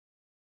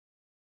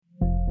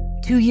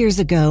2 years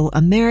ago,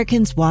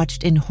 Americans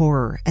watched in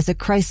horror as a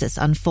crisis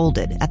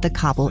unfolded at the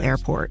Kabul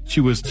airport.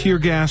 She was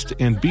tear-gassed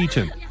and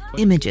beaten.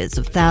 Images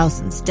of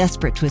thousands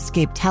desperate to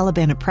escape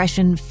Taliban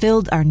oppression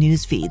filled our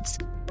news feeds.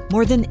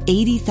 More than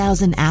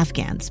 80,000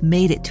 Afghans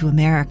made it to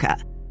America.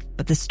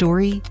 But the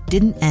story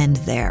didn't end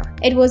there.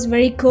 It was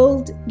very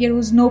cold. There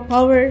was no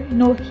power,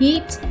 no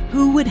heat.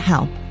 Who would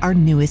help our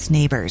newest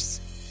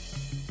neighbors?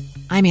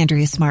 I'm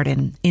Andrea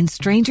Smartin. In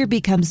Stranger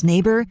Becomes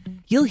Neighbor,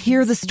 you'll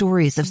hear the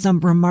stories of some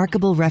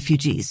remarkable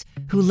refugees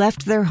who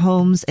left their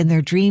homes and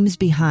their dreams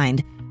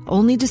behind,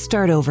 only to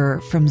start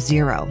over from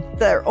zero.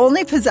 Their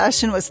only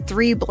possession was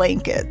 3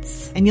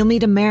 blankets. And you'll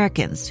meet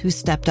Americans who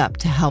stepped up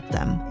to help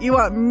them. You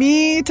want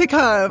me to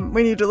come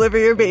when you deliver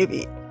your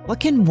baby. What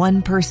can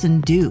one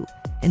person do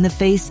in the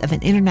face of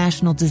an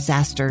international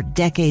disaster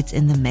decades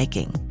in the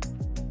making?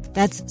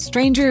 That's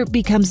Stranger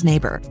Becomes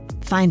Neighbor.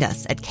 Find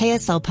us at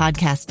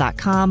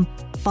kslpodcast.com.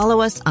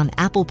 Follow us on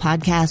Apple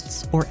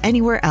Podcasts or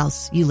anywhere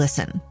else you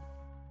listen.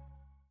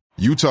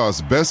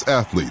 Utah's best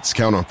athletes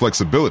count on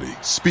flexibility,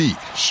 speed,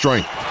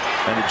 strength.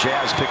 And the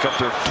Jazz pick up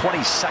their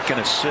 22nd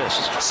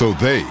assist. So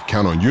they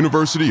count on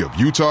University of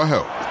Utah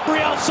Health.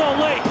 Real Salt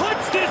Lake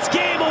puts this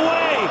game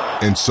away.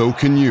 And so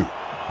can you.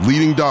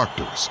 Leading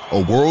doctors,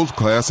 a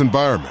world-class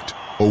environment,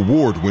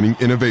 award-winning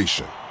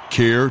innovation,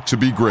 care to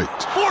be great.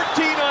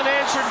 14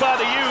 unanswered by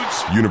the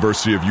Utes.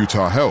 University of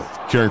Utah Health,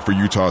 caring for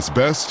Utah's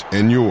best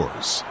and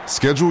yours.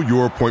 Schedule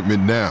your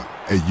appointment now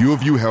at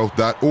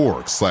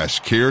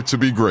uofuhealth.org/care to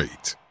be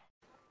great.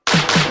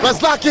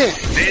 Let's lock in.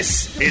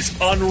 This is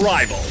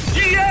Unrivaled.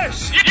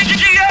 Yes!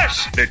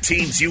 Yes! The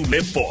teams you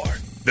live for,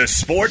 the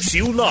sports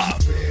you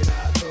love.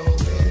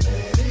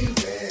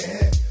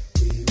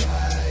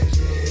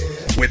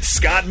 With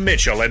Scott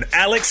Mitchell and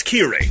Alex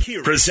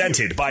Keurig,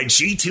 presented by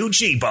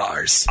G2G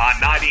Bars on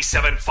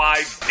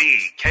 97.5 The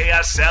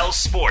KSL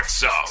Sports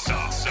Zone.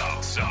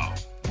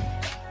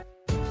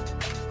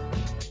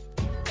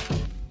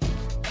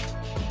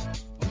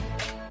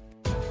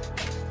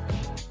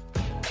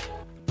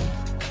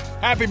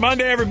 Happy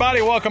Monday,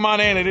 everybody. Welcome on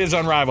in. It is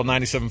Unrivaled,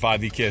 97.5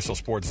 The KSL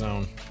Sports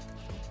Zone.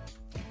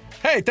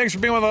 Hey, thanks for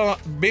being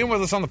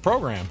with us on the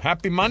program.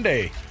 Happy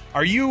Monday.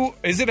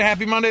 Is it a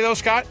happy Monday, though,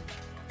 Scott?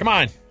 Come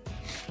on.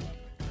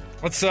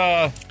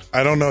 I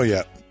don't know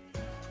yet.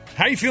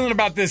 How are you feeling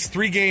about this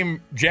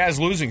 3-game Jazz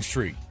losing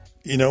streak?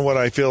 You know what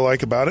I feel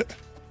like about it?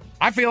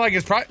 I feel like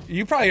it's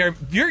you probably are.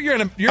 You're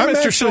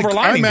Mr. Silver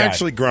Lining guy. I'm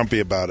actually grumpy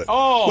about it.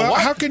 Oh, well,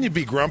 what? How can you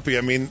be grumpy?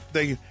 I mean,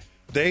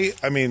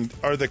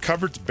 are the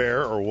cupboards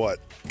bare or what?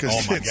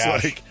 Because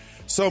gosh. like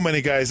so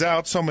many guys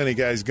out, so many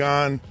guys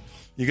gone.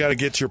 You got to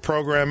get your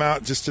program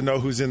out just to know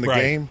who's in the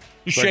game.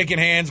 You're shaking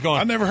hands, going.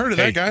 I never heard of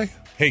that guy.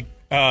 Hey,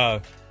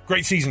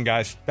 great season,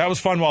 guys. That was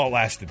fun while it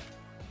lasted.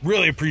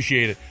 Really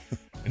appreciate it.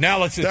 And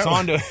now it's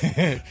on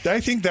to. I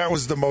think that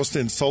was the most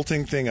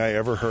insulting thing I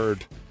ever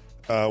heard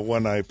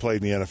when I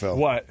played in the NFL.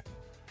 What?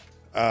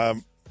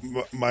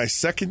 My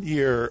second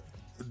year,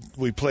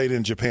 we played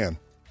in Japan.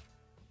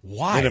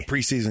 Why? In a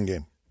preseason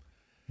game.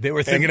 They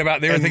were thinking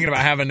about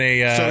having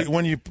a so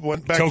when you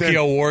went back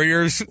Tokyo then,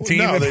 Warriors team.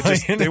 No,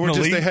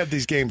 they had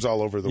these games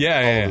all over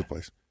the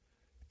place,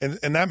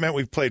 and that meant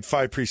we played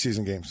 5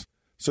 preseason games.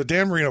 So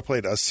Dan Marino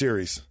played a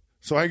series.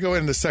 So I go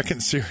in the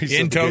second series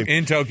in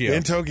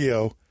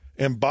Tokyo,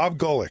 and Bob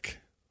Golick.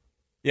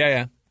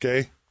 Yeah.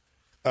 Okay,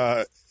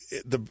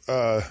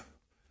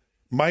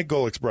 Mike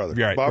Golick's brother,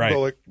 right, Bob right.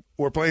 Golick.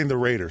 We're playing the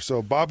Raiders.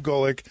 So Bob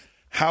Golick,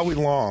 Howie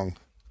Long.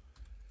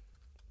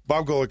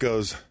 Bob Golick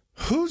goes,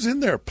 "Who's in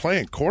there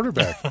playing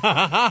quarterback?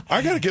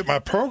 I got to get my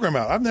program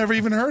out. I've never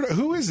even heard of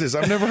who is this?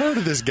 I've never heard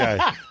of this guy."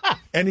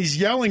 And he's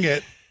yelling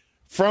it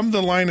from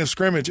the line of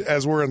scrimmage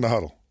as we're in the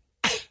huddle.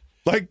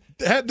 Like,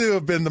 had to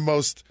have been the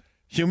most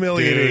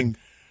humiliating.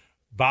 Dude,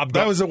 Bob,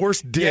 that was the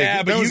worst dig.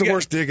 Yeah, that was the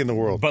worst dig in the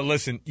world. But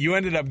listen, you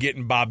ended up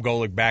getting Bob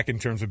Golick back in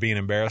terms of being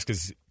embarrassed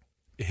because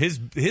his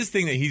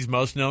thing that he's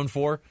most known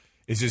for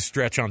is his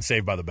stretch on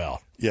Saved by the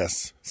Bell.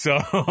 Yes. So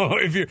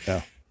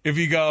if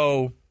you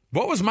go,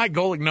 what was Mike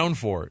Golick known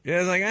for?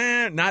 It's like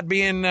not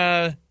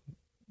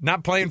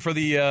playing for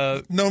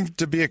the known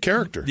to be a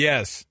character.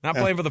 Yes, not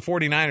playing for the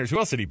 49ers. Who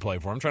else did he play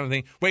for? I'm trying to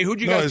think. Wait, who'd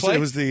you guys play? It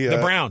was the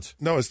Browns.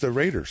 No, it's the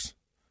Raiders.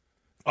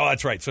 Oh,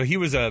 that's right. So he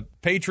was a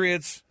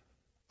Patriots.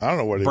 I don't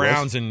know what he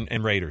Browns was.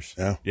 and Raiders.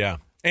 Yeah.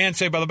 And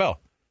Saved by the Bell.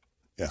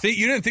 Yeah. See,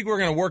 you didn't think we were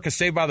going to work a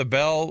Saved by the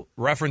Bell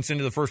reference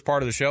into the first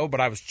part of the show, but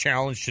I was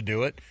challenged to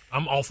do it.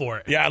 I'm all for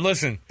it. Yeah,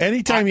 listen.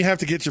 Anytime you have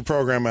to get your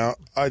program out,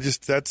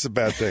 that's a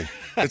bad thing.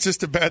 It's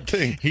just a bad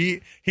thing. He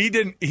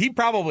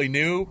probably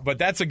knew, but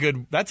that's a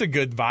good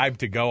vibe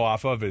to go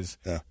off of.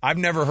 I've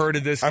never heard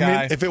of this guy.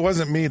 I mean, if it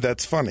wasn't me,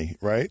 that's funny,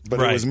 right? But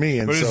it was me,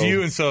 and but it was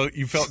you, and so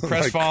you felt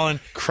crestfallen,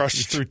 crushed,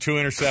 you threw 2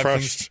 interceptions.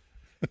 Crushed.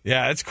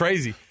 Yeah, it's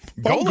crazy.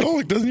 Bob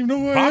Golick doesn't even know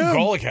who I am. Bob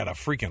Golick had a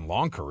freaking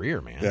long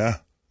career, man. Yeah.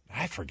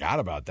 I forgot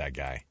about that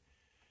guy.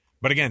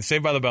 But again,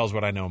 Saved by the Bell is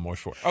what I know him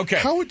most for. Okay.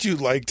 How would you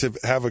like to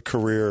have a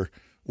career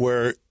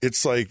where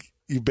it's like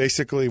you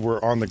basically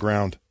were on the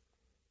ground?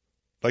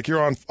 Like you're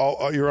on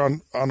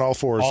all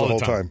fours the whole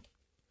time.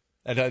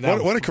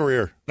 What a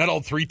career. That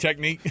old 3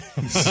 technique.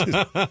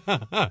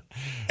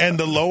 And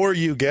the lower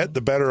you get,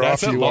 the better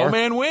off you low are.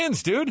 man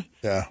wins, dude.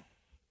 Yeah.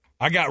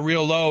 I got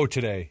real low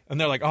today.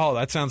 And they're like, oh,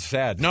 that sounds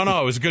sad.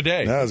 No, it was a good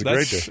day. That was a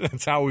great day.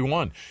 That's how we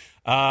won.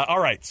 All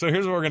right, so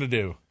here's what we're going to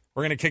do.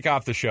 We're going to kick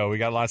off the show. We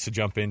got lots to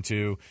jump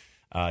into.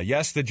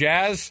 Yes, the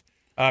Jazz,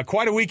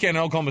 quite a weekend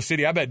in Oklahoma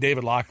City. I bet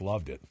David Locke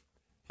loved it.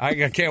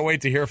 I can't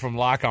wait to hear from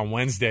Locke on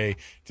Wednesday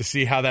to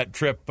see how that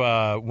trip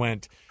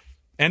went.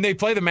 And they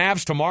play the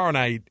Mavs tomorrow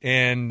night,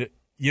 and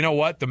you know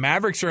what? The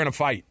Mavericks are in a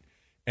fight.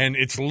 And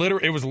it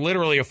was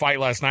literally a fight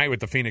last night with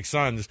the Phoenix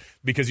Suns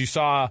because you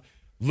saw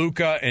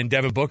Luka and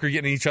Devin Booker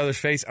getting in each other's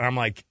face, and I'm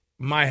like,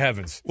 my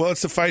heavens. Well,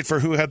 it's a fight for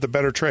who had the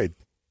better trade.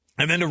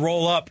 And then to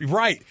roll up,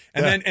 right?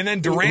 And then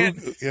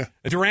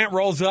Durant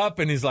rolls up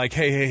and he's like,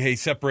 "Hey,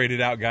 separate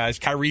it out, guys."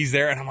 Kyrie's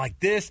there, and I'm like,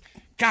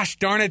 gosh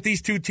darn it,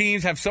 these two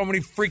teams have so many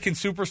freaking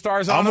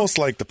superstars on Almost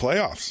like the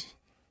playoffs.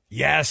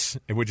 Yes,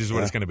 which is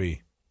what it's going to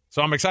be.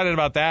 So I'm excited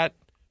about that.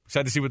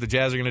 Excited to see what the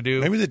Jazz are going to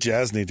do. Maybe the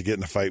Jazz need to get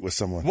in a fight with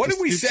someone. What did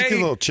we say? Get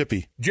a little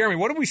chippy. Jeremy,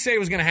 what did we say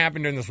was going to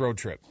happen during this road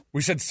trip?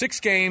 We said 6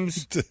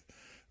 games.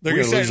 They're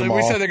going to lose them all.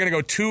 We said they're going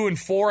to go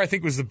 2-4. I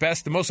think was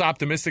the most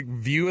optimistic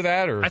view of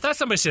that. Or I thought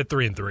somebody said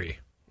 3-3. It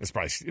was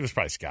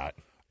probably Scott.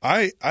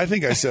 I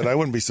think I said I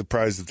wouldn't be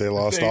surprised if they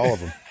lost all of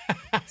them.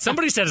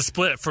 Somebody said a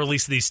split for at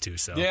least these two.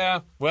 So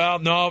yeah. Well,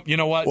 no. You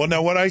know what? Well,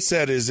 no. What I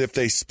said is if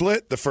they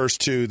split the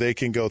first 2, they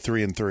can go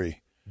 3-3.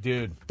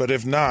 Dude. But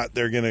if not,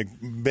 they're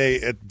going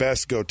to at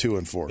best go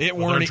 2-4.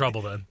 They're in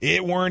trouble then.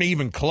 It weren't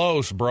even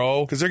close,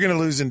 bro. Because they're going to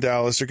lose in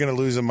Dallas. They're going to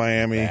lose in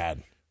Miami.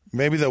 Bad.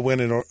 Maybe they'll win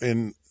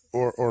in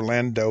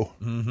Orlando.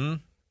 Mm-hmm.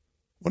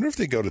 Wonder if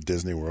they go to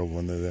Disney World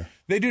when they're there.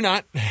 They do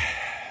not.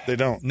 They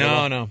don't.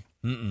 No.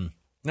 Mm-mm.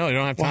 No, they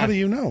don't have time. Well, how do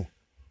you know?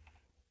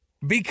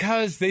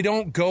 Because they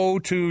don't go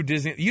to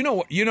Disney. You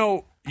know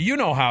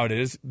how it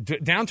is.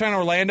 Downtown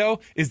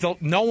Orlando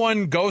no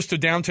one goes to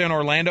downtown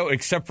Orlando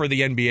except for the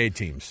NBA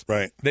teams.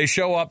 Right. They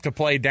show up to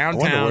play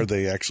downtown. I wonder where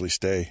they actually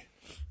stay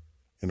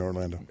in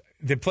Orlando.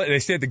 They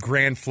stay at the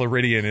Grand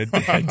Floridian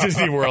at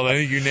Disney World. I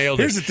think you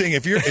nailed it. Here's the thing: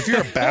 if you're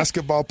a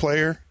basketball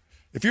player,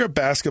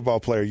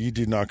 you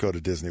do not go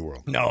to Disney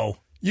World. No.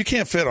 You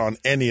can't fit on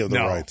any of the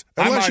rides.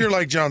 Unless you're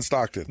like John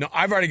Stockton. No,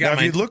 I've already got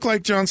if you look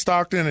like John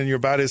Stockton and you're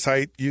about his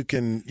height, you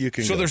can So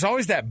go. There's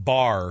always that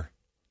bar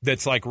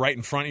that's like right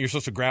in front you're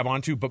supposed to grab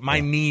onto, but my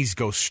knees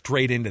go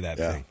straight into that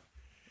thing.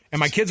 And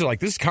my kids are like,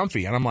 "This is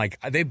comfy." And I'm like,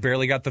 "They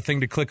barely got the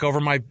thing to click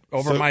over my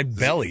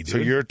belly, dude." So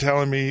you're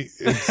telling me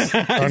it's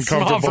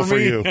uncomfortable for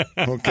you.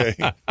 Okay.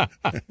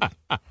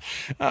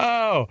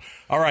 Oh,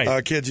 all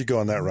right. Kids, you go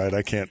on that ride.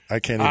 I can't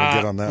even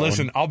get on that one.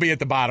 Listen, I'll be at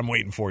the bottom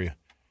waiting for you.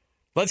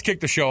 Let's kick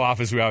the show off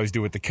as we always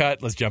do with the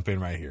cut. Let's jump in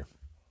right here.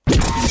 There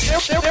we go.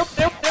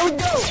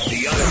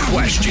 The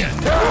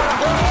unquestioned,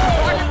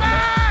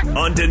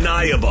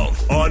 undeniable,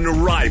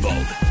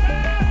 unrivaled,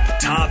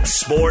 top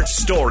sports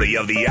story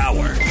of the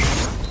hour.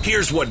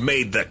 Here's what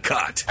made the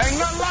cut. Ain't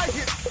nothing like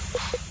it.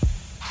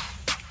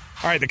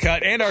 All right, the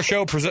cut and our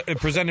show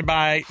presented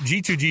by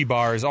G2G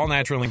Bars, all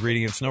natural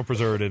ingredients, no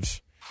preservatives,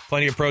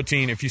 plenty of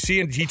protein. If you see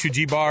a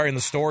G2G bar in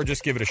the store,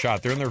 just give it a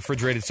shot. They're in the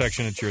refrigerated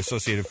section. It's your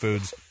Associated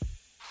Foods.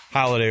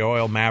 Holiday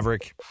Oil,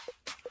 Maverick.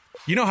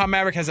 You know how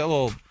Maverick has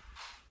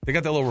they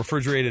got that little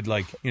refrigerated,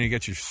 you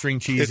get your string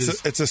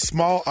cheeses. It's a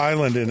small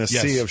island in a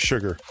sea of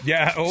sugar.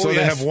 Yeah. Oh, so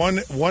they have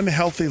one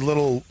healthy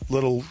little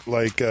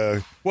like.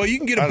 Well, you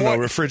can get a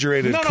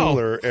refrigerated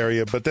cooler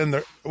area, but then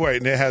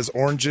and it has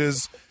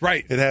oranges.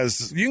 Right. It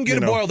has. You can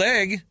get a boiled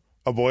egg.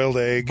 A boiled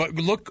egg. But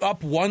look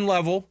up one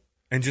level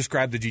and just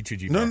grab the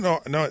G2G bar.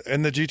 No,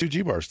 and the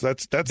G2G bars.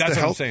 That's what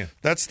I'm saying.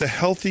 That's the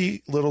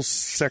healthy little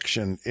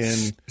section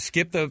in.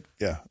 Skip the.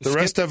 Yeah. The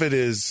rest of it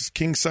is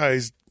king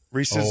size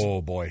Reese's.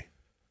 Oh boy.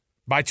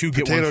 Buy 2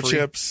 get potato 1 free.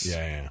 chips.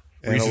 Yeah.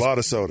 And a lot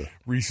of soda.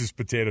 Reese's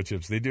potato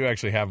chips. They do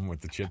actually have them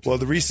with the chips. Well,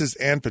 the Reese's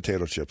and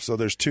potato chips. So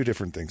there's 2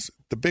 different things.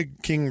 The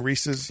big king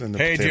Reese's and the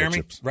potato Jeremy,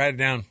 chips. write it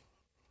down.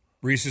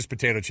 Reese's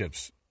potato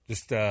chips.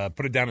 Just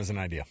put it down as an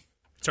idea.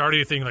 It's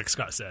already a thing, like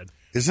Scott said.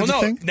 Is it a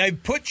thing? They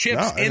put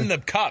chips in the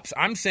cups.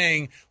 I'm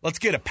saying let's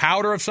get a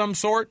powder of some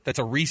sort. That's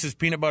a Reese's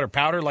peanut butter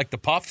powder, like the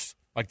Puffs,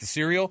 like the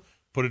cereal.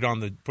 Put it on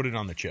the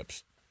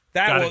chips.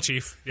 Got it,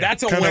 Chief. Yeah.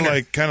 That's a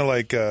winner. Kind of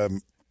like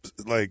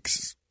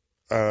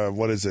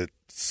what is it?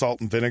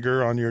 Salt and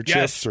vinegar on your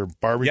chips or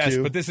barbecue? Yes,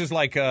 but this is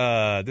like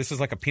a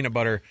peanut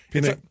butter.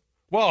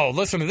 Well,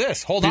 listen to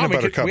this. Hold on,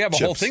 we have a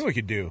whole thing we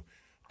could do.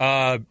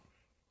 The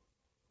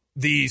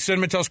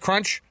Cinnamon Toast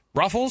Crunch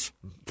Ruffles.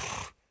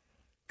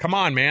 Come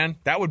on, man.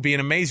 That would be an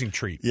amazing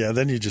treat. Yeah,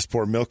 then you just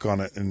pour milk on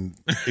it and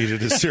eat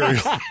it as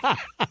cereal.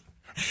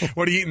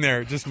 What are you eating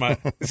there? This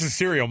is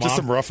cereal, Mom. Just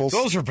some Ruffles.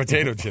 Those are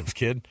potato chips,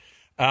 kid.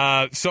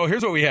 So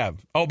here's what we have.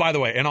 Oh, by the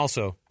way, and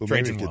also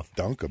Trajan Wealth.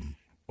 Dunk them.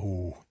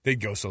 Ooh,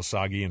 they'd go so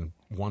soggy in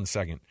 1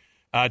 second.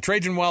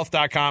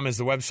 TrajanWealth.com is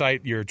the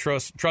website, your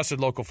trusted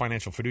local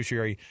financial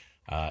fiduciary,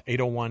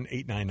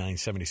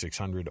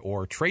 801-899-7600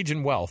 or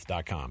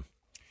TrajanWealth.com.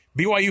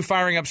 BYU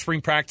firing up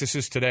spring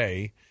practices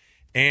today,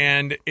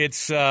 and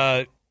it's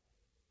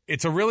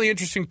it's a really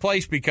interesting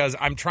place because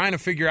I'm trying to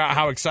figure out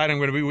how excited I'm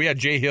going to be. We had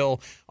Jay Hill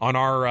on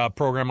our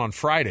program on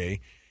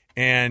Friday,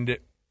 and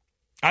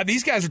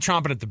these guys are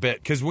chomping at the bit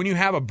because when you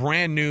have a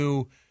brand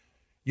new,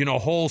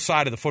 whole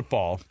side of the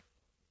football,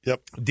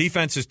 yep,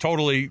 defense has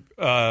totally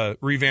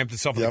revamped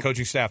itself with the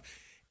coaching staff,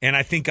 and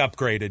I think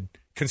upgraded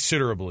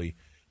considerably.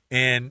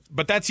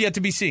 But that's yet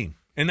to be seen,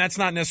 and that's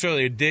not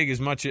necessarily a dig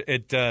as much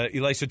at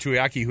Ilaisa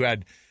Tuiaki, who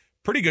had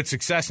pretty good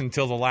success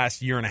until the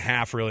last year and a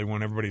half, really,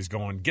 when everybody's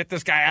going, get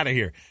this guy out of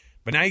here.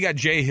 But now you got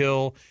Jay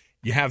Hill.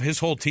 You have his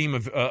whole team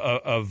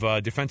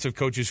of defensive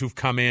coaches who've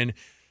come in.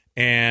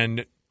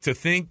 And to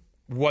think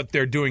what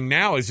they're doing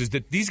now is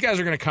that these guys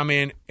are going to come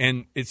in,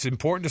 and it's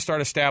important to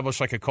start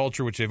establish like a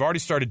culture, which they've already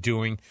started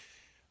doing.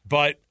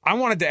 But I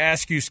wanted to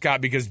ask you,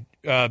 Scott, because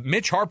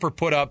Mitch Harper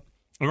put up,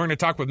 and we're going to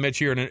talk with Mitch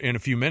here in a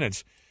few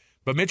minutes,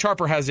 but Mitch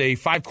Harper has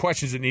 5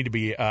 questions that need to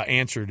be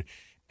answered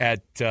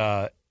at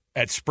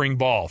spring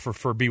ball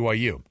for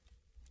BYU.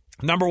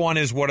 Number one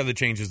is, what are the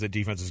changes that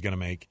defense is going to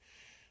make?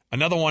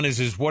 Another one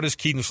is what is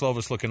Keaton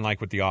Slovis looking like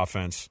with the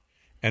offense?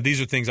 And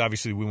these are things,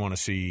 obviously, we want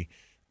to see.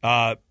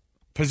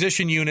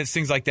 Position units,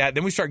 things like that.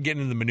 Then we start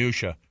getting into the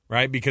minutia,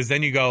 right? Because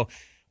then you go,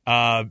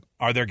 are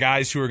there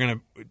guys who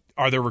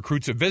are there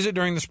recruits that visit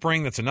during the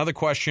spring? That's another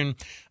question.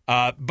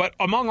 But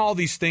among all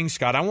these things,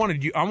 Scott, I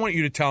want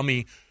you to tell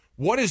me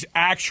what is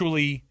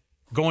actually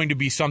going to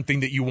be something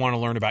that you want to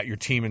learn about your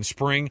team in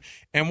spring,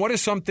 and what is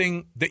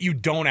something that you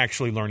don't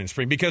actually learn in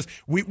spring? Because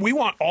we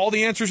want all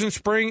the answers in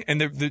spring,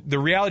 and the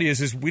reality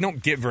is we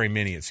don't get very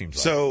many, it seems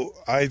like. So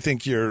I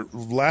think your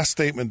last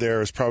statement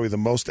there is probably the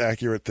most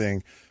accurate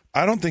thing.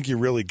 I don't think you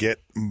really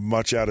get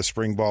much out of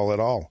spring ball at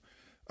all.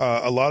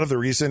 A lot of the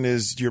reason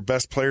is your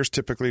best players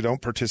typically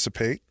don't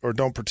participate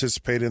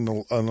in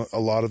a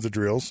lot of the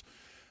drills.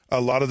 A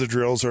lot of the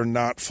drills are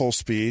not full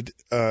speed.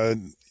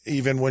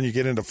 Even when you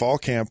get into fall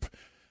camp,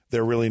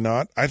 they're really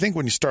not. I think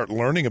when you start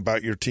learning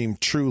about your team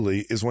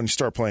truly is when you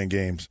start playing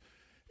games.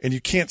 And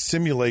you can't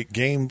simulate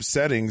game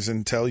settings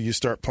until you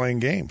start playing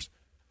games.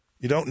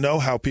 You don't know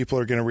how people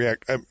are going to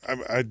react.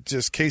 I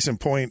just case in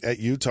point at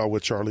Utah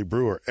with Charlie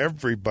Brewer.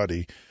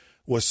 Everybody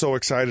was so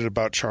excited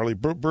about Charlie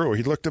Brewer.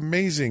 He looked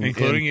amazing.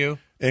 Including you.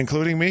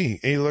 Including me.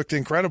 He looked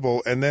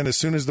incredible. And then as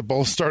soon as the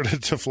ball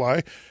started to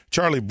fly,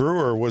 Charlie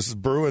Brewer was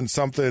brewing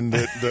something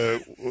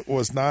that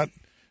was not,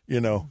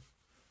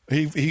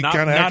 He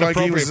kind of acted like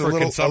he was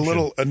a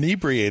little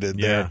inebriated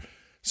there.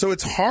 So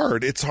it's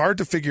hard. It's hard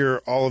to figure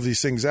all of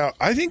these things out.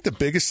 I think the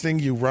biggest thing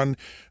you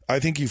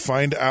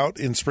find out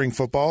in spring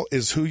football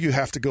is who you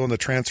have to go in the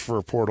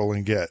transfer portal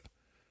and get.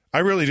 I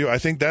really do. I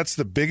think that's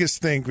the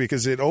biggest thing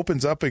because it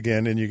opens up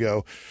again and you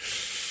go,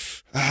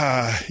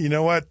 you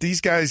know what? These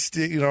guys,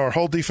 our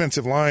whole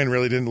defensive line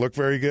really didn't look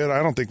very good.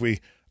 I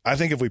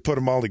think if we put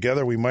them all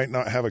together, we might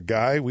not have a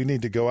guy. We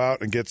need to go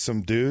out and get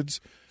some dudes.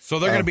 So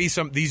they're going to be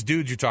these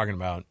dudes you're talking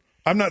about.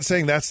 I'm not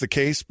saying that's the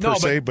case per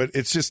se, but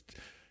it's just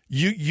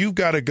you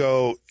got to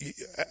go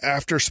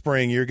after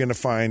spring. You're going to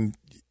find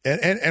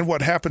and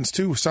what happens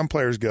too. Some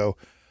players go,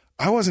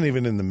 I wasn't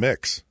even in the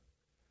mix.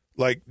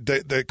 Like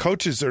the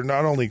coaches are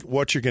not only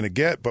what you're going to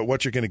get, but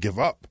what you're going to give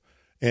up,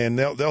 and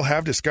they'll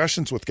have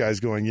discussions with guys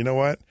going, you know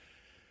what,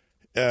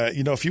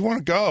 if you want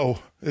to go,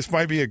 this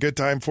might be a good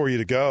time for you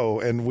to go,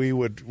 and we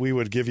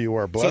would give you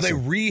our blessing. So they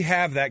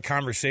rehab that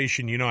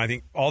conversation. I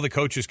think all the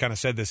coaches kind of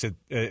said this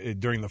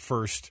during the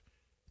first.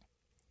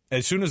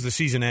 As soon as the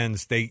season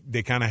ends, they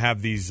kind of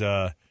have these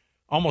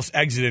almost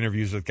exit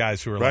interviews with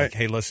guys who are like,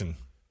 hey, listen,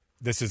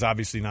 this is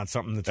obviously not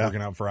something that's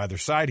working out for either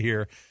side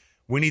here.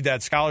 We need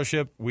that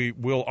scholarship.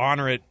 We'll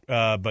honor it,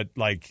 but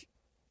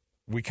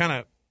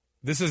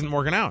this isn't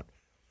working out.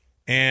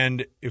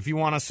 And if you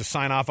want us to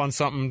sign off on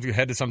something, to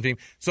head to some team.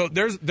 So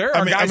there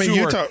are guys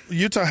who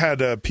Utah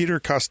had Peter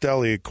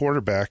Costelli,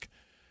 quarterback,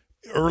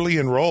 early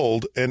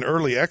enrolled and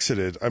early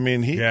exited. I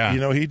mean, he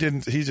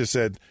didn't. He just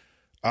said,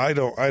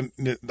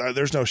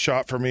 there's no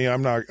shot for me.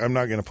 I'm not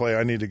going to play.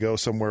 I need to go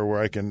somewhere where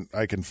I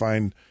can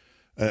find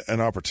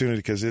an opportunity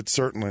because it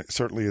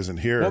certainly isn't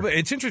here. Well, but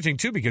it's interesting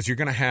too because you're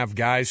going to have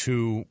guys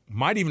who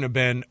might even have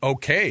been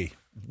okay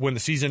when the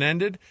season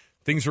ended.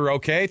 Things are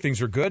okay.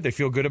 Things are good. They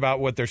feel good about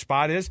what their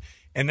spot is,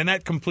 and then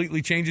that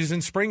completely changes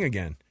in spring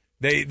again.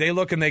 They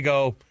look and they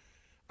go.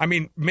 I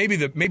mean, maybe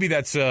the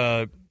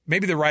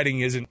writing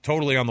isn't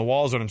totally on the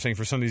walls. What I'm saying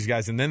for some of these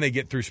guys, and then they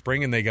get through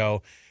spring and they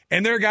go.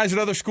 And there are guys at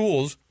other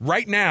schools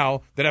right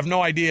now that have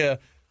no idea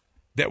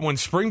that when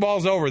spring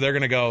ball's over, they're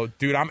going to go,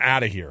 dude, I'm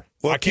out of here.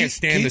 Well, I can't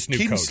stand this new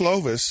Keaton coach.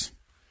 Slovis,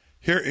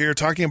 here you're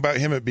talking about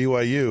him at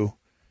BYU.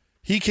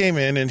 He came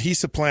in and he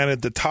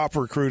supplanted the top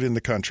recruit in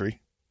the country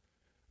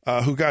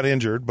who got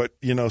injured, but,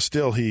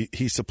 still he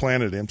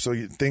supplanted him. So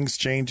things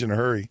change in a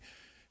hurry.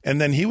 And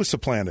then he was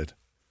supplanted.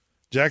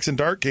 Jackson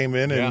Dart came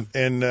in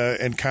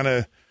and kind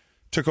of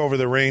took over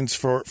the reins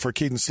for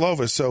Keaton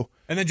Slovis.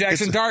 And then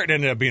Jackson Dart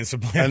ended up being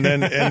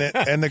supplanted.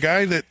 And the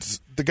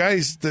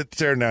guys that's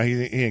there now,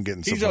 he ain't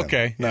getting supplanted. He's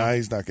okay. No,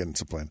 he's not getting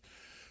supplanted.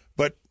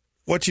 But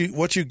what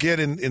you get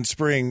in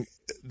spring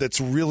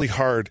that's really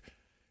hard,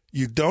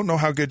 you don't know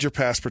how good your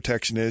pass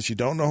protection is. You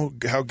don't know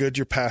how good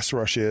your pass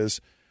rush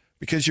is.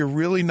 because you're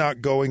really not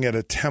going at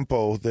a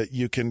tempo that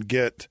you can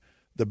get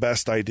the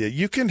best idea.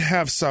 You can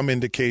have some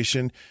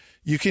indication.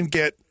 You can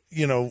get,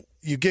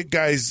 you get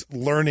guys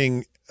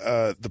learning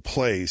the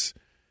plays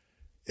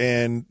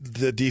and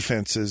the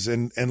defenses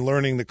and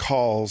learning the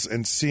calls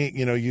and seeing,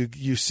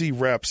 you see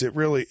reps. It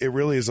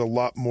really is a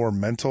lot more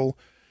mental.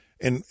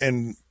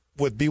 And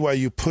with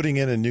BYU putting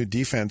in a new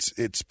defense,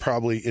 it's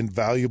probably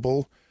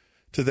invaluable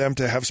to them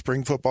to have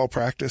spring football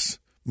practice.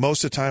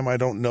 Most of the time, I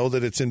don't know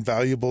that it's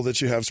invaluable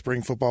that you have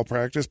spring football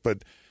practice,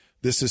 but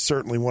this is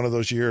certainly one of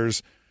those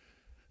years,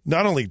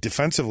 not only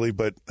defensively,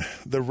 but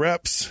the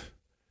reps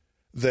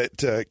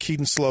that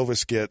Keaton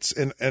Slovis gets,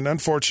 and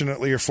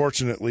unfortunately or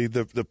fortunately,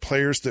 the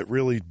players that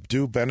really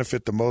do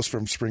benefit the most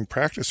from spring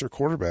practice are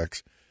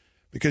quarterbacks,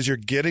 because you're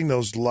getting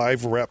those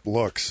live rep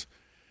looks.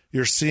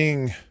 You're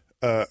seeing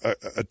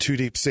a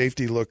two-deep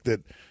safety look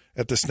that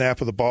at the snap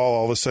of the ball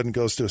all of a sudden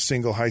goes to a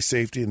single high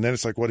safety, and then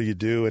it's like, what do you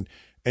do?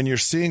 And you're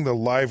seeing the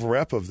live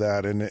rep of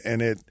that,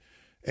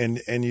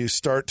 and you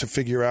start to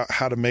figure out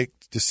how to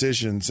make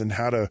decisions and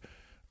how to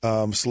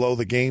slow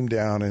the game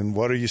down, and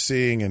what are you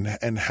seeing,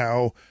 and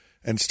how,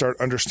 and start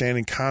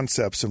understanding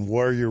concepts and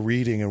where you're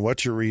reading and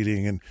what you're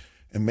reading,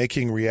 and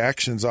making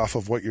reactions off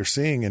of what you're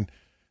seeing. And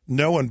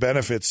no one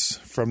benefits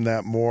from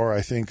that more,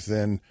 I think,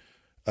 than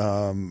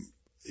a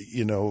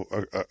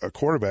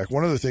quarterback.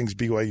 One of the things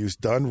BYU's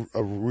done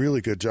a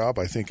really good job,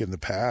 I think, in the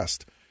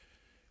past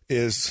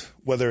is,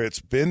 whether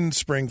it's been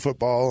spring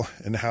football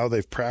and how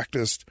they've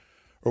practiced,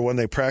 or when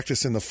they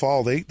practice in the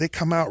fall, they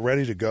come out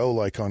ready to go,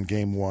 like on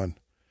game one.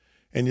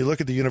 And you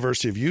look at the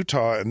University of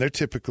Utah, and they're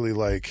typically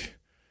like,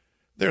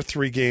 they're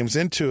 3 games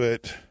into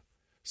it,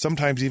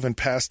 sometimes even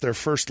past their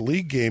first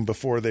league game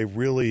before they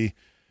really,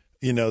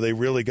 they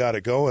really got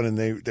it going,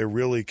 and they're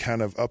really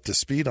kind of up to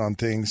speed on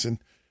things. And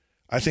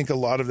I think a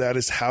lot of that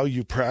is how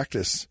you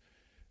practice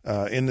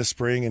in the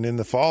spring and in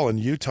the fall. And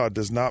Utah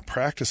does not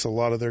practice a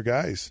lot of their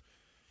guys.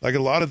 Like, a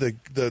lot of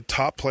the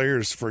top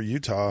players for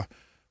Utah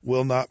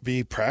will not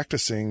be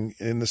practicing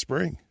in the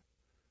spring.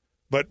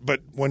 But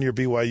when you're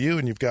BYU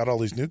and you've got all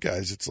these new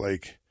guys, it's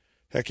like,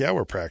 heck yeah,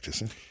 we're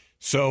practicing.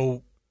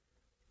 So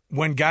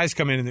when guys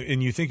come in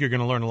and you think you're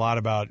going to learn a lot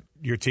about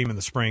your team in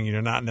the spring,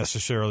 you're not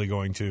necessarily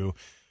going to.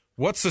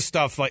 What's the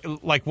stuff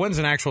like when's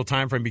an actual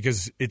time frame?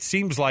 Because it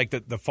seems like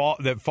that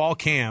fall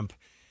camp,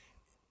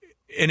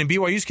 and in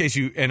BYU's case,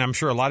 and I'm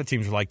sure a lot of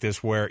teams are like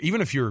this, where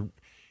even if you're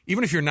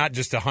not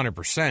just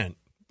 100%,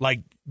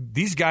 like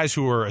these guys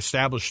who are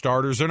established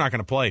starters, they're not going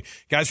to play.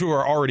 Guys who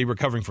are already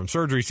recovering from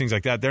surgeries, things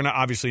like that, they're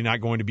obviously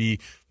not going to be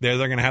there.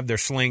 They're going to have their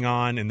sling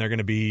on, and they're going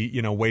to be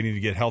waiting to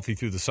get healthy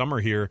through the summer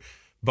here.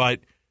 But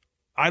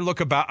I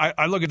look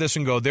at this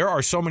and go, there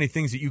are so many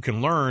things that you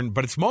can learn,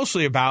 but it's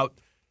mostly about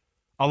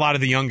a lot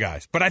of the young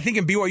guys. But I think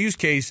in BYU's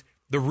case,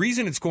 the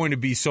reason it's going to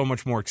be so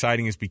much more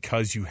exciting is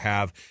because you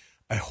have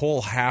a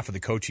whole half of the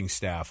coaching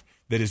staff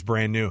that is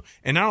brand new.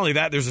 And not only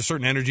that, there's a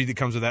certain energy that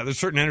comes with that. There's a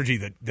certain energy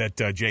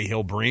that Jay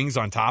Hill brings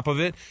on top of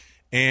it.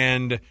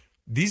 And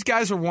these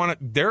guys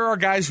there are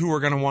guys who are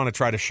going to want to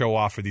try to show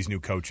off for these new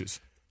coaches.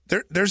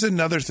 There's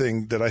another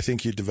thing that I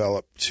think you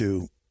develop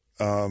too,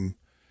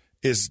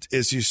 is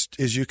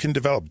you can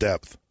develop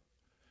depth,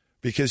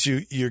 because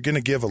you're going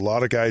to give a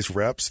lot of guys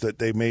reps that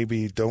they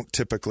maybe don't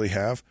typically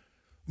have.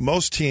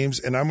 Most teams,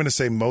 and I'm going to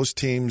say most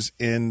teams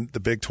in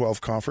the Big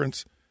 12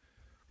 Conference,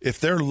 if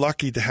they're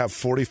lucky to have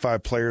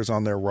 45 players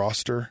on their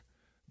roster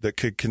that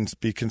could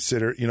be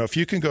considered, if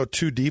you can go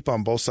too deep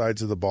on both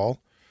sides of the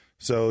ball,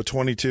 so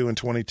 22 and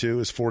 22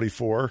 is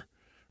 44,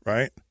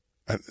 right?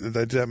 Did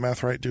I do that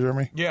math right,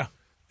 Jeremy? Yeah.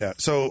 Yeah.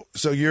 So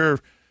you're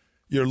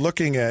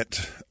looking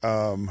at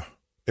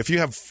if you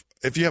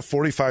have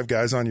 45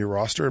 guys on your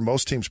roster, and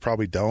most teams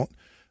probably don't,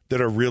 that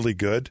are really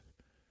good,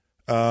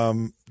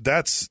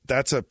 that's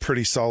a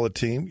pretty solid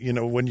team.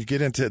 When you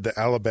get into the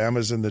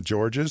Alabamas and the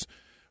Georgias,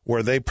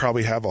 where they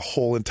probably have a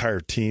whole entire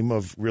team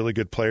of really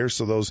good players,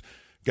 so those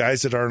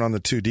guys that aren't on the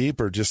too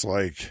deep are just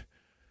like,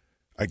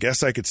 I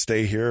guess I could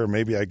stay here, or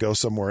maybe I go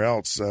somewhere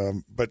else.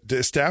 But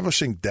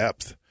establishing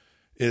depth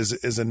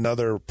is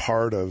another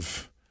part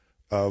of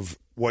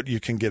what you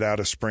can get out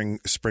of spring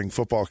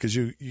football, because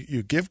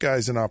you give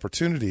guys an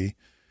opportunity,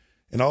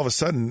 and all of a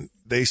sudden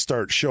they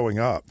start showing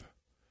up,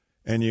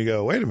 and you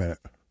go, wait a minute,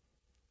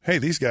 hey,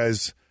 these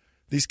guys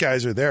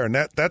are there. And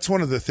that's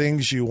one of the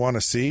things you want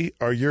to see.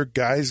 Are your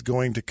guys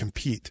going to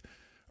compete?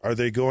 Are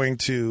they going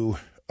to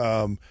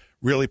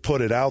really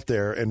put it out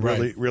there and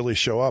really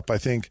show up? I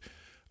think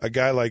a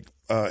guy like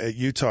at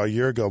Utah a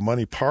year ago,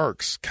 Money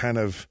Parks, kind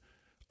of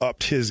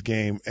upped his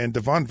game, and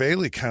Devon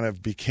Bailey kind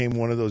of became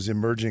one of those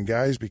emerging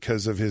guys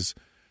because of his,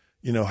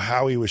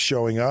 how he was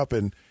showing up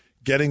and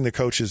getting the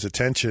coach's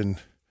attention.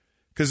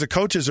 Because the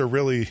coaches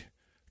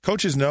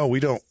know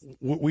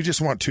we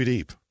just want too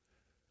deep.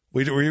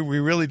 We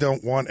really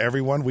don't want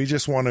everyone. We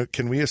just want to,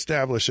 can we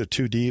establish a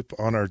too deep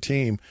on our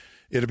team?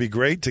 It'd be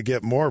great to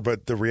get more,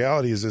 but the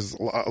reality is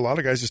a lot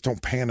of guys just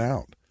don't pan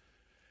out.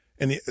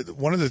 And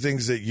one of the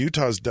things that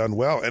Utah's done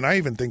well, and I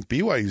even think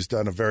BYU's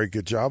done a very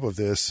good job of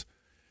this,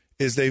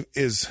 is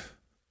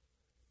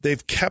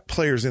they've kept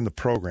players in the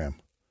program.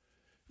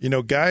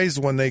 guys,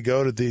 when they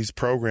go to these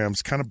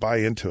programs, kind of buy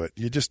into it.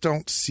 You just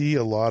don't see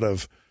a lot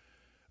of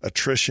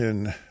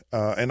attrition.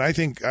 And I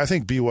think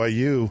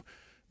BYU,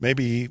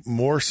 maybe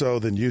more so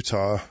than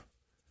Utah.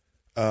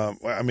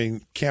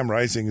 Cam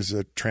Rising is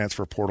a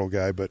transfer portal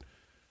guy, but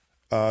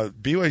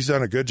BYU's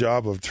done a good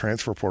job of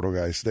transfer portal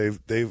guys. They've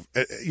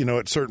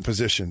at certain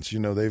positions,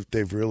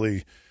 they've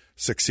really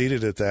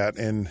succeeded at that.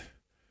 And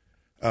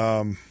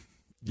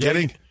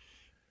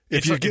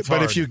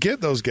if you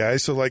get those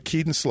guys, so like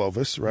Keaton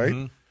Slovis, right?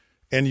 Mm-hmm.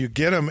 And you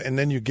get them, and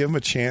then you give them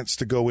a chance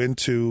to go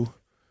into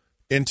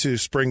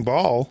spring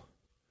ball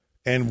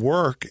and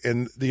work,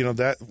 and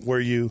that where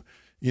you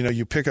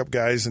pick up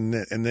guys, and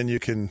then you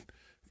can,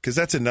 because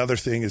that's another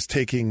thing, is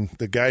taking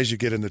the guys you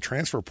get in the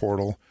transfer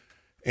portal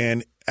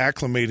and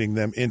acclimating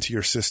them into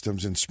your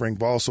systems in spring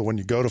ball. So when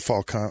you go to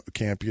fall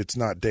camp, it's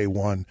not day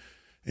one,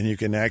 and you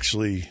can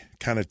actually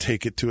kind of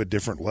take it to a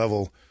different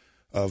level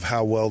of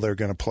how well they're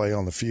going to play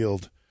on the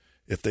field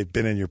if they've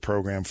been in your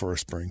program for a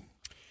spring.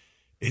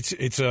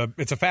 It's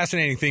a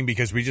fascinating thing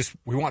because we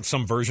want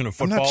some version of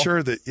football.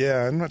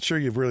 I'm not sure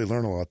you really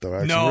learn a lot though.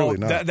 Actually, no, really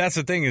not. That's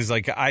the thing is,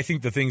 like, I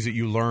think the things that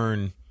you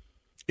learn,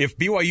 if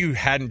BYU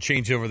hadn't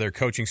changed over their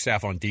coaching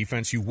staff on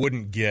defense, you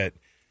wouldn't get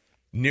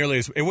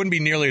it wouldn't be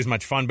nearly as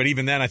much fun. But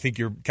even then, I think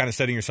you're kind of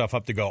setting yourself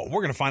up to go,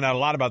 we're going to find out a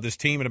lot about this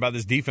team and about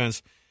this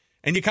defense,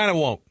 and you kind of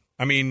won't.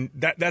 I mean,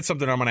 that's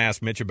something I'm going to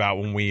ask Mitch about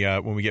when we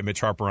get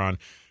Mitch Harper on,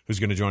 who's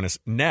going to join us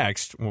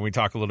next when we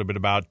talk a little bit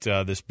about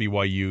this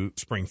BYU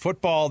spring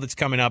football that's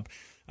coming up,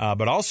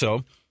 but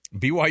also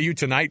BYU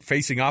tonight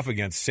facing off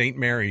against St.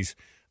 Mary's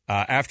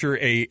after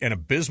an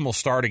abysmal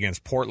start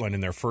against Portland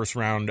in their first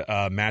round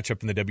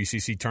matchup in the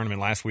WCC tournament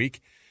last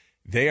week.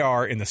 They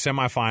are in the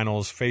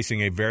semifinals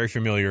facing a very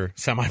familiar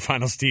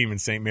semifinals team in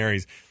St.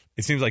 Mary's.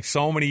 It seems like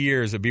so many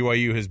years that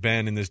BYU has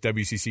been in this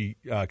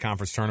WCC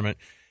conference tournament,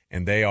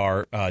 and they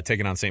are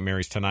taking on St.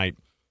 Mary's tonight.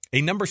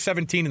 A number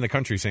 17 in the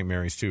country, St.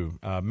 Mary's, too.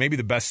 Maybe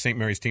the best St.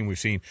 Mary's team we've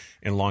seen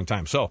in a long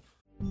time. So,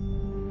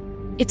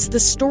 it's the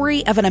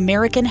story of an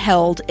American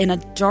held in a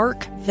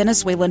dark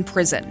Venezuelan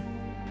prison.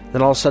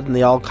 Then all of a sudden,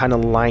 they all kind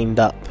of lined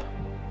up.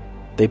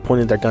 They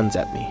pointed their guns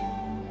at me.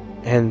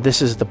 And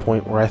this is the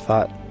point where I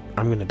thought,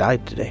 I'm going to die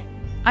today.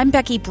 I'm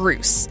Becky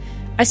Bruce.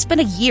 I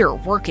spent a year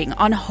working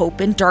on Hope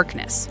in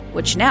Darkness,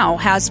 which now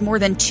has more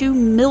than 2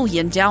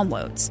 million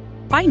downloads.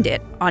 Find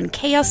it on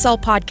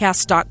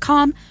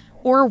kslpodcast.com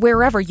or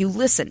wherever you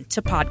listen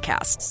to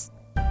podcasts.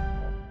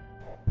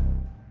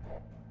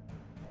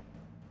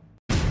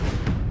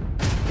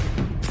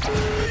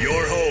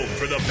 Your home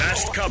for the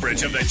best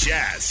coverage of the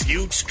Jazz,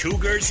 Utes,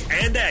 Cougars,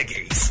 and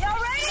Aggies. Y'all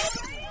ready?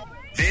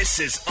 This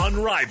is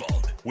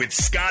Unrivaled with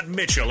Scott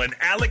Mitchell and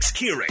Alex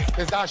Keary.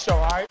 It's our show,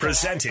 all right?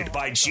 Presented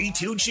by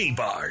G2G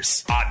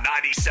Bars on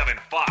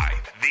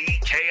 97.5, the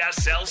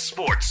KSL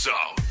Sports Zone.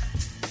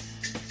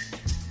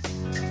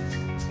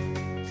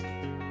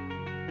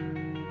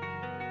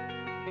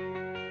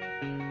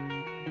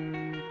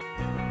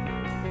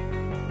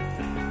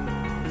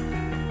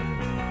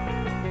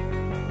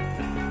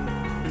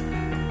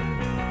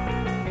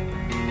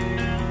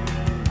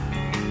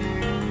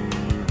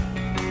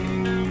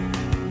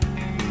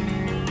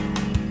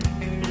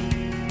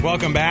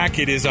 Welcome back.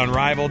 It is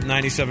Unrivaled,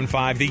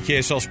 97.5, the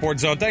KSL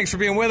Sports Zone. Thanks for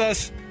being with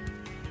us.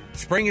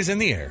 Spring is in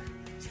the air.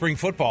 Spring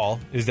football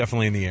is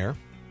definitely in the air.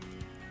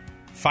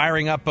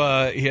 Firing up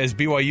as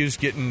BYU's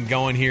getting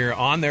going here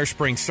on their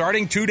spring,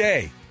 starting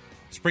today.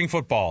 Spring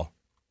football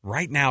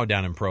right now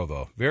down in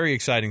Provo. Very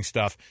exciting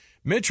stuff.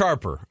 Mitch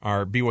Harper,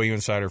 our BYU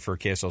insider for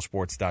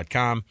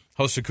KSLSports.com,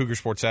 host of Cougar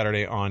Sports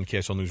Saturday on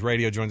KSL News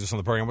Radio, joins us on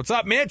the program. What's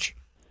up, Mitch?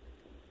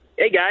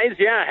 Hey, guys.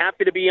 Yeah,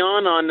 happy to be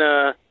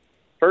on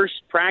first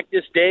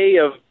practice day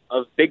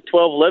of Big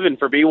 12 living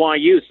for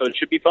BYU, so it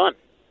should be fun.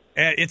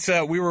 It's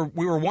we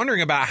were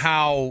wondering about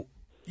how,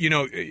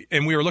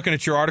 and we were looking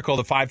at your article,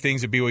 the 5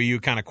 things that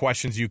BYU kind of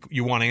questions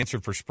you want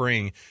answered for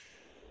spring.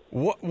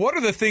 What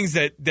are the things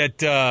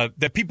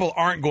that people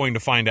aren't going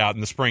to find out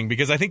in the spring?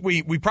 Because I think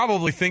we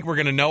probably think we're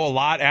going to know a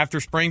lot after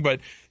spring,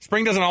 but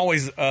spring doesn't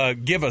always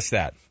give us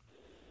that.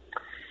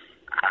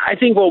 I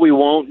think what we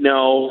won't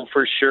know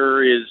for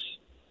sure is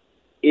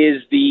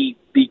the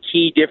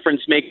key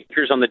difference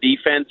makers on the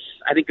defense.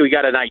 I think we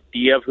got an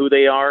idea of who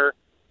they are.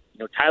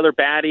 Tyler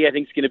Batty, I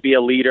think, is going to be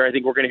a leader. I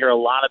think we're going to hear a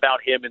lot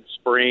about him in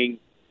spring.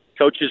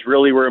 Coaches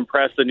really were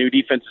impressed, the new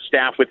defensive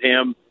staff, with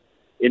him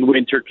in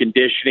winter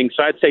conditioning.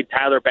 So I'd say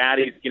Tyler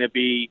Batty is going to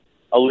be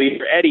a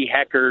leader. Eddie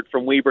Heckard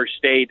from Weber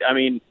State. I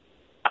mean,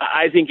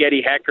 I think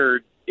Eddie Heckard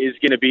is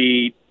going to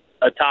be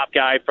a top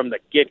guy from the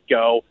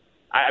get-go.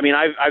 I mean,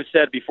 I've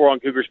said before on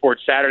Cougar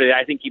Sports Saturday,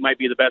 I think he might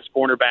be the best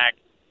cornerback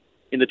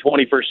in the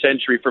 21st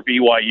century for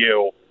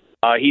BYU.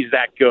 He's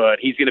that good.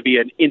 He's going to be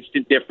an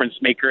instant difference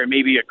maker and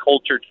maybe a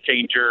culture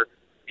changer,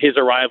 his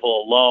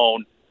arrival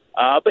alone.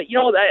 But,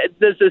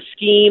 there's a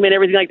scheme and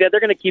everything like that. They're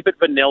going to keep it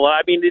vanilla.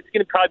 I mean, it's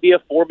going to probably be a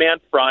 4-man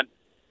front,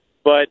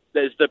 but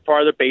there's the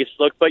part of the base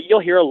look. But you'll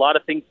hear a lot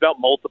of things about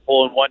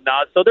multiple and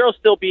whatnot. So there'll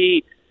still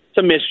be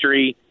some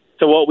mystery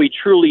to what we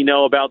truly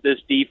know about this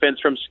defense,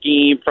 from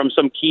scheme, from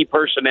some key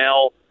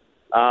personnel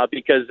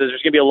because there's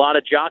going to be a lot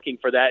of jockeying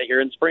for that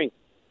here in spring.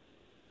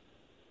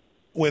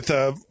 With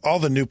all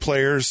the new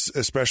players,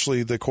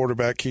 especially the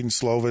quarterback Keaton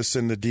Slovis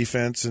and the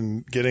defense,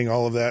 and getting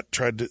all of that,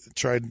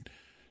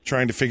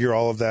 trying to figure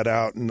all of that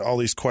out, and all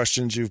these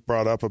questions you've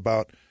brought up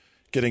about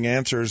getting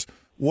answers.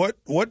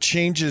 What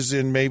changes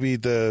in maybe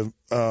the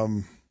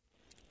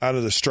out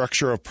of the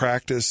structure of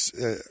practice?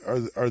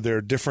 Are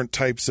there different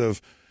types of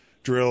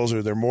drills?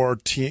 Are there more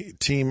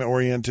team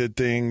oriented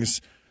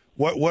things?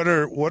 What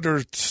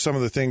are some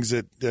of the things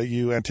that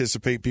you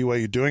anticipate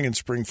BYU doing in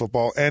spring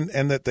football, and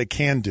that they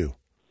can do?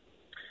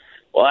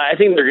 Well, I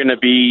think they're going to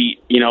be,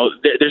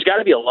 there's got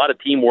to be a lot of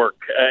teamwork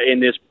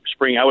in this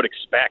spring, I would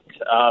expect,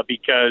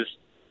 because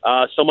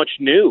so much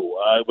new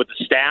with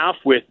the staff,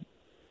 with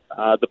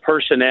the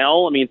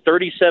personnel. I mean,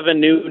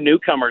 37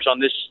 newcomers on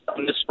this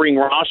spring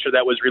roster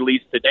that was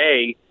released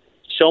today.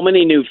 So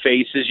many new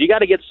faces. You got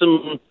to get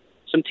some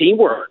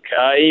teamwork.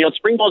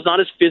 Spring ball is not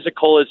as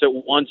physical as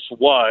it once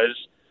was.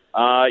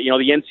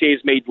 The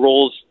NCAA's made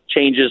rules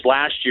changes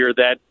last year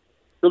that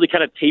really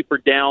kind of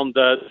tapered down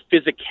the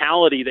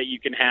physicality that you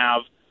can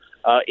have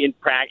in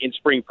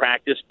spring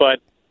practice. But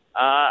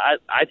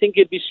I think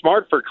it'd be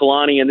smart for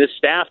Kalani and this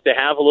staff to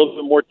have a little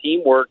bit more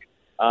teamwork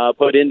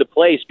put into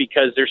place,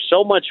 because there's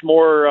so much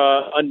more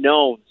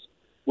unknowns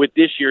with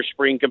this year's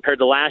spring compared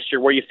to last year,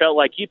 where you felt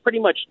like you pretty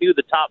much knew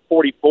the top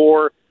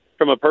 44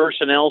 from a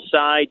personnel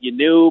side. You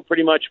knew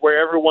pretty much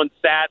where everyone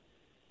sat.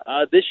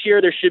 This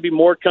year there should be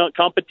more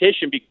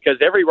competition, because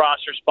every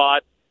roster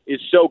spot is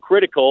so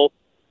critical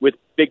with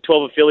Big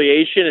 12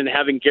 affiliation and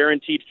having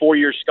guaranteed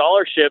 4-year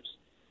scholarships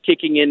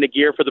kicking into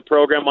gear for the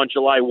program on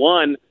July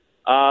 1.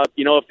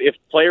 If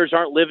players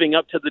aren't living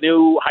up to the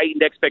new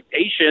heightened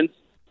expectations,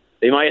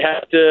 they might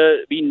have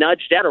to be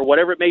nudged out or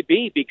whatever it may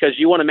be, because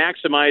you want to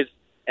maximize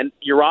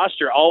your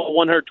roster, all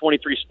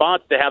 123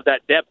 spots, to have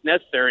that depth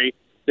necessary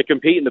to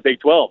compete in the Big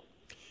 12.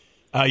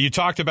 You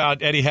talked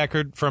about Eddie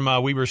Heckard from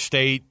Weber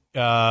State.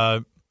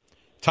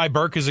 Ty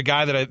Burke is a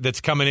guy that's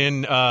coming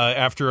in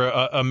after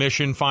a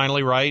mission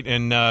finally, right,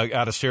 and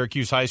out of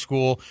Syracuse High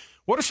School.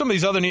 What are some of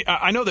these other –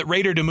 I know that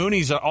Raider Damouni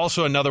is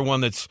also another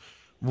one that's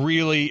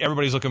really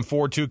everybody's looking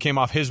forward to, came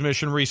off his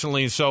mission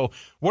recently. So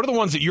what are the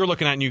ones that you're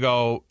looking at and you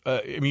go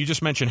you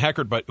just mentioned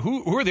Heckard, but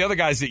who are the other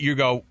guys that you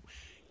go,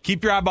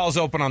 keep your eyeballs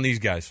open on these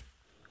guys?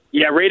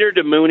 Yeah, Raider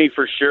Damouni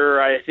for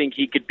sure. I think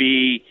he could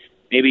be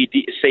maybe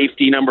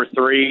safety number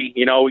 3,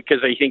 because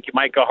I think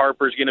Micah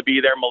Harper's going to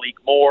be there, Malik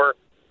Moore.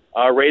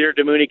 Raider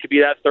Damouni could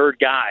be that third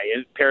guy,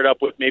 and paired up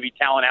with maybe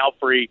Talon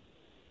Alfrey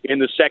in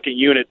the second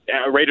unit.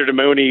 Raider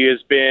Damouni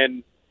has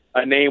been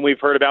a name we've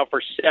heard about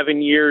for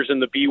 7 years in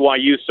the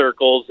BYU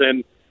circles,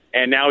 and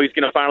now he's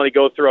going to finally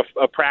go through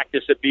a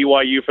practice at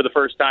BYU for the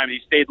first time. He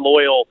stayed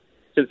loyal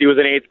since he was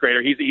an 8th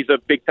grader. He's a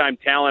big-time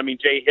talent. I mean,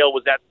 Jay Hill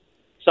was at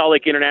Salt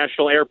Lake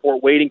International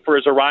Airport waiting for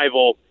his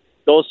arrival.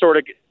 Those sort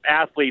of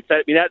athletes,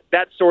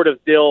 that sort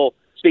of deal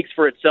speaks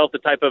for itself, the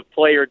type of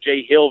player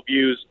Jay Hill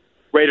views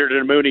Raider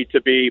Damouni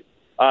to be.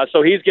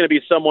 So he's going to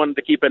be someone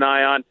to keep an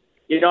eye on.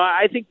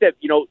 I think that,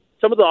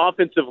 some of the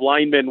offensive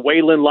linemen,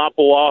 Waylon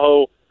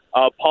Lapuaho,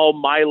 Paul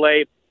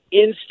Miley,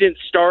 instant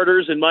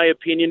starters, in my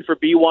opinion, for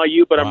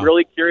BYU, but I'm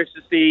really curious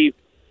to see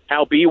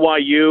how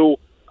BYU,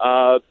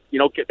 how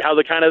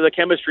the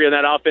chemistry on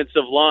that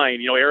offensive line.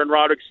 Aaron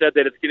Roderick said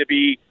that it's going to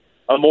be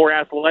a more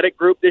athletic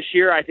group this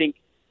year. I think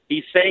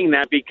he's saying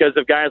that because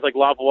of guys like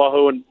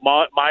Lapuaho and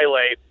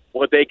Miley,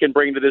 what they can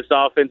bring to this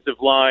offensive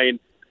line.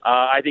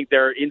 I think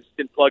they're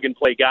instant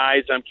plug-and-play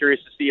guys. I'm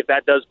curious to see if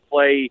that does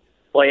play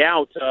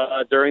out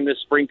during this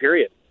spring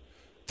period.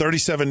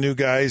 37 new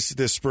guys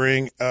this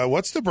spring.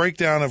 What's the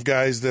breakdown of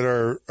guys that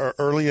are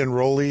early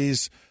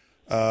enrollees,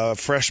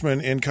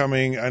 freshmen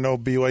incoming? I know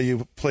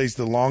BYU plays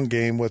the long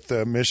game with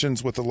the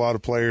missions with a lot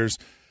of players,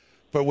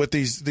 but with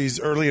these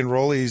early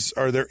enrollees,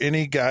 are there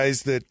any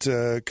guys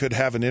that could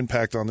have an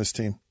impact on this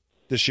team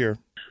this year?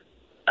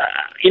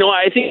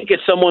 I think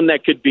it's someone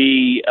that could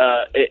be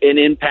an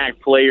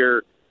impact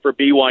player for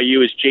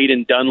BYU is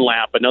Jaden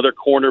Dunlap, another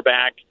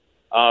cornerback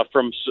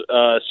from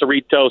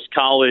Cerritos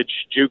College,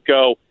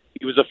 JUCO.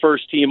 He was a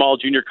first-team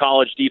all-junior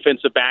college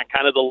defensive back,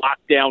 kind of the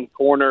lockdown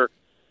corner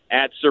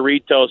at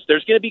Cerritos.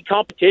 There's going to be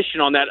competition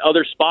on that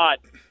other spot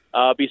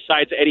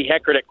besides Eddie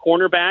Heckard at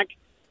cornerback.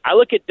 I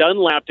look at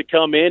Dunlap to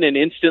come in and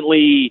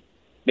instantly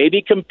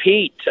maybe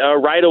compete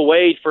right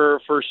away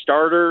for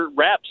starter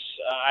reps.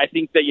 I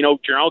think that,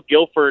 Gerald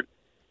Guilford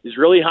is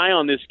really high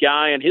on this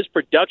guy, and his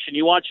production,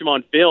 you watch him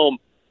on film,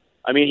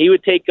 I mean, he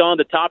would take on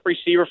the top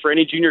receiver for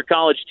any junior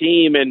college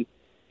team, and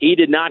he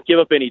did not give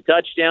up any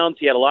touchdowns.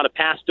 He had a lot of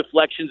pass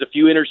deflections, a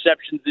few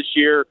interceptions this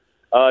year.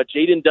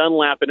 Jaden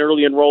Dunlap, an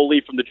early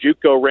enrollee from the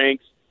JUCO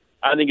ranks,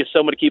 I think is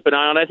someone to keep an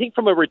eye on. I think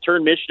from a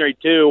return missionary,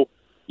 too,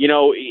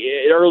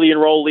 early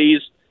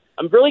enrollees,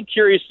 I'm really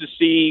curious to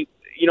see,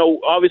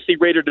 obviously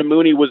Raider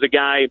Damouni was a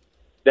guy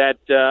that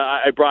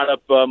I brought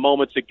up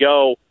moments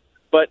ago.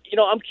 But,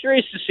 I'm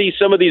curious to see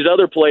some of these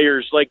other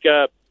players like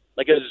a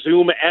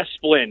Zoom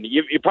Esplin.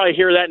 You probably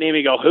hear that name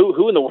and go,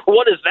 who in the world?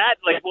 What is that?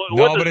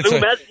 What's a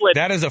Zoom Esplin?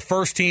 That is a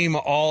first-team,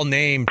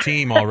 all-name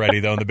team already,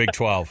 though, in the Big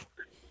 12.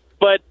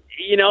 but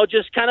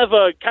just kind of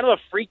a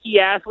freaky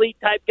athlete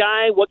type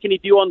guy. What can he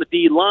do on the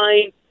D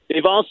line?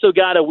 They've also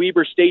got a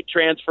Weber State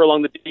transfer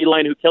along the D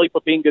line who Kelly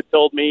Poppinga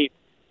told me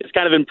is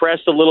kind of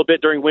impressed a little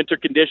bit during winter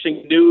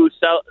conditioning. New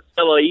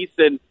Salais,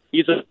 and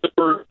he's a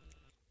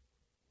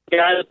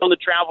guy that's on the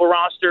travel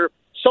roster.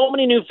 So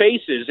many new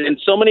faces, and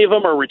so many of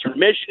them are return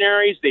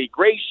missionaries. They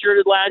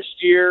gray-shirted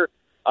last year.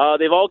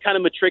 They've all kind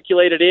of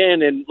matriculated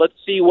in, and let's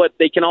see what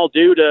they can all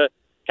do to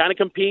kind of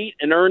compete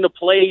and earn a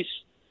place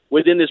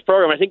within this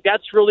program. I think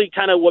that's really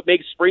kind of what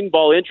makes spring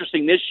ball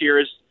interesting this year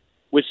is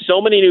with so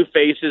many new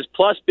faces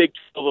plus Big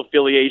 12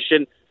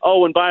 affiliation.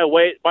 Oh, and by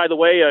the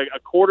way, a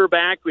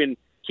quarterback in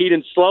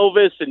Keaton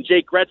Slovis and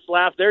Jake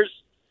Retzlaff. There's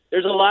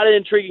a lot of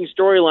intriguing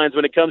storylines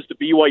when it comes to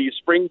BYU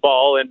spring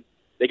ball, and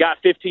they got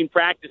 15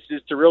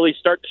 practices to really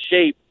start to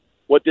shape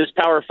what this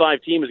Power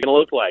 5 team is going to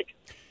look like.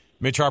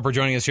 Mitch Harper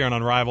joining us here on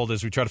Unrivaled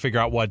as we try to figure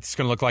out what it's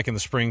going to look like in the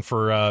spring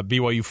for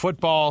BYU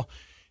football.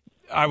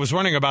 I was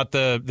wondering about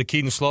the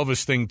Keaton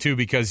Slovis thing, too,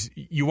 because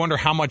you wonder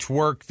how much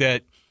work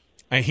that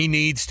he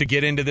needs to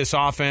get into this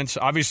offense.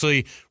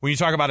 Obviously, when you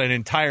talk about an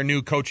entire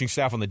new coaching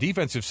staff on the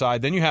defensive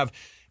side, then you have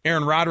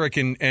Aaron Roderick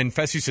and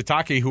Fesi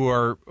Sitake, who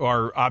are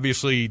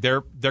obviously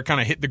they're kind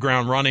of hit the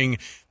ground running.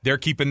 They're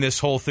keeping this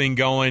whole thing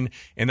going,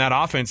 and that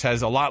offense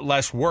has a lot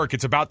less work.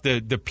 It's about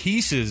the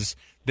pieces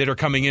that are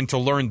coming in to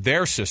learn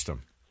their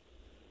system.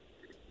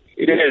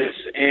 It is,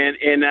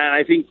 and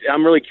I think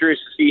I'm really curious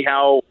to see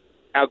how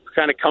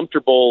kind of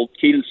comfortable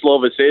Keaton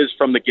Slovis is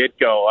from the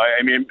get-go.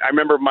 I mean, I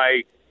remember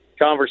my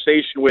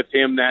conversation with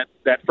him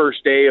that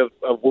first day of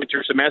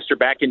winter semester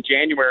back in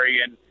January,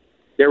 and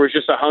there was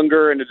just a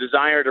hunger and a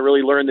desire to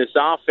really learn this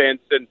offense.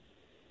 And,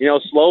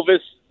 Slovis,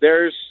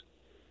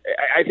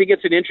 I think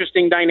it's an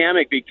interesting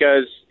dynamic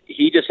because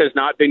he just has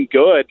not been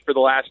good for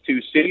the last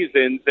two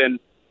seasons. And,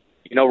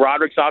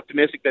 Roderick's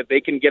optimistic that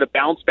they can get a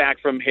bounce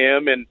back from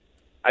him. And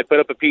I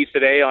put up a piece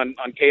today on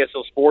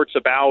KSL Sports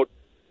about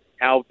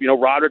how,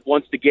 Roderick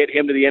wants to get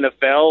him to the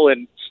NFL.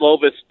 And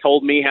Slovis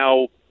told me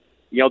how,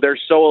 they're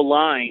so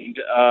aligned,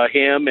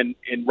 him and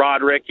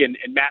Roderick and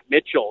Matt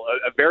Mitchell,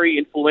 a very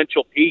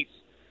influential piece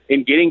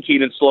in getting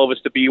Keaton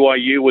Slovis to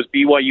BYU was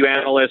BYU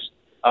analyst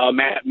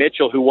Matt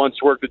Mitchell, who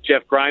once worked with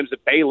Jeff Grimes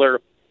at Baylor.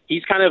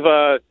 He's kind of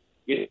a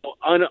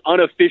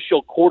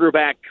unofficial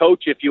quarterback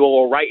coach, if you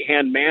will, a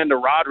right-hand man to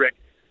Roderick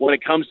when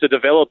it comes to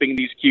developing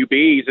these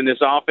QBs and this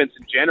offense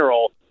in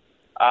general.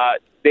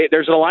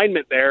 There's an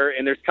alignment there,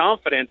 and there's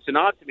confidence and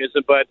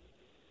optimism, but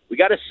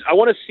I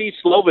want to see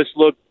Slovis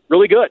look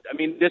really good. I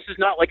mean, this is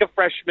not like a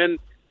freshman.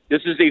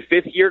 This is a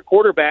fifth-year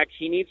quarterback.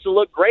 He needs to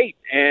look great,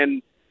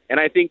 and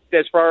I think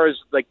as far as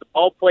like the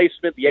ball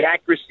placement, the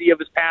accuracy of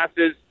his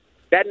passes,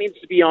 that needs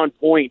to be on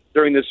point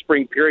during the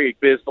spring period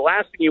because the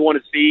last thing you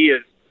want to see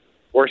is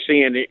we're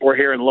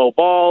hearing low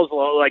balls,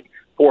 like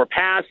poor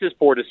passes,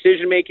 poor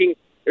decision making.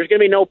 There's going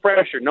to be no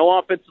pressure. No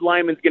offensive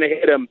lineman's going to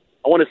hit him.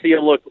 I want to see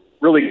him look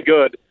really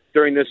good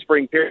during this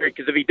spring period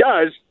because if he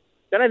does,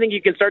 then I think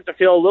you can start to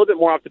feel a little bit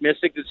more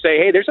optimistic to say,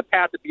 hey, there's a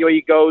path that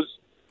BYU goes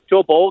to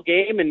a bowl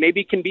game and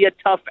maybe can be a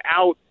tough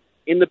out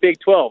in the Big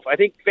 12. I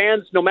think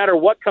fans, no matter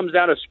what comes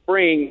out of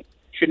spring,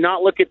 should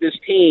not look at this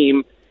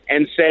team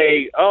and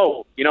say,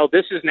 oh,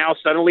 this is now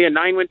suddenly a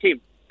 9-win team.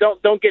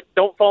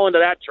 Don't fall into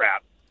that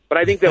trap. But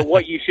I think that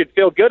what you should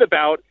feel good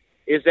about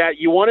is that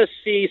you want to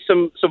see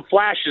some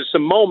flashes,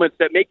 some moments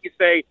that make you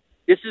say,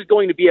 this is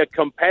going to be a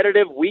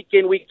competitive week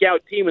in, week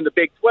out team in the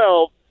Big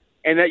 12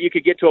 and that you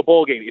could get to a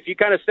bowl game. If you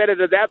kind of set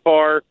it at that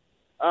bar,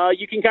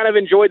 you can kind of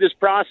enjoy this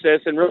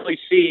process and really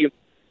see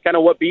kind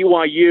of what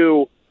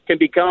BYU can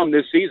become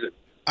this season.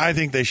 I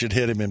think they should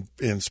hit him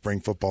in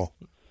spring football.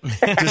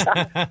 Just,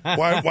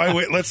 why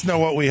wait? Let's know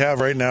what we have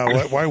right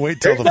now. Why wait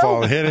till the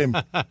fall? Hit him.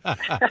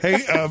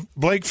 Hey,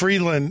 Blake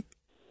Friedland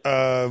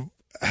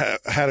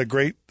had a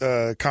great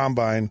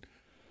combine.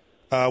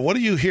 What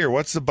do you hear?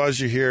 What's the buzz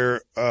you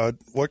hear?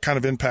 What kind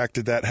of impact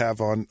did that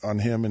have on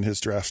him and his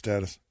draft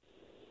status?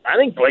 I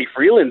think Blake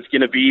Freeland's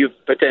going to be a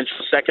potential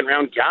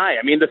second-round guy.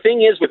 I mean, the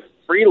thing is with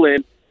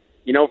Freeland,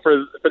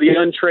 for the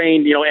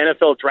untrained,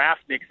 NFL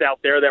draft nicks out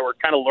there that were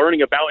kind of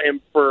learning about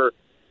him for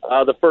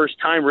the first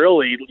time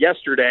really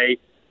yesterday,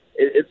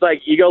 it's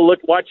like you go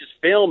watch his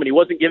film, and he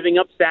wasn't giving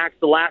up sacks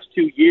the last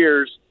 2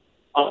 years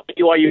on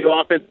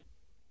BYU offensive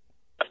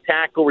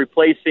tackle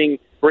replacing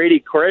Brady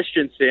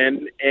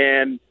Christensen,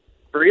 and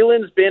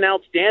Freeland's been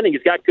outstanding.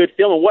 He's got good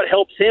film, and what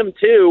helps him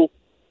too,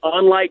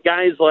 unlike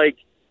guys like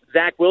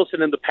Zach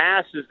Wilson in the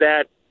past, is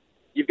that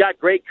you've got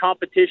great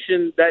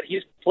competition that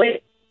he's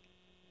playing.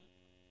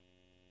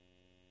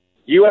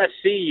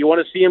 USC, you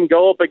want to see him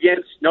go up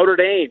against Notre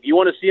Dame. You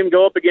want to see him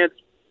go up against,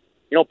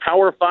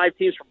 Power 5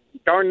 teams from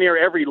darn near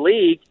every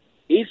league.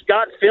 He's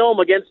got film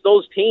against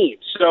those teams.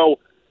 So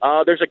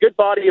there's a good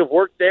body of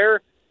work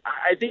there.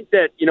 I think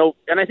that,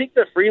 and I think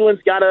that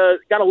Freeland's got a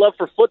love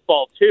for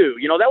football too.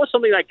 That was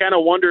something I kind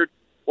of wondered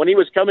when he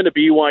was coming to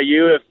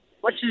BYU. If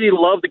much does he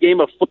love the game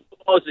of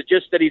football? Is it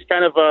just that he's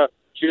kind of a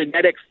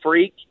genetic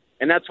freak,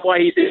 and that's why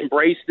he's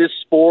embraced this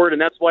sport,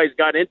 and that's why he's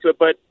got into it?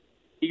 But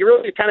he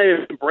really kind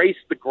of embraced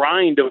the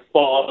grind of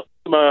football.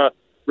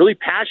 really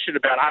passionate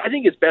about. I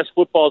think his best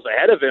football is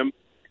ahead of him,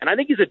 and I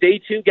think he's a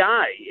day two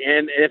guy.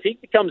 And if he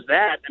becomes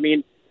that, I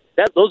mean,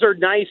 those are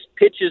nice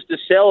pitches to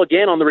sell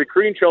again on the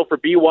recruiting trail for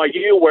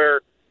BYU,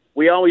 where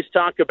we always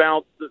talk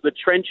about the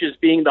trenches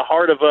being the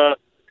heart of a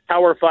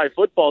Power 5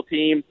 football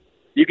team.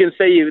 You can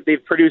say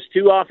they've produced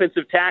 2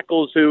 offensive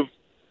tackles who've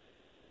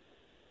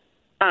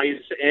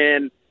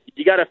and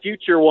you got a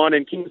future one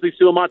in Kingsley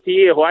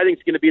Suamataia, who I think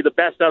is going to be the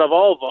best out of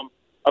all of them,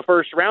 a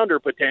first-rounder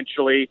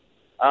potentially.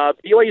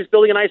 BYU is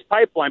building a nice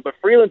pipeline, but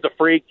Freeland's a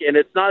freak, and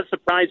it's not a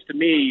surprise to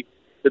me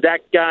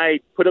that guy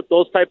put up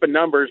those type of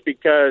numbers,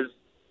 because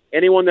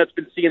anyone that's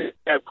been seeing him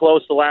up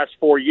close the last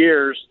 4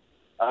 years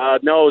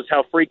knows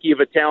how freaky of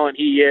a talent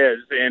he is,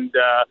 and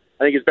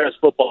I think his best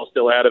football is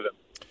still ahead of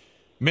him.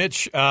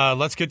 Mitch,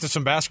 let's get to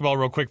some basketball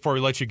real quick before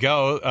we let you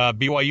go.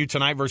 BYU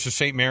tonight versus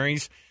St.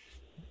 Mary's.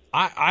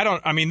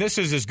 I mean, this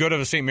is as good of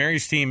a St.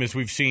 Mary's team as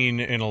we've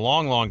seen in a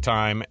long, long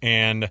time,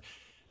 and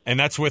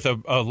that's with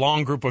a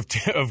long group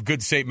of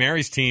good St.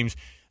 Mary's teams.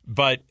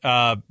 But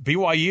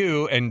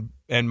BYU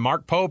and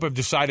Mark Pope have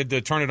decided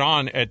to turn it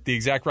on at the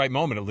exact right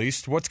moment, at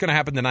least. What's going to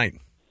happen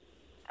tonight?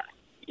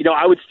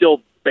 I would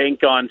still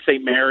bank on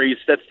St. Mary's.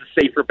 That's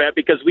the safer bet,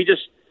 because we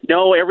just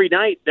know every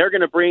night they're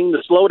going to bring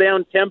the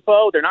slow-down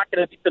tempo. They're not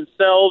going to beat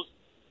themselves,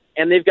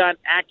 and they've got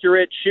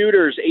accurate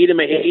shooters. Aiden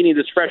Mahaney,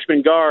 this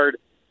freshman guard,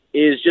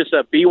 is just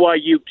a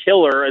BYU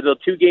killer. The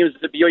 2 games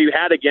that BYU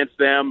had against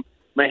them,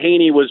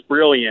 Mahaney was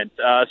brilliant.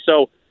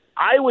 So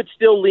I would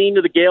still lean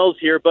to the Gales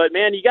here, but,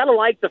 man, you got to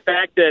like the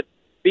fact that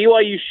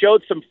BYU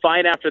showed some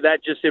fight after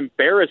that just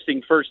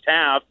embarrassing first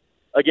half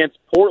against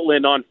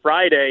Portland on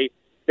Friday.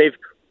 They've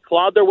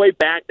clawed their way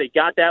back. They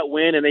got that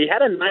win, and they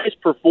had a nice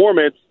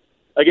performance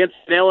against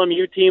an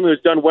LMU team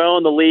who's done well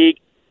in the league.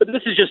 But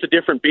this is just a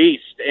different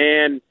beast.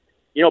 And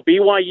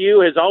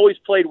BYU has always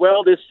played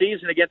well this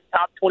season against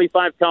top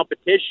 25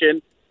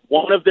 competition.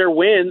 One of their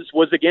wins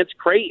was against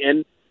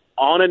Creighton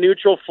on a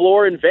neutral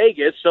floor in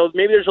Vegas, so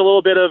maybe there's a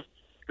little bit of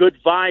good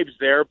vibes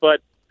there.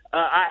 But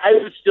I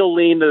would still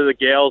lean to the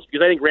Gales,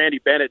 because I think Randy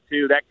Bennett,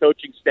 too, that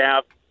coaching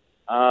staff,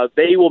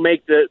 they will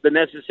make the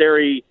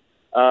necessary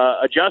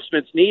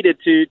adjustments needed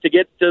to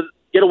get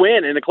a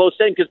win in a close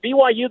setting. Because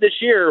BYU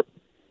this year,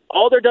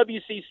 all their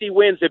WCC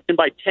wins have been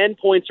by 10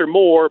 points or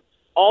more.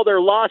 All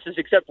their losses,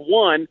 except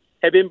one,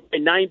 have been by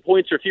 9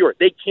 points or fewer.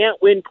 They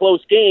can't win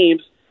close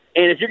games,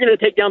 and if you're going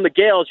to take down the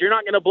Gales, you're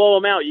not going to blow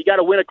them out. You got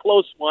to win a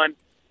close one.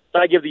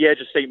 But I give the edge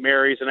of St.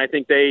 Mary's, and I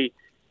think they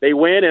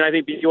win, and I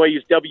think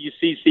BYU's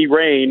WCC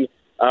reign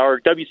or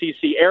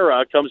WCC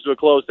era comes to a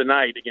close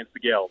tonight against the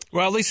Gales.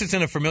 Well, at least it's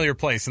in a familiar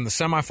place, in the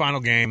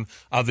semifinal game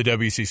of the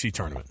WCC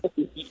tournament.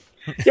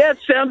 Yeah, it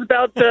sounds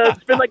about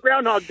it's been like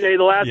Groundhog Day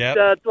the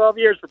last 12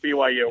 years for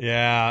BYU.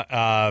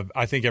 Yeah,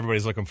 I think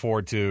everybody's looking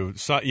forward to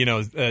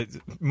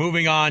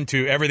moving on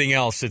to everything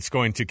else that's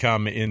going to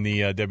come in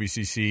the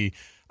WCC,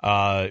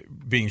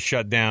 being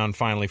shut down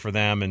finally for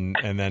them,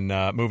 and then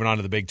moving on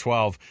to the Big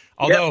 12.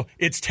 Although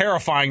it's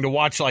terrifying to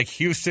watch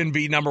Houston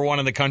be number 1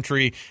 in the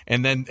country,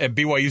 and then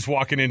BYU's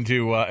walking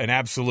into an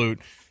absolute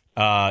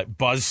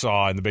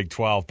buzzsaw in the Big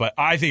 12. But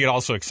I think it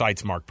also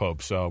excites Mark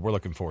Pope, so we're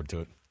looking forward to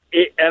it.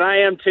 And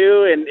I am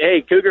too. And,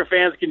 hey, Cougar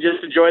fans can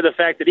just enjoy the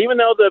fact that even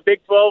though the Big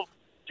 12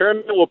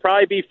 tournament will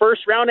probably be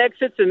first-round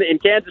exits in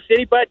Kansas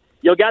City, but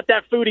you got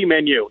that foodie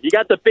menu. You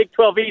got the Big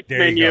 12 Eats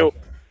menu,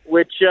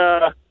 which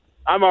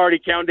I'm already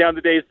counting down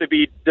the days to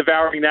be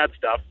devouring that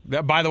stuff.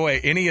 By the way,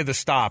 any of the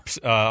stops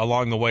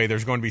along the way,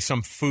 there's going to be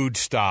some food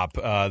stop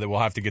that we'll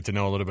have to get to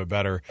know a little bit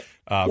better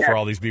for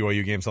all these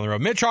BYU games on the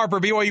road. Mitch Harper,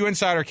 BYU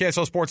Insider,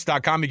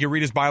 KSLSports.com. You can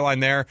read his byline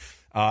there.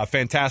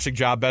 Fantastic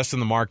job, best in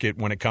the market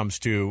when it comes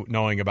to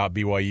knowing about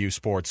BYU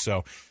sports.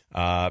 So,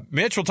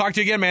 Mitch, we'll talk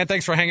to you again, man.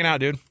 Thanks for hanging out,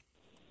 dude.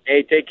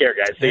 Hey, take care,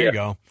 guys. There you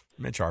go.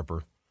 Mitch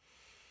Harper.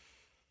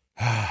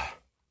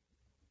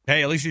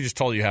 Hey, at least he just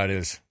told you how it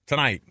is.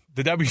 Tonight,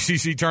 the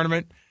WCC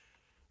tournament,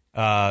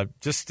 to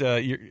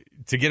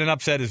get an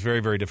upset is very,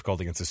 very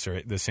difficult against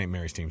the St.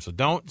 Mary's team. So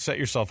don't set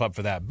yourself up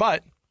for that.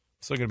 But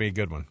it's still going to be a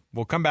good one.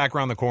 We'll come back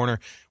around the corner.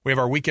 We have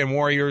our Weekend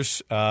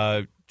Warriors.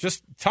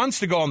 Just tons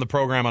to go on the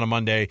program on a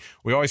Monday.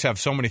 We always have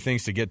so many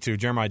things to get to.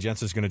 Jeremiah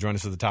Jensen is going to join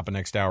us at the top of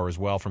next hour as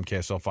well from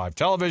KSL 5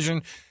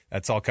 Television.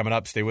 That's all coming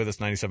up. Stay with us,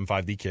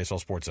 97.5, the KSL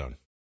Sports Zone.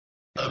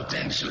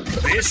 Attention.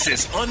 This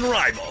is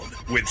Unrivaled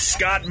with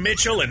Scott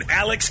Mitchell and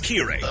Alex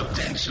Kirry.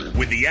 Attention.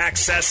 With the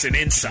access and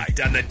insight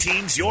on the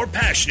teams you're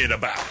passionate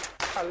about.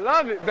 I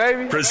love it,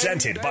 baby.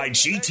 Presented by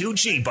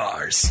G2G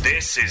Bars.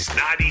 This is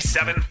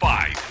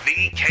 97.5,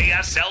 the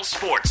KSL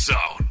Sports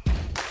Zone.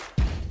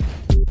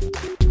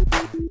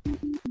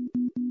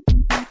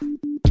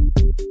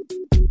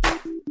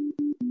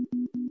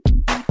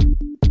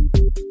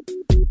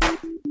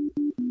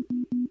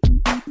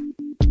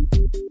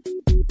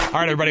 All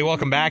right, everybody,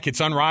 welcome back.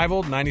 It's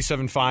Unrivaled,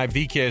 97.5,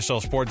 the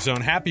KSL Sports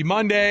Zone. Happy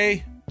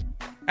Monday.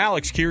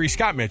 Alex Kirry,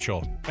 Scott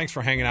Mitchell. Thanks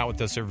for hanging out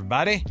with us,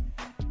 everybody.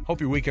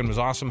 Hope your weekend was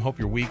awesome. Hope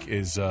your week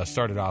has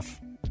started off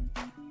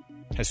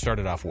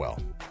well.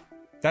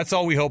 That's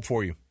all we hope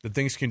for you, that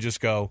things can just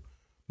go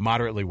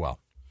moderately well.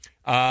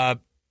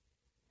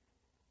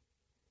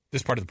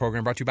 This part of the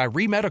program brought to you by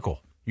ReMedical,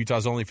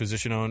 Utah's only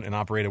physician-owned and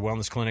operated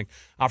wellness clinic,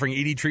 offering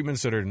ED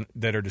treatments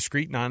that are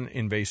discreet,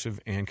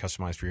 non-invasive, and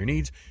customized for your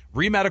needs.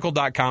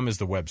 ReMedical.com is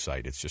the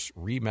website. It's just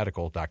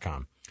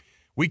ReMedical.com.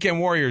 Weekend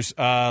Warriors,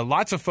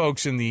 lots of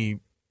folks in the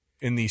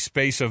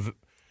space of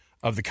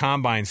the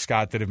combine,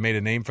 Scott, that have made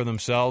a name for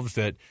themselves.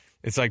 That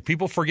it's like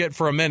people forget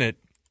for a minute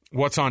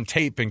what's on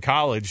tape in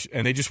college,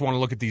 and they just want to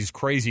look at these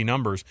crazy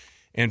numbers.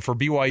 And for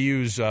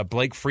BYU's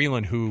Blake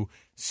Freeland, who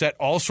set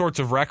all sorts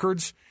of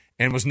records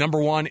and was number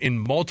one in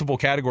multiple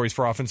categories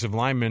for offensive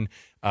linemen,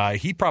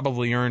 he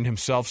probably earned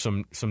himself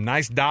some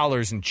nice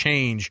dollars and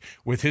change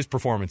with his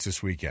performance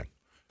this weekend.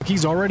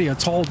 He's already a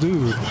tall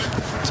dude,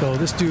 so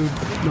this dude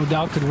no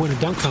doubt could win a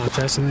dunk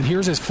contest. And then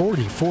here's his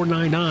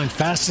 4.99,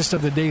 fastest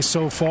of the day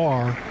so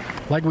far.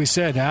 Like we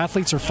said,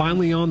 athletes are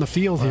finally on the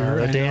field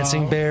here. The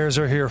Dancing Bears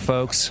are here,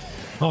 folks.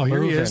 Oh,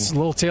 here he is. A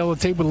little tail of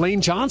the tape with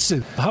Lane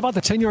Johnson. How about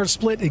the 10-yard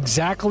split?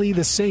 Exactly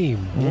the same.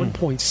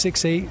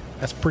 1.68.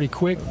 That's pretty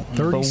quick.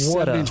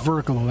 37-inch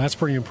vertical. That's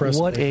pretty impressive.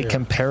 What a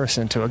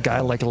comparison to a guy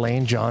like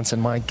Lane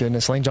Johnson. My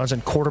goodness. Lane Johnson,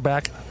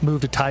 quarterback,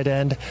 moved to tight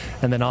end,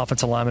 and then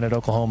offensive lineman at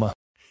Oklahoma.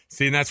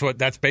 See, and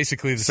that's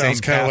basically the same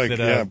path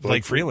that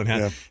Blake Freeland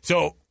had. Yeah.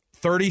 So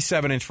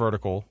 37-inch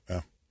vertical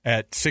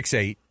at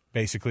 6'8",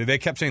 basically. They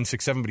kept saying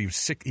 6'7", but he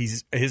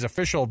was his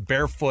official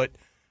barefoot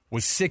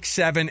was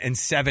 6'7" and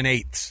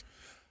 7/8.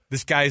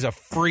 This guy's a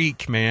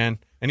freak, man.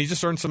 And he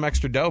just earned some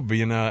extra dough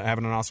being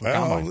having an awesome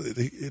combine.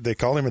 They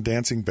call him a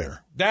dancing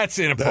bear. That's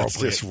inappropriate. That's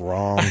just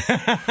wrong.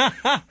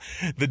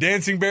 The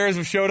dancing bears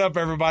have showed up,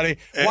 everybody.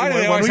 Why do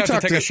they always have to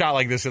take a shot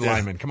like this at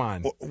linemen? Come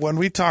on. When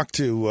we talk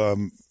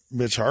to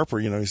Mitch Harper,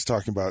 he's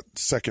talking about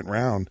second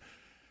round.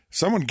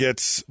 Someone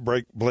gets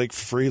Blake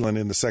Freeland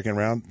in the second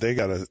round, they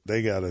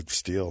gotta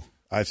steal,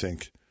 I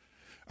think.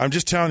 I'm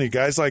just telling you,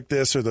 guys like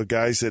this are the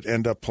guys that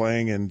end up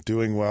playing and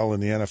doing well in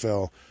the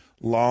NFL.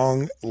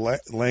 Long,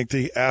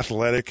 lengthy,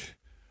 athletic.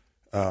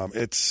 It'll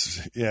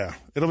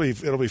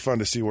be fun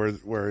to see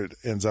where it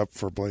ends up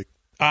for Blake.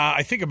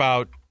 I think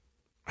about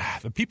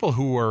the people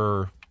who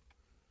were.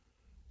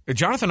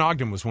 Jonathan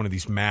Ogden was one of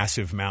these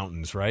massive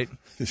mountains, right?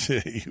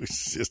 He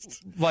was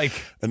just like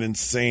an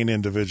insane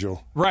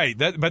individual, right?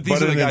 But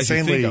these are the guys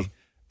you think of.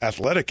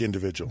 Athletic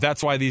individual.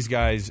 That's why these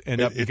guys end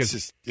up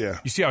because you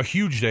see how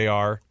huge they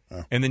are,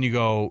 and then you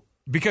go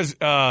because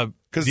the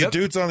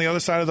dudes on the other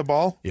side of the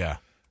ball,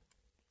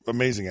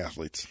 amazing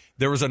athletes.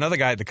 There was another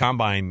guy at the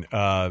combine,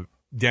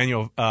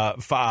 Daniel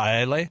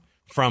Fa'ale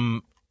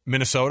from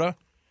Minnesota,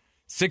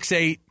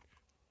 6'8",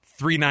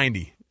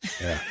 390.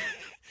 Yeah.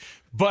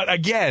 But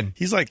again,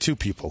 he's like two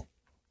people.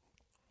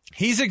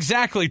 He's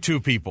exactly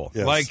two people.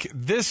 Yes. Like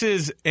this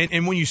is,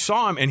 and when you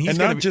saw him, and he's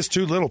not just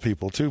two little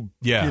people, two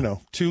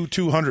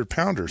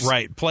 200-pounders.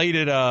 Right. Played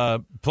at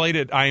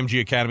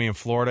IMG Academy in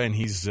Florida, and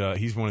he's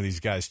one of these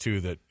guys too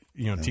that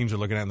teams are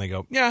looking at and they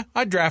go, yeah,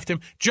 I'd draft him.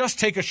 Just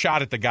take a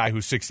shot at the guy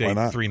who's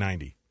 6'8",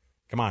 390.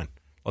 Come on,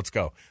 let's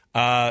go.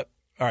 All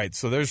right,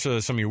 so there's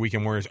some of your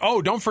weekend warriors.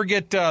 Oh, don't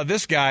forget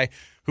this guy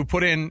who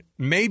put in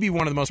maybe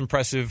one of the most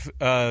impressive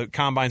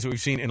combines that we've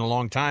seen in a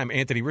long time,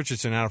 Anthony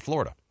Richardson out of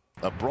Florida.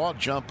 A broad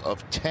jump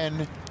of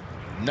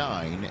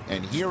 10.9,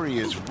 and here he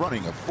is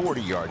running a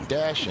 40-yard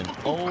dash, and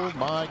oh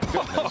my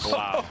goodness.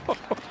 Wow.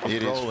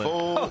 It is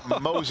full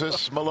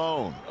Moses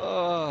Malone.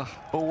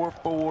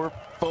 4-4-4.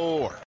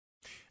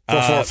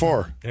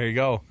 4-4-4. There you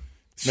go.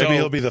 Maybe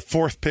he'll be the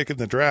fourth pick in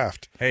the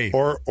draft. Hey.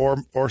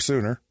 Or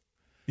sooner.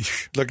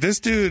 Look,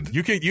 this dude.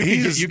 You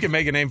can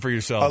make a name for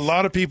yourself. A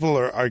lot of people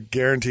I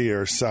guarantee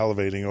are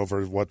salivating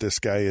over what this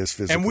guy is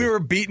physically. And we were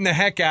beating the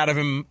heck out of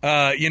him,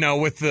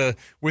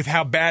 with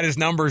how bad his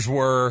numbers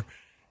were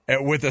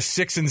with a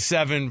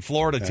 6-7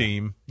 Florida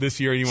team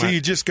this year.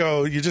 You just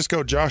go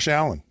Josh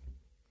Allen.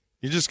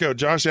 You just go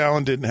Josh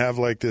Allen didn't have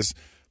like this,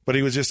 but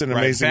he was just an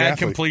amazing bad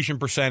athlete. Completion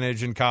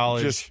percentage in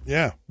college.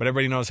 But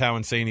everybody knows how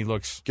insane he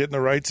looks. Get in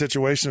the right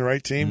situation, the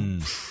right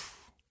team.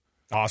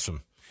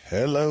 Awesome.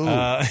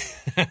 Hello.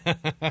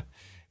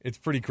 It's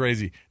pretty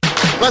crazy.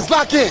 Let's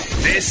lock in.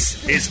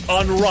 This is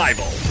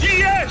Unrivaled.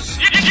 Yes!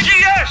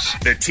 Yes!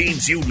 The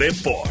teams you live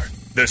for.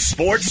 The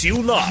sports you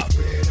love.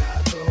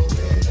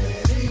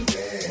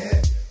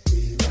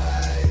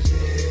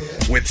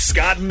 With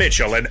Scott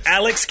Mitchell and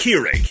Alex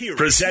Keurig.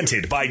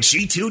 Presented by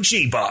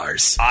G2G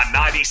Bars. On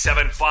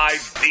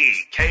 97.5, the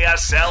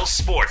KSL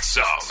Sports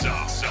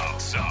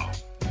Zone.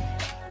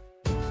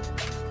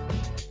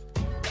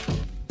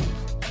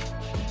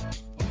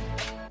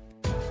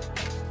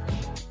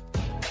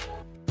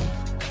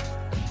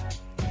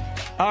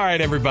 All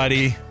right,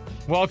 everybody.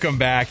 Welcome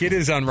back. It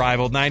is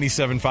Unrivaled,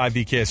 97.5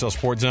 the KSL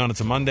Sports Zone.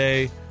 It's a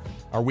Monday.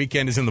 Our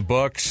weekend is in the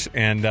books.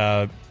 And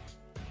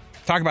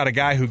talk about a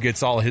guy who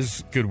gets all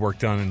his good work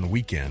done in the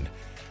weekend.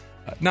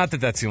 Not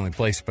that that's the only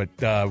place, but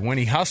when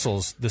he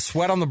hustles, the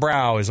sweat on the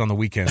brow is on the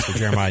weekends for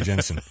Jeremiah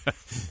Jensen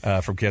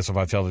from KSL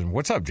 5 Television.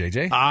 What's up,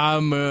 JJ?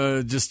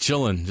 I'm just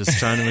chilling, just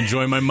trying to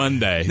enjoy my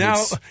Monday.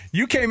 Now,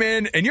 you came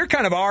in, and you're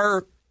kind of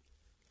our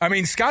I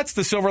mean, Scott's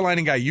the silver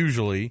lining guy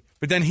usually,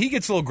 but then he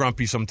gets a little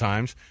grumpy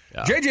sometimes.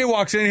 Yeah. JJ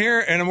walks in here,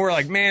 and we're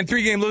like, man,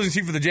 3-game losing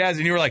streak for the Jazz.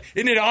 And you were like,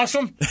 isn't it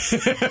awesome?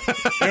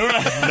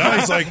 No,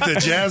 he's like,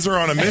 the Jazz are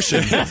on a mission.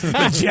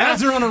 The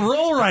Jazz are on a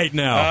roll right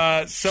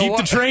now. Keep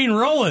the train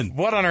rolling.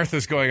 What on earth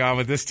is going on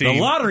with this team?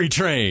 The lottery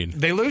train.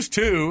 They lose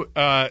 2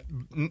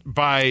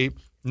 by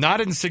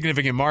not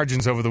insignificant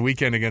margins over the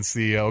weekend against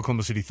the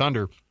Oklahoma City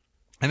Thunder.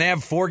 And they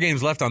have 4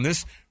 games left on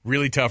this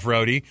really tough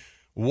roadie.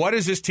 What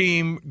is this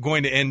team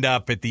going to end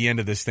up at the end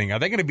of this thing? Are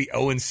they going to be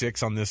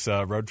 0-6 on this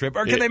road trip?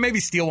 Or can they maybe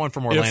steal one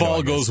from Orlando? If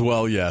all goes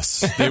well,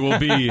 yes. They will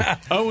be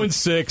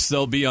 0-6.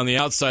 They'll be on the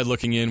outside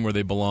looking in where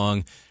they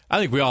belong. I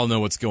think we all know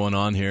what's going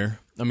on here.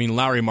 I mean,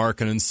 Lauri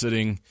Markkanen's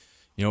sitting,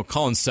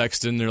 Colin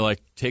Sexton, they're like,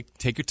 take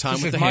your time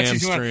just with the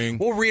hamstring.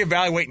 We'll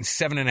reevaluate in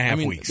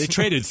 7.5 weeks. They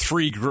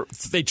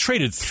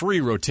traded 3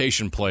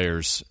 rotation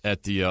players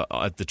at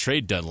the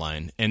trade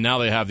deadline, and now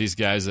they have these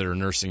guys that are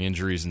nursing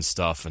injuries and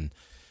stuff. And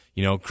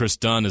Chris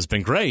Dunn has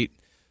been great,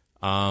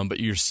 but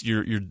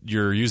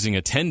you're using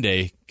a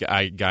 10-day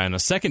guy on a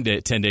second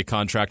 10-day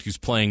contract who's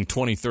playing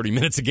 20, 30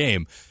 minutes a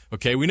game.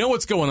 Okay, we know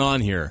what's going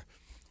on here,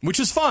 which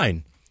is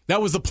fine.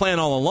 That was the plan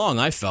all along,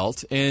 I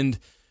felt, and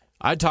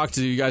I talked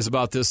to you guys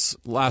about this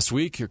last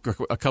week,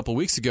 a couple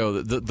weeks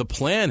ago. The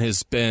plan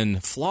has been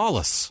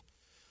flawless.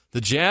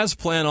 The Jazz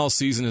plan all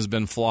season has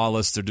been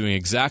flawless. They're doing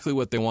exactly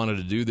what they wanted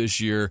to do this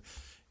year.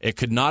 It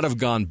could not have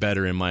gone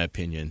better, in my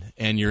opinion.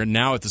 And you're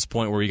now at this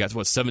point where you got,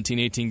 17,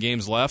 18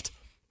 games left?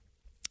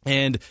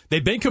 And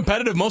they've been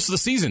competitive most of the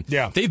season.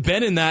 Yeah. They've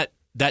been in that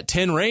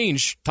 10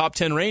 range, top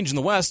 10 range in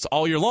the West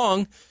all year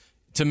long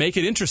to make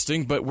it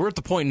interesting. But we're at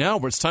the point now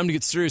where it's time to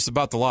get serious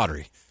about the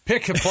lottery.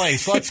 Pick a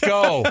place. Let's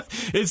go.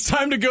 It's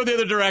time to go the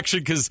other direction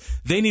because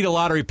they need a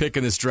lottery pick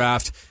in this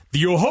draft.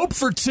 You hope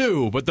for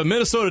 2, but the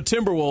Minnesota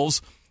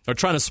Timberwolves are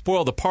trying to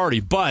spoil the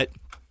party. But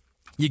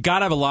you got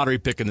to have a lottery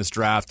pick in this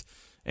draft.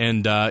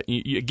 And,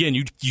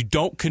 you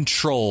don't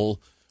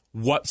control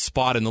what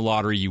spot in the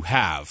lottery you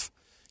have.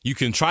 You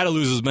can try to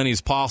lose as many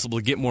as possible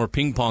to get more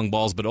ping pong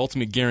balls, but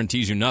ultimately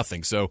guarantees you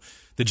nothing. So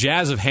the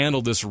Jazz have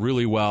handled this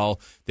really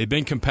well. They've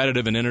been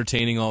competitive and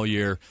entertaining all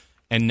year.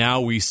 And now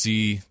we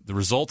see the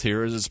result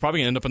here is it's probably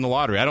going to end up in the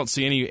lottery. I don't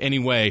see any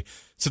way.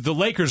 So the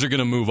Lakers are going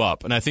to move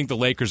up, and I think the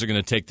Lakers are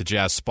going to take the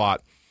Jazz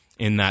spot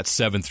in that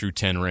 7 through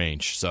 10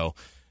 range. So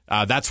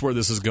that's where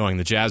this is going.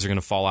 The Jazz are going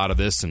to fall out of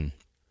this and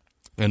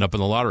end up in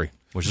the lottery,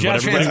 which is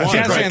Jazz what everybody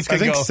wants. I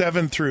think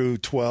 7 through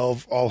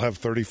 12 all have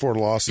 34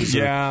 losses.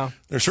 Yeah,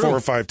 there's 4 or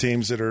 5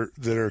 teams that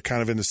are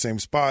kind of in the same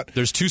spot.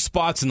 There's 2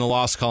 spots in the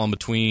loss column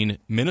between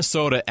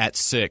Minnesota at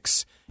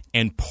 6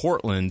 and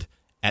Portland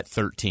at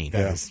 13.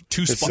 Yeah.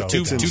 2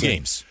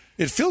 games.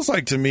 It feels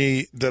like to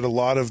me that a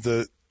lot of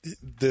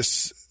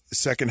this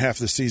second half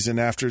of the season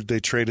after they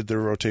traded their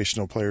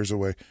rotational players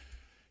away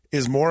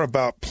is more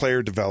about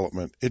player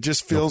development. It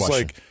just feels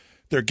like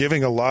they're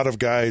giving a lot of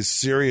guys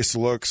serious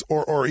looks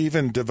or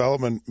even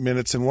development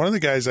minutes. And one of the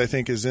guys I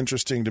think is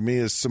interesting to me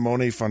is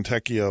Simone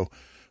Fontecchio,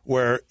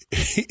 where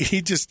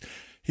he just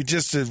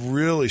is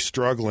really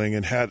struggling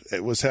and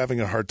was having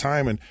a hard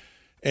time.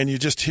 And you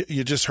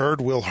just heard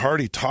Will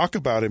Hardy talk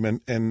about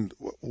him and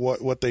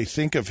what they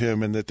think of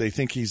him, and that they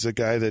think he's a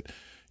guy that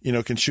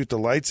can shoot the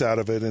lights out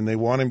of it, and they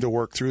want him to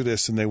work through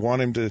this, and they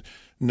want him to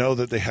know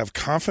that they have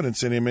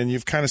confidence in him. And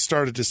you've kind of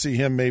started to see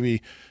him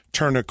maybe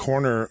turn a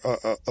corner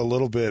a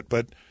little bit.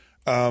 But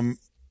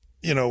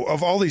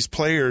of all these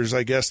players,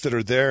 I guess, that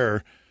are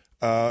there,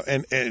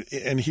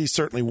 and he's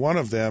certainly one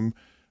of them.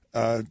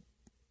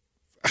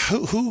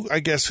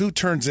 Who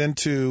turns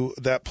into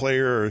that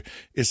player? Or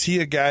is he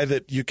a guy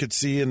that you could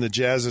see in the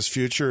Jazz's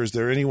future? Is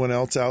there anyone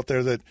else out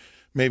there that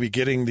maybe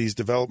getting these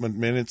development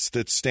minutes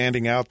that's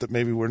standing out that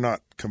maybe we're not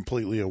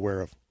completely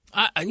aware of?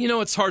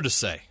 It's hard to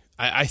say.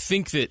 I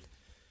think that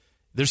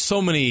there's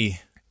so many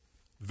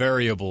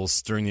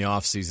variables during the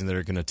offseason that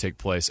are going to take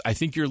place. I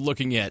think you're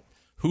looking at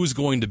who's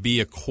going to be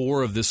a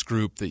core of this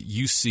group that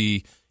you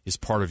see is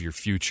part of your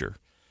future.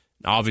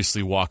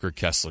 Obviously, Walker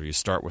Kessler. You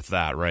start with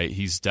that, right?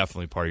 He's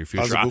definitely part of your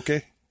future.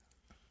 Azubuike?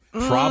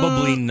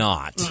 Probably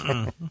not.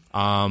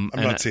 I'm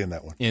not seeing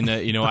that one. And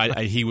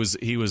he was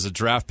a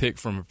draft pick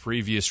from a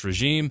previous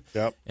regime.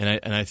 Yep.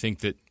 And I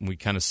think that we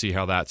kind of see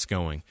how that's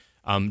going.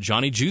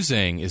 Johnny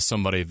Juzang is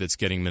somebody that's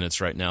getting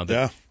minutes right now.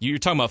 You're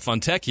talking about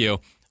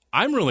Fontecchio.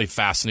 I'm really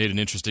fascinated and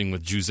interested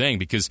with Juzang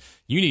because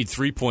you need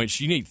 3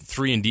 points. You need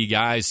 3-and-D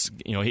guys.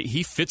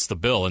 He fits the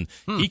bill and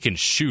he can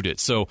shoot it.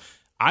 So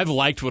I've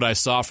liked what I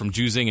saw from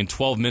Juzang in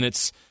 12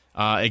 minutes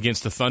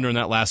against the Thunder in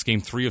that last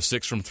game, 3 of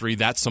 6 from 3.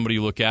 That's somebody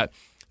you look at.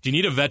 Do you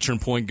need a veteran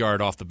point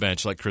guard off the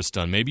bench like Chris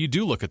Dunn? Maybe you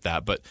do look at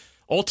that, but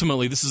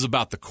ultimately this is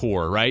about the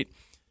core, right?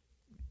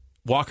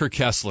 Walker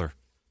Kessler,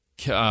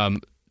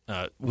 Lauri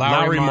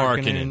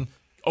Markkanen,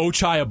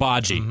 Ochai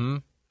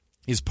Agbaji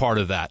is part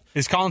of that.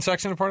 Is Colin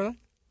Sexton a part of that?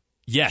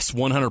 Yes,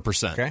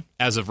 100%. Okay.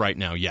 As of right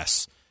now,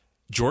 yes.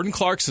 Jordan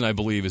Clarkson, I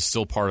believe, is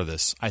still part of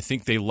this. I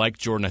think they like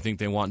Jordan. I think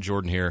they want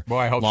Jordan here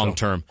I hope long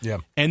term. Yeah.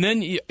 And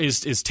then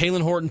is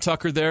Talen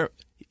Horton-Tucker there?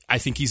 I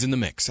think he's in the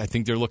mix. I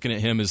think they're looking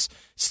at him as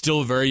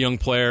still a very young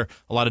player,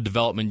 a lot of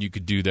development you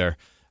could do there.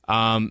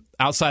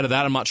 Outside of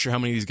that, I'm not sure how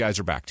many of these guys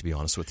are back, to be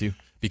honest with you,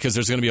 because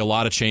there's going to be a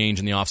lot of change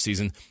in the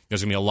offseason.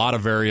 There's going to be a lot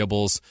of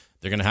variables.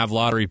 They're going to have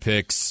lottery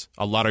picks,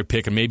 a lottery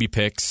pick and maybe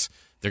picks.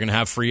 They're going to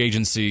have free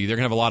agency. They're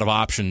going to have a lot of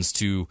options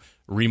to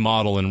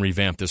remodel and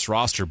revamp this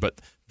roster.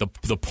 But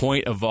the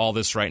point of all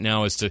this right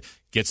now is to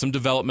get some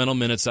developmental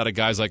minutes out of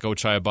guys like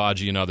Ochai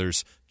Agbaji and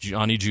others,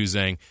 Johnny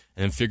Juzang,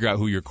 and then figure out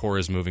who your core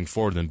is moving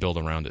forward and then build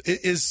around it.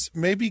 Is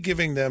maybe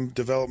giving them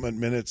development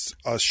minutes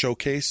a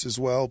showcase as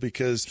well?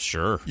 Because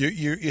sure,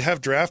 you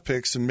have draft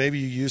picks, and maybe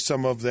you use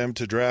some of them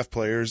to draft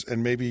players,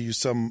 and maybe you use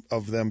some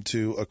of them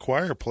to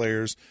acquire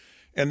players.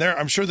 And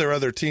I'm sure there are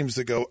other teams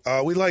that go,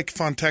 we like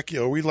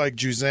Fontecchio, or we like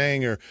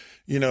Juzang, or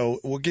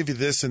we'll give you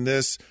this and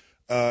this.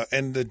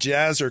 And the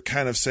Jazz are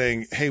kind of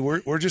saying, hey,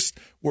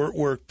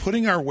 we're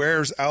putting our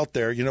wares out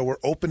there. We're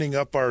opening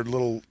up our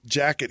little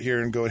jacket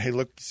here and going, hey,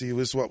 look, see,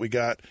 this is what we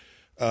got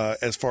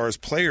as far as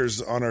players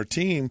on our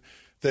team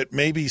that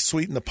maybe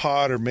sweeten the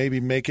pot or maybe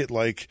make it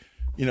like,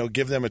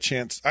 give them a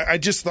chance. I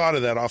just thought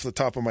of that off the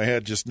top of my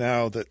head just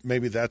now, that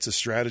maybe that's a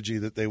strategy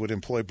that they would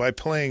employ by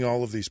playing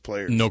all of these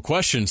players. No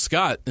question.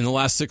 Scott, in the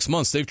last 6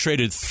 months, they've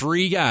traded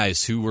 3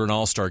 guys who were in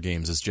all-star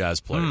games as Jazz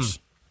players.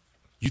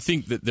 You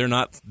think that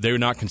they're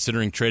not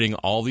considering trading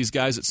all these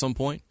guys at some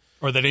point?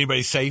 Or that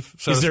anybody's safe?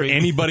 Is there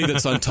anybody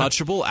that's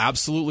untouchable?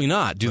 Absolutely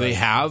not. Do they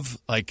have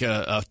like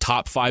a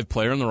top 5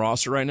 player on the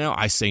roster right now?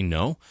 I say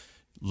no.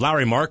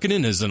 Lauri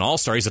Markkanen is an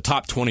all-star. He's a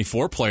top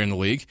 24 player in the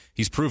league.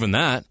 He's proven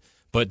that.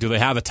 But do they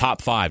have a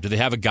top 5? Do they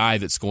have a guy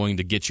that's going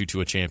to get you to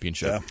a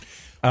championship?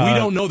 Yeah. We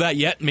don't know that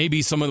yet.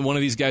 Maybe one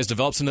of these guys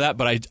develops into that.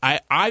 But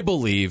I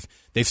believe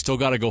they've still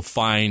got to go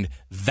find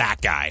that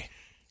guy.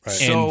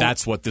 Right. And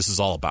that's what this is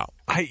all about.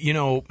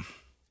 I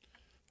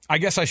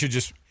guess I should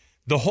just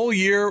 – the whole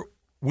year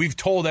we've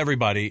told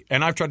everybody,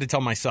 and I've tried to tell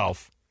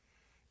myself,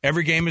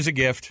 every game is a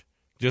gift.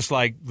 Just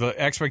like the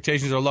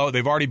expectations are low.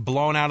 They've already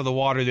blown out of the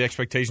water the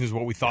expectations of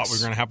what we thought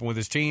was going to happen with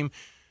this team.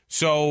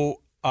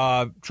 So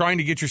trying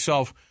to get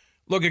yourself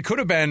 – look, it could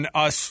have been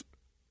us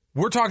 –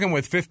 we're talking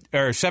with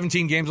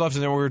 17 games left,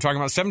 and then we were talking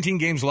about 17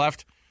 games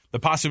left, the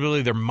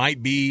possibility there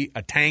might be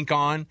a tank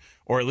on,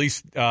 or at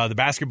least the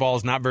basketball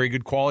is not very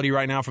good quality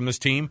right now from this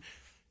team.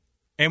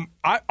 And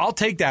I'll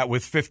take that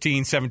with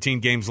 15,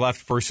 17 games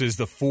left versus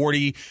the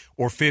 40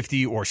 or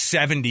 50 or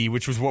 70,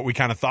 which was what we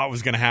kind of thought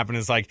was going to happen.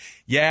 It's like,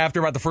 yeah,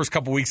 after about the first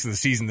couple weeks of the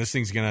season, this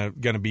thing's going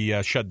to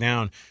be shut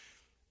down.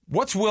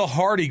 What's Will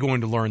Hardy going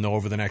to learn, though,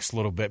 over the next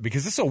little bit?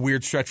 Because this is a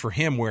weird stretch for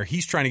him where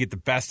he's trying to get the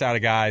best out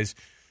of guys,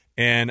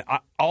 and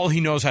all he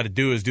knows how to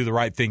do is do the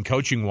right thing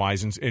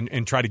coaching-wise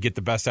and try to get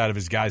the best out of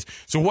his guys.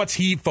 So what's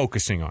he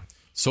focusing on?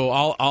 So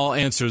I'll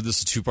answer this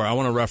is 2-part. I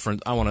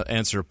want to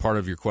answer part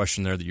of your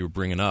question there that you were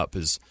bringing up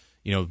is,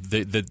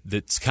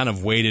 that's kind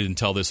of waited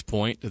until this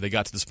point. They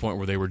got to this point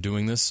where they were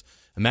doing this.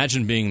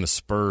 Imagine being a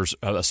Spurs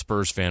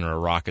fan or a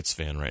Rockets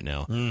fan right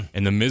now,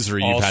 and the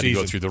misery you've had to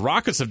go through. The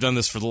Rockets have done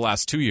this for the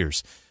last 2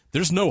 years.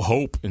 There's no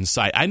hope in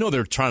sight. I know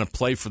they're trying to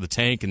play for the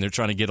tank and they're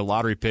trying to get a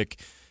lottery pick.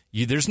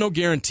 There's no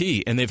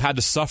guarantee, and they've had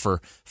to suffer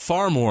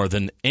far more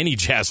than any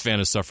Jazz fan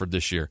has suffered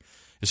this year.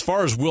 As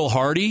far as Will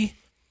Hardy,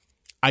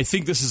 I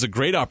think this is a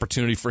great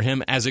opportunity for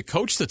him as a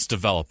coach that's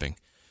developing.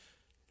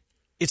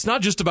 It's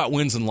not just about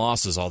wins and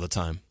losses all the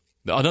time.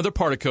 Another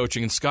part of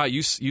coaching, and Scott,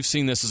 you've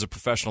seen this as a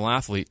professional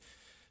athlete,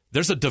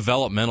 there's a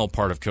developmental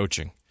part of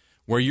coaching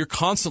where you're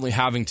constantly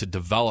having to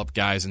develop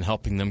guys and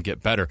helping them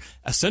get better.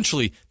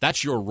 Essentially,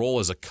 that's your role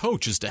as a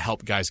coach, is to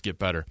help guys get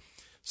better.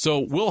 So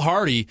Will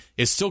Hardy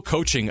is still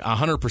coaching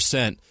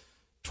 100%,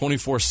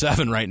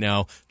 24/7 right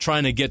now,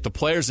 trying to get the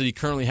players that he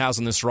currently has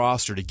on this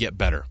roster to get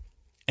better.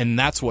 And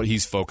that's what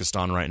he's focused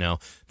on right now.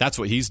 That's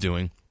what he's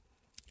doing.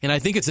 And I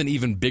think it's an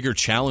even bigger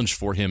challenge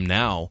for him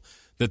now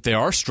that they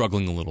are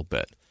struggling a little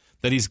bit,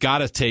 that he's got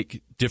to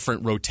take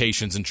different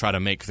rotations and try to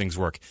make things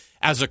work.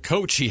 As a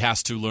coach, he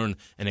has to learn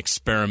and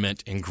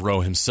experiment and grow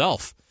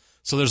himself.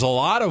 So there's a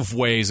lot of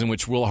ways in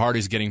which Will Hardy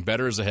is getting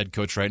better as a head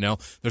coach right now.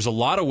 There's a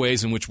lot of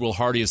ways in which Will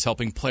Hardy is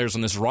helping players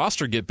on this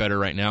roster get better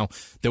right now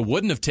that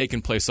wouldn't have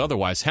taken place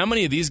otherwise. How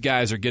many of these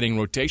guys are getting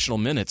rotational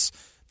minutes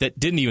that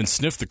didn't even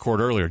sniff the court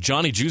earlier?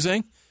 Johnny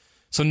Juzang?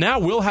 So now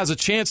Will has a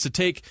chance to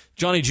take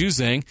Johnny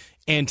Juzang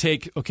and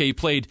he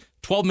played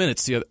 12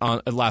 minutes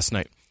last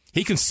night.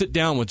 He can sit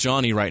down with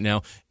Johnny right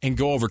now and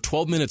go over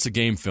 12 minutes of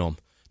game film.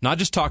 Not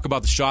just talk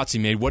about the shots he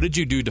made. What did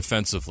you do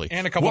defensively?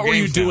 And a couple what were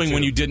you games doing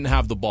when you didn't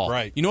have the ball?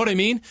 Right. You know what I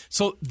mean?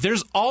 So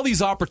there's all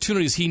these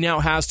opportunities he now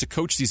has to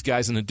coach these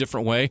guys in a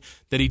different way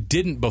that he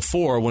didn't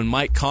before when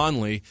Mike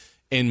Conley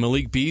and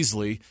Malik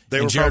Beasley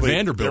and Jared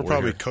Vanderbilt They're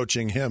probably here.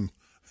 coaching him.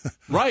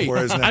 Right.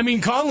 I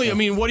mean, Conley,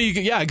 what do you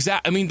 – yeah,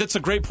 exactly. I mean, that's a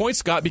great point,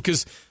 Scott,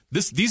 because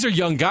these are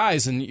young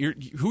guys, and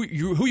who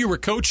you were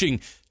coaching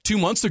 2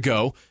 months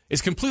ago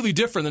is completely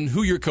different than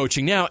who you're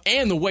coaching now,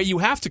 and the way you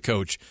have to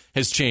coach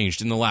has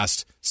changed in the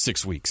last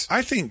 6 weeks.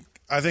 I think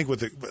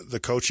with the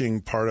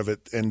coaching part of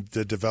it and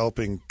the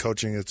developing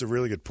coaching, it's a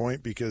really good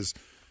point because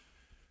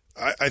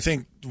I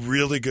think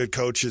really good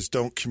coaches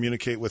don't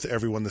communicate with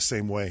everyone the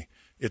same way.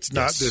 It's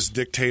not this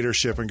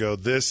dictatorship and go,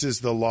 this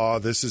is the law.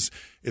 It's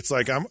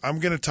like I'm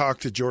going to talk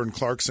to Jordan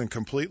Clarkson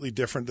completely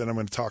different than I'm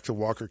going to talk to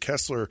Walker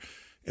Kessler.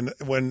 And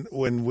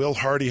when Will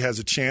Hardy has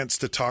a chance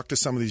to talk to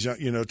some of these,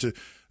 to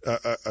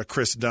a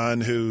Chris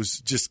Dunn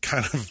who's just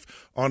kind of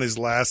on his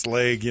last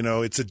leg,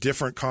 it's a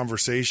different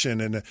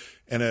conversation, and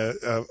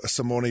a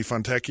Simone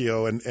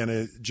Fontecchio and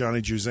a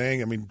Johnny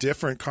Juzang. I mean,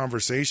 different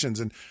conversations,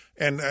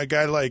 and a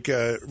guy like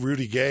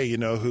Rudy Gay,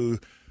 who.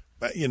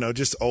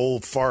 Just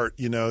old fart,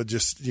 how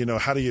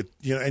do you,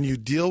 and you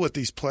deal with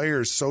these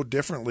players so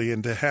differently,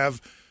 and to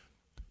have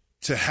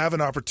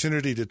an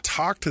opportunity to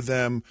talk to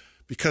them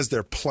because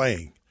they're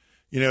playing.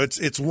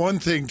 It's one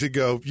thing to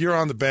go, you're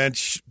on the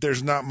bench,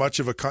 there's not much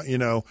of a,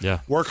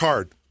 work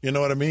hard. You know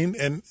what I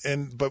mean?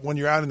 But when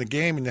you're out in the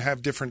game and you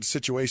have different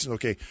situations,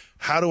 okay,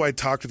 how do I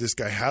talk to this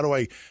guy? How do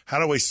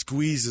I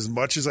squeeze as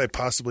much as I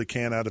possibly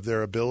can out of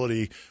their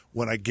ability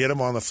when I get them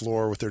on the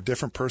floor with their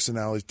different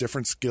personalities,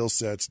 different skill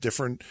sets,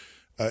 different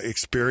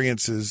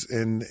experiences,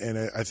 and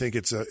I think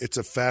it's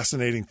a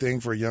fascinating thing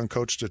for a young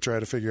coach to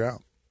try to figure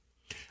out.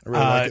 I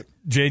really like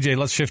it. JJ,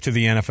 let's shift to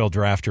the NFL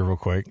draft here real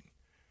quick.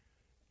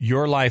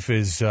 Your life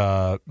is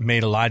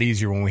made a lot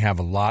easier when we have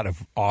a lot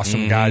of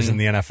awesome guys in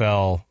the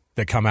NFL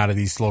that come out of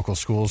these local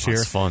schools here.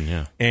 It's fun,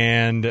 yeah.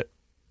 And,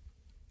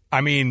 I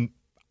mean,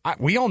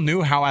 we all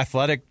knew how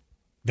athletic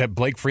that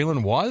Blake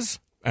Freeland was,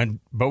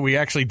 but we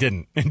actually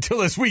didn't until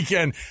this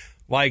weekend.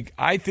 Like,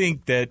 I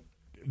think that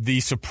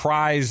the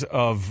surprise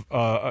of,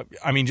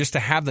 just to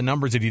have the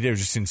numbers that he did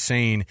was just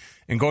insane,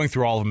 and going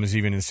through all of them is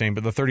even insane.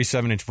 But the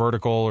 37-inch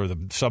vertical, or the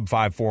sub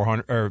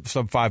 5.400 or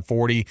sub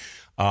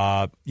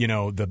 5.40,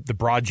 the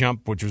broad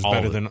jump, which was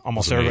better than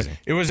almost everybody.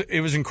 It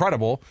was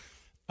incredible.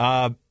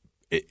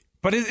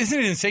 But isn't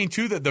it insane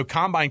too that the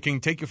combine can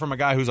take you from a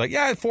guy who's like,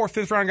 4th,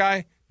 5th round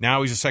guy,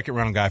 now he's a 2nd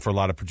round guy for a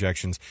lot of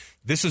projections.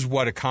 This is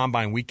what a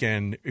combine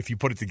weekend, if you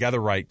put it together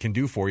right, can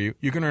do for you.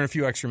 You can earn a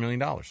few extra $1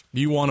 million.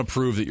 You want to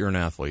prove that you're an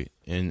athlete,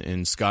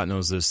 and Scott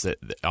knows this, that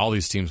all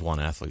these teams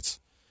want athletes.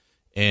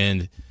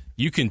 And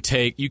you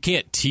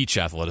can't teach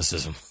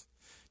athleticism.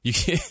 You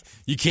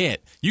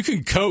can't. You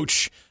can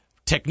coach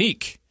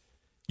technique.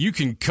 You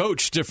can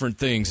coach different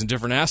things and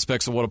different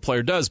aspects of what a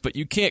player does, but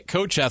you can't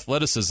coach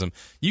athleticism.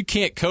 You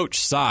can't coach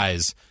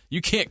size.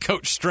 You can't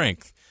coach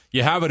strength.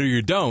 You have it or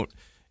you don't.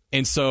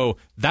 And so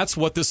that's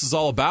what this is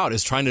all about,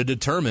 is trying to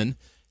determine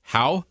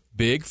how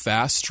big,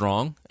 fast,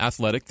 strong,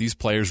 athletic these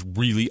players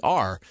really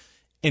are.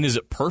 And is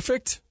it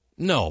perfect?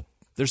 No.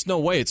 There's no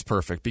way it's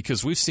perfect,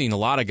 because we've seen a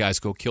lot of guys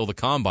go kill the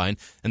combine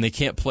and they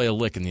can't play a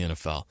lick in the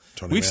NFL.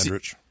 Tony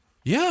Mandrich.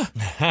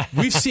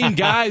 We've seen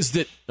guys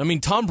that,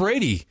 Tom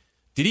Brady,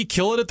 did he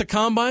kill it at the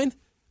combine?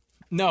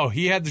 No,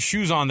 he had the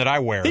shoes on that I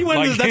wear.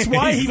 That's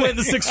why he went in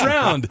the 6th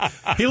round.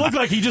 He looked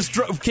like he just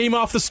came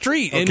off the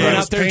street and went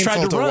out there and tried to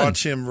run. It was painful to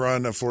watch him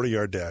run a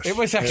 40-yard dash. It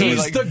was actually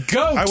He's the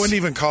GOAT. I wouldn't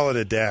even call it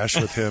a dash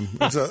with him.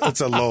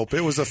 It's a lope. It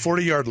was a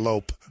 40-yard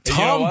lope.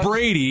 Tom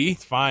Brady,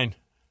 it's fine,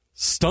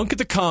 stunk at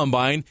the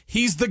combine.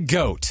 He's the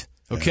GOAT,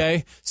 okay?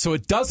 Yeah. So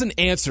it doesn't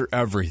answer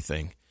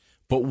everything.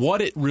 But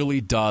what it really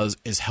does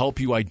is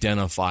help you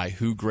identify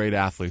who great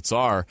athletes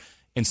are.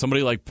 And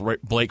somebody like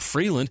Blake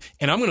Freeland,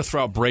 and I'm going to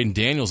throw out Braden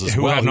Daniels as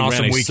well, who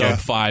ran a sub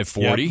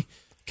 5.40. Yep.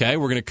 Okay,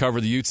 we're going to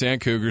cover the Utes and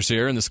Cougars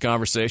here in this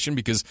conversation,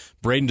 because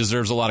Braden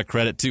deserves a lot of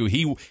credit too.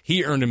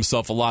 He earned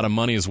himself a lot of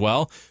money as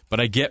well, but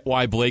I get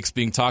why Blake's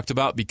being talked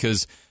about,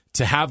 because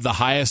to have the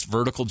highest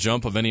vertical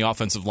jump of any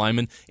offensive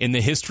lineman in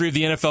the history of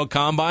the NFL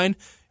Combine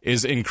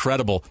is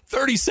incredible.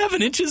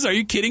 37 inches? Are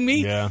you kidding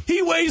me? Yeah.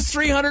 He weighs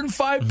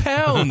 305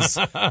 pounds.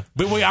 But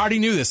we already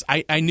knew this.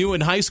 I knew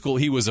in high school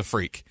he was a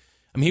freak.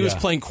 He was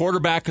playing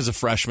quarterback as a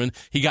freshman.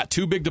 He got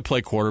too big to play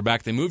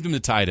quarterback. They moved him to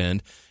tight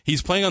end.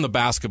 He's playing on the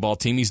basketball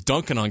team. He's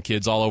dunking on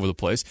kids all over the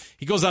place.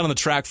 He goes out on the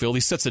track field. He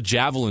sets a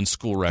javelin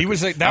school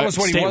record. That was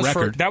what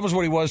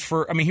he was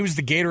for. He was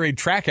the Gatorade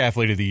track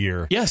athlete of the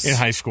year. Yes. In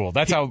high school.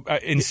 That's how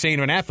insane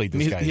of an athlete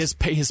this guy is.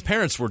 His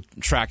parents were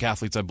track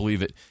athletes, I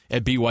believe,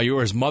 at BYU,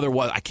 or his mother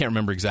was. I can't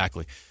remember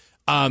exactly.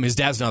 His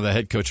dad's now the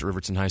head coach at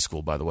Riverton High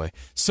School, by the way.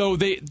 So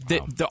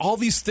all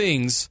these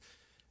things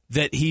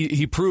that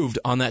he proved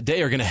on that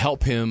day are going to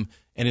help him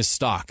and his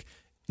stock.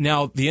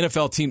 Now, the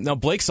NFL team,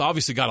 Blake's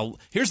obviously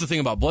here's the thing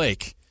about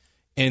Blake,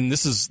 and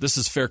this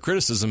is fair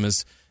criticism,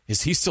 is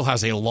he still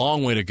has a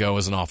long way to go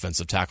as an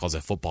offensive tackle, as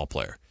a football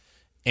player.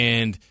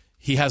 And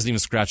he hasn't even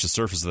scratched the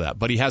surface of that.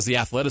 But he has the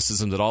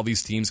athleticism that all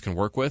these teams can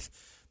work with,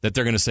 that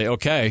they're going to say,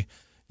 okay,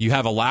 you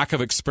have a lack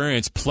of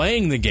experience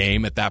playing the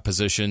game at that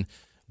position,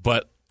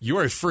 but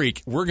you're a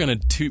freak. We're going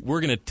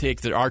to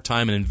take our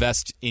time and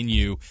invest in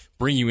you,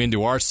 bring you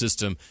into our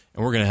system,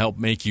 and we're going to help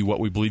make you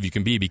what we believe you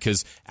can be,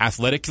 because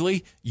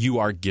athletically, you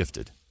are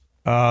gifted.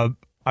 I've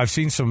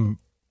seen some.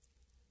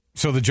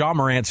 So the Ja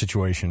Morant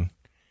situation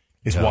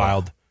is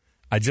wild.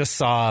 I just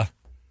saw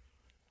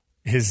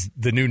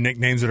the new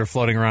nicknames that are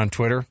floating around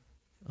Twitter.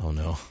 Oh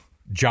no,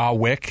 Ja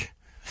Wick.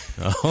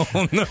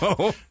 Oh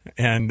no,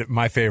 and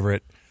my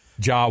favorite,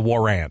 Ja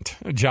Warrant.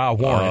 Ja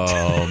Warrant.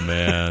 Oh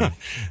man.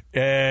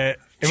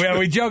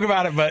 We joke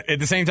about it, but at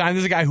the same time,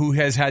 this is a guy who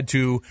has had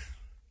to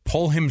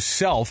pull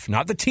himself,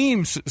 not the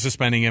team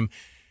suspending him,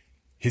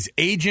 his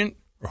agent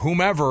or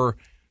whomever,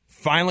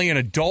 finally an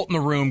adult in the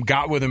room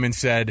got with him and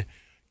said,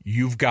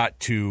 you've got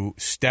to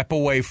step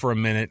away for a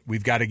minute.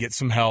 We've got to get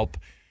some help.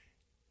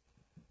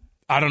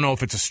 I don't know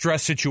if it's a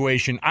stress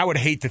situation. I would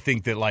hate to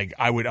think that, like,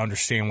 I would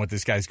understand what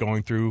this guy's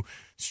going through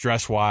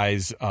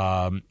stress-wise,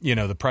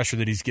 the pressure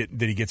that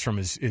he gets from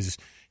his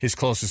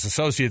closest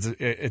associates,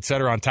 et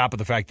cetera, on top of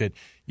the fact that,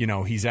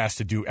 he's asked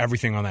to do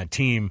everything on that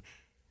team.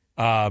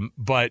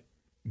 But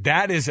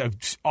that is an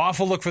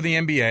awful look for the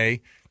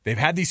NBA. They've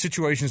had these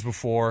situations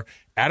before.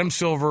 Adam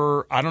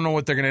Silver, I don't know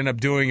what they're going to end up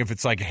doing if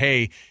it's like,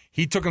 hey,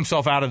 he took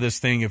himself out of this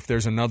thing, if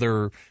there's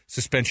another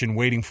suspension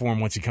waiting for him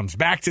once he comes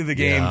back to the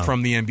game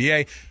from the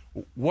NBA.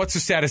 What's the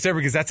status there?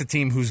 Because that's a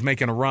team who's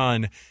making a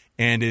run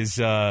and is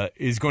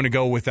going to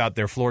go without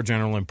their floor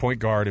general and point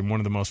guard and one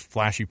of the most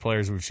flashy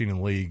players we've seen in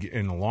the league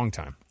in a long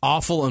time.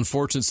 Awful,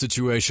 unfortunate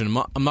situation.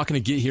 I'm not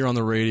going to get here on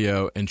the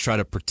radio and try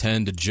to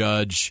pretend to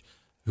judge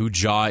who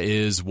Ja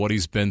is, what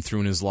he's been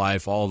through in his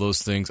life, all of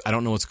those things. I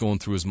don't know what's going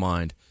through his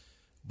mind.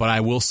 But I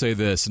will say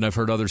this, and I've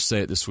heard others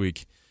say it this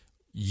week.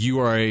 You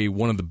are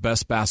one of the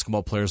best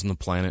basketball players on the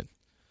planet.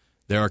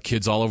 There are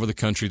kids all over the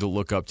country that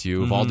look up to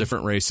you of all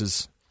different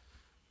races.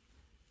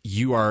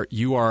 You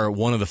are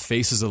one of the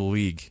faces of the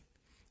league.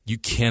 You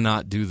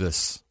cannot do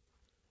this.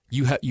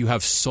 You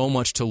have so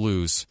much to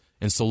lose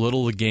and so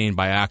little to gain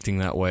by acting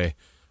that way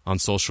on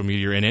social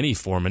media or in any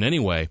form, in any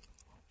way.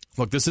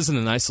 Look, this isn't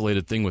an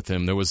isolated thing with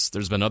him.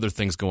 There's been other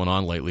things going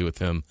on lately with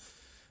him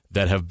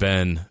that have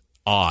been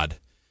odd,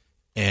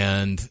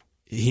 and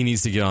he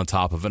needs to get on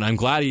top of it. And I'm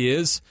glad he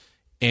is,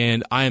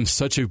 and I am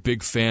such a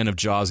big fan of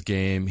Ja's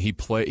game.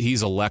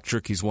 He's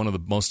electric. He's one of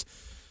the most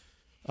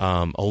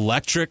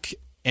electric,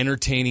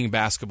 entertaining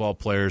basketball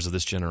players of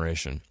this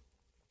generation.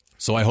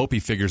 So I hope he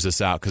figures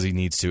this out because he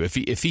needs to. If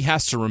he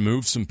has to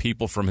remove some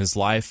people from his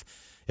life,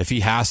 if he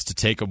has to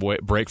take a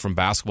break from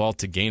basketball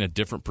to gain a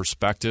different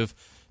perspective,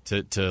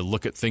 to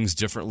look at things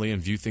differently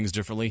and view things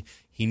differently,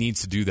 he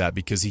needs to do that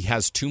because he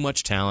has too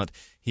much talent.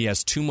 He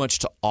has too much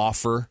to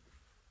offer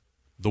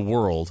the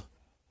world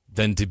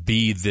than to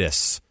be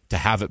this, to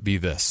have it be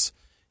this.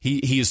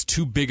 He is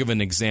too big of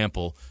an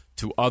example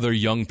to other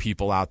young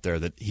people out there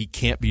that he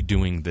can't be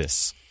doing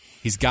this.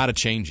 He's got to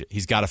change it.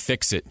 He's got to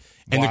fix it.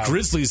 And the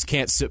Grizzlies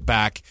can't sit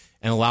back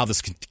and allow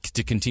this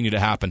to continue to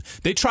happen.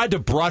 They tried to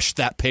brush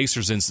that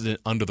Pacers incident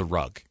under the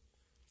rug.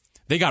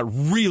 They got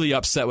really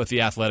upset with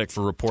The Athletic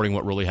for reporting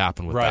what really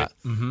happened with that.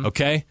 Mm-hmm.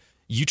 Okay?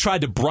 You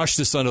tried to brush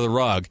this under the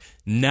rug.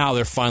 Now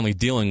they're finally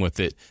dealing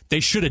with it. They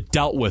should have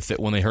dealt with it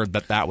when they heard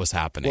that was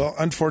happening. Well,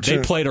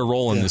 unfortunately, they played a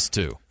role in this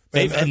too.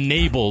 They've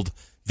enabled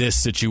this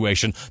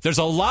situation. There's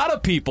a lot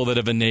of people that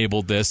have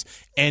enabled this,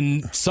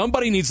 and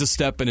somebody needs to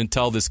step in and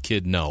tell this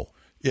kid no.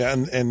 Yeah,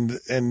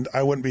 and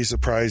I wouldn't be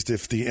surprised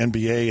if the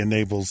NBA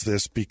enables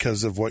this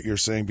because of what you're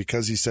saying,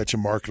 because he's such a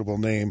marketable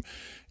name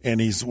and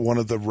he's one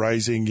of the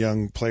rising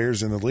young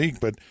players in the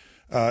league. But,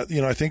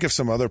 I think of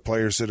some other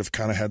players that have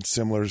kind of had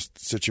similar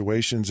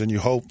situations, and you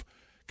hope,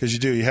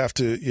 because you have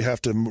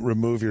to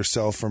remove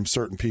yourself from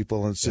certain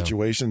people and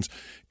situations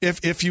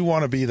if you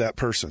want to be that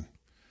person.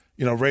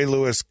 Ray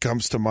Lewis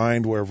comes to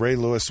mind, where Ray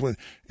Lewis went,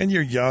 and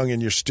you're young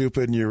and you're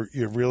stupid and you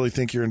really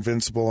think you're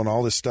invincible and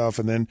all this stuff,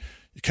 and then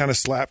you kind of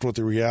slapped with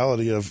the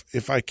reality of,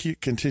 if I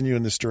continue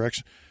in this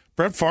direction.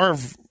 Brett Favre,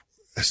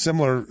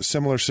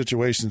 similar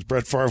situations.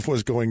 Brett Favre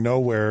was going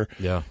nowhere,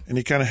 and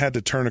he kind of had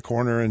to turn a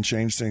corner and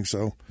change things.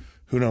 So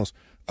who knows?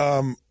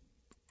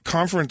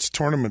 Conference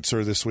tournaments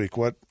are this week.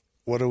 What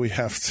do we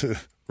have to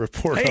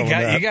report on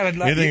that?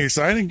 Anything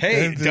exciting?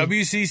 Hey,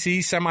 WCC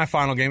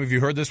semifinal game. Have you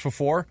heard this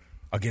before?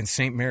 Against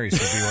St. Mary's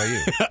for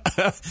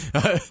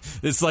BYU.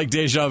 It's like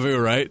deja vu,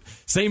 right?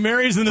 St.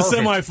 Mary's in the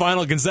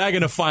semifinal, Gonzaga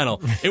in the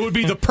final. It would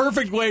be the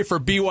perfect way for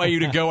BYU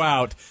to go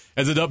out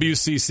as a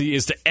WCC,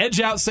 is to edge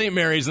out St.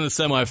 Mary's in the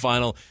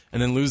semifinal and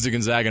then lose to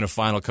Gonzaga in a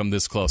final, come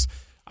this close.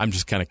 I'm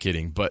just kind of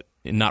kidding, but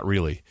not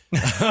really.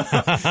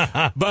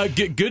 But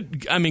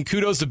good. I mean,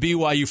 kudos to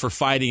BYU for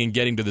fighting and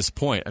getting to this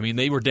point. I mean,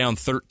 they were down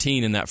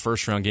 13 in that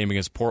first round game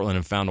against Portland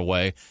and found a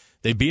way.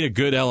 They beat a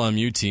good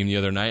LMU team the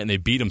other night, and they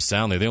beat them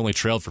soundly. They only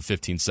trailed for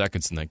 15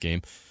 seconds in that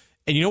game.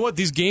 And you know what?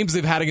 These games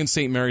they've had against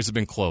St. Mary's have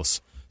been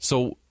close.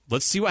 So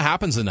let's see what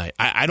happens tonight.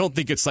 I don't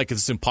think it's like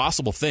this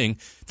impossible thing.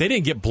 They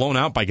didn't get blown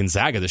out by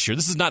Gonzaga this year.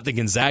 This is not the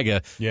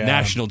Gonzaga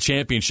national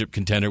championship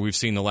contender we've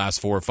seen the last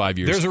 4 or 5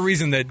 years. There's a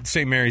reason that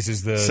St. Mary's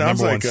is the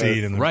number one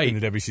seed in the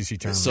WCC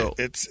tournament. So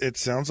it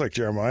sounds like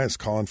Jeremiah is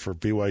calling for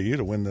BYU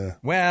to win the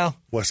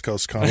West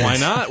Coast Conference. Why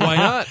not? Why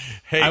not?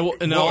 Hey,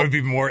 what would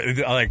be more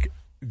like?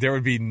 There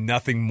would be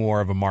nothing more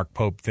of a Mark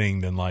Pope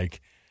thing than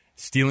like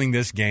stealing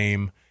this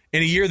game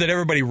in a year that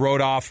everybody wrote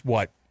off,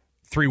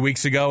 3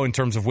 weeks ago in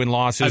terms of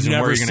win-losses? I've and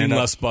never where you're seen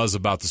less buzz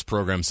about this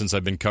program since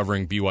I've been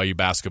covering BYU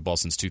basketball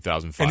since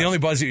 2005. And the only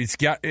buzz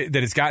that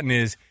it's gotten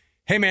is,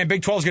 hey, man,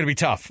 Big 12 is going to be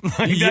tough.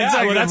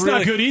 That's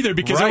not good either,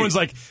 because everyone's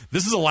like,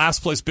 this is a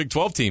last-place Big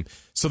 12 team.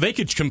 So they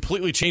could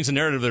completely change the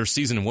narrative of their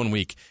season in 1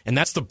 week, and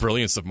that's the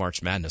brilliance of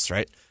March Madness,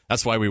 right?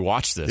 That's why we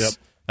watch this.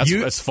 Yep.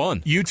 That's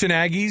fun. Utes and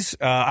Aggies.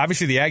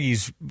 Obviously, the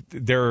Aggies,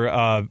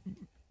 they're,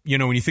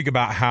 when you think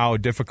about how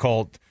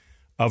difficult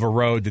of a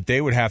road that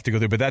they would have to go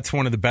through, but that's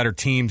one of the better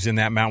teams in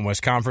that Mountain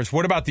West Conference.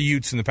 What about the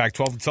Utes in the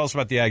Pac-12? Tell us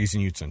about the Aggies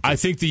and Utes. I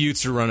think the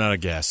Utes are run out of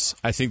gas.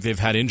 I think they've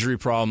had injury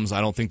problems. I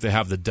don't think they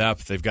have the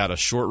depth. They've got a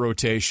short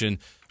rotation.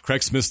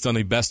 Craig Smith's done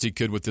the best he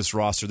could with this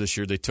roster this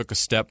year. They took a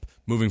step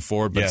moving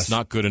forward, but It's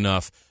not good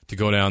enough to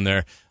go down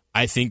there.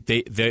 I think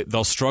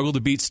they'll struggle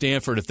to beat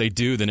Stanford. If they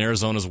do, then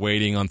Arizona's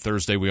waiting on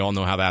Thursday. We all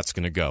know how that's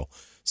going to go.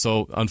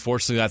 So,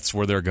 unfortunately, that's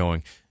where they're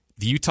going.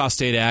 The Utah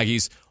State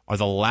Aggies are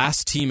the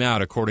last team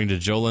out, according to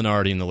Joe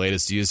Lunardi in the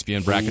latest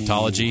ESPN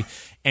bracketology.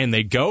 And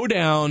they go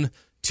down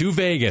to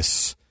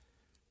Vegas,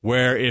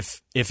 where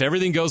if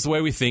everything goes the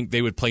way we think,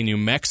 they would play New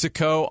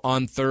Mexico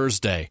on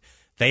Thursday.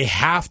 They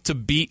have to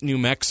beat New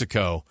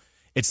Mexico.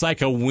 It's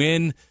like a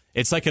win.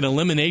 It's like an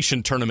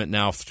elimination tournament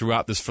now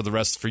throughout this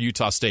for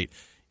Utah State.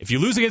 If you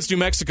lose against New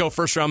Mexico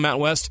first round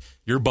Mountain West,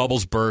 your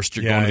bubbles burst.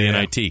 You're going to the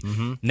NIT.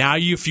 Mm-hmm. Now,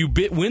 if you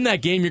win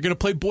that game, you're going to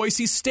play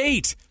Boise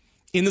State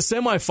in the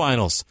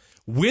semifinals.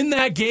 Win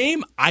that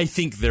game, I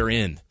think they're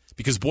in,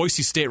 because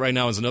Boise State right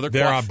now is another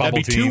quad. That'd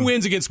be team. 2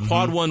 wins against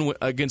quad one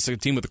against a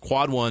team with a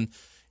quad one,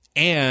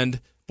 and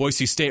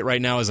Boise State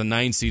right now is a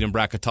 9 seed in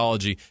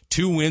bracketology.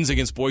 2 wins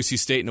against Boise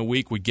State in a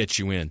week would get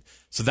you in.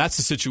 So that's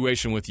the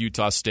situation with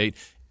Utah State.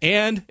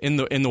 And in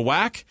the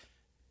WAC,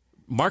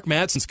 Mark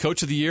Madsen's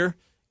Coach of the Year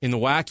in the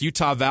WAC.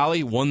 Utah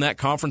Valley won that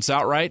conference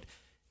outright.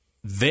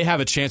 They have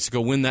a chance to go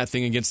win that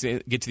thing get to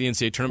the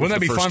NCAA tournament.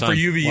 Wouldn't that be fun for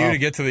UVU to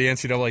get to the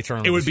NCAA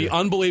tournament? It would be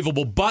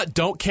unbelievable, but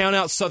don't count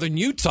out Southern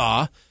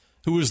Utah,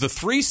 who is the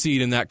 3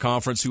 seed in that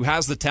conference, who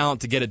has the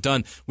talent to get it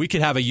done. We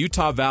could have a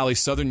Utah Valley,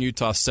 Southern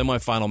Utah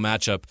semifinal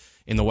matchup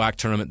in the WAC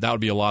tournament. That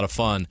would be a lot of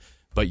fun.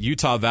 But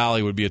Utah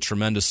Valley would be a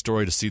tremendous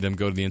story to see them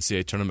go to the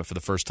NCAA tournament for the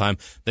first time.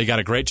 They got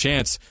a great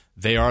chance.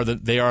 They are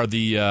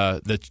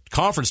the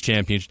conference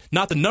champions,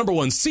 not the number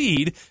 1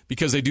 seed,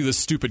 because they do this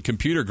stupid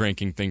computer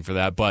ranking thing for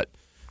that, but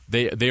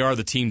they are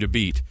the team to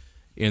beat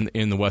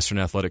in the Western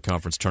Athletic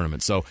Conference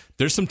tournament. So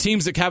there's some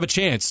teams that have a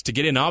chance to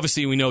get in.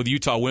 Obviously, we know the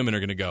Utah women are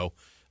going to go.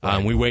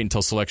 Right. We wait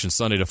until Selection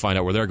Sunday to find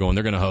out where they're going.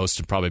 They're going to host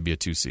and probably be a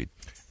 2 seed.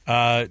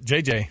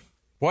 JJ.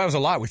 Well, that was a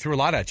lot. We threw a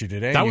lot at you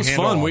today. That was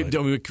fun. We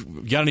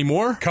got any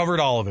more? Covered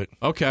all of it.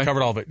 Okay.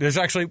 Covered all of it. There's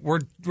actually, we're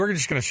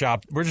just going to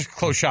shop. We're just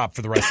close shop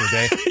for the rest of the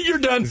day. You're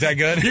done. Is that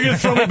good? You're going to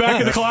throw me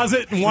back in the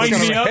closet and wind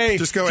me up? Hey,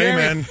 just go,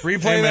 Jeremy, amen.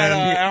 Replay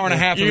that hour and a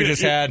half that we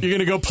just had. You're going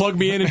to go plug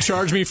me in and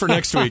charge me for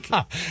next week.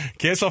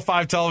 KSL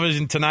 5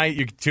 television tonight.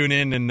 You can tune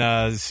in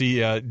and see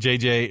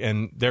JJ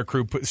and their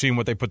crew seeing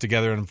what they put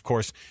together. And, of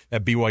course,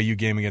 that BYU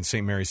game against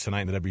St. Mary's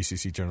tonight in the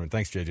WCC tournament.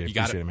 Thanks, JJ. You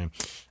got Appreciate it,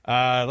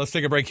 man. Let's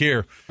take a break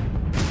here.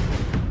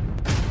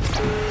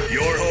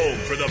 Your home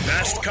for the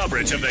best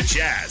coverage of the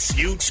Jazz,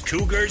 Utes,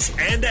 Cougars,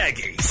 and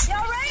Aggies.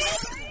 Y'all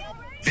ready?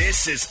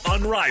 This is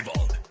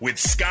Unrivaled with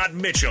Scott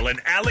Mitchell and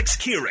Alex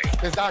Kearing.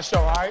 It's our show,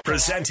 all right?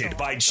 Presented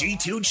by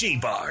G2G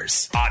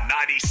Bars on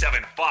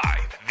 97.5,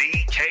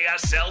 the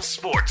KSL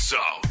Sports Zone.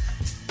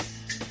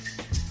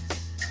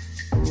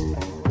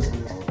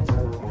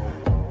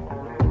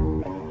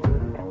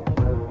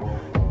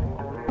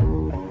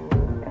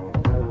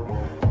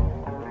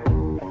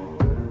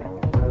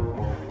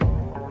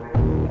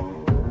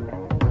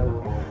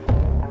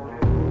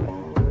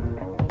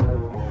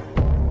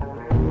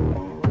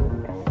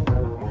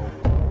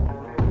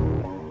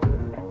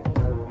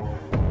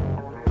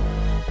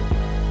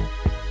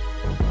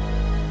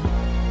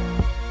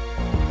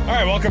 All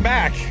right, welcome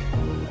back.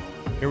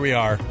 Here we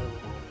are.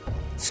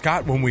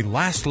 Scott, when we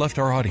last left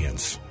our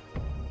audience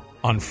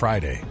on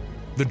Friday,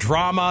 the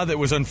drama that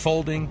was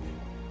unfolding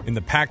in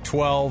the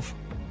Pac-12.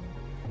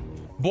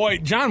 Boy,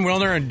 John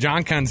Wilner and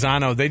John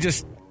Canzano, they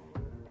just...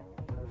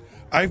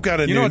 I've got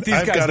a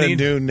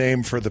new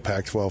name for the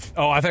Pac-12.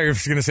 Oh, I thought you were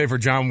going to say for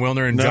John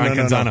Wilner and John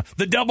Canzano. No.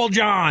 The Double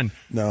John.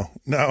 No.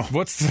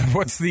 What's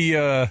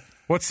the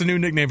new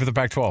nickname for the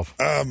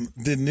Pac-12?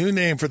 The new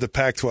name for the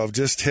Pac-12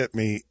 just hit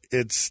me.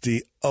 It's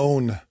the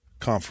OWN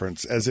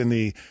Conference, as in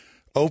the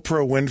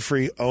Oprah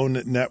Winfrey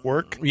OWN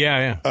Network.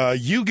 Yeah.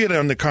 You get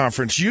in the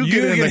conference. You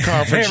get in the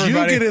conference. Hey, you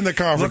get in the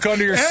conference. Look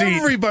under your seat.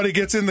 Everybody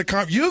gets in the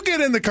conference. You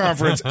get in the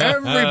conference.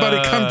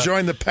 Everybody come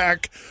join the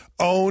Pac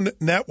OWN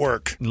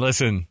Network.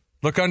 Listen,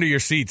 look under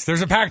your seats.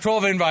 There's a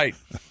Pac-12 invite.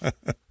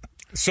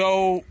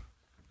 So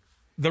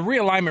the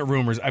realignment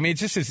rumors, I mean,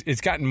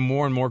 it's gotten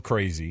more and more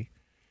crazy.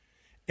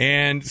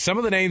 And some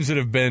of the names that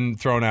have been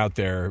thrown out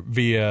there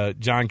via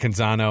John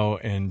Canzano,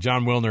 and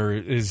John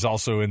Wilner is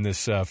also in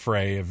this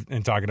fray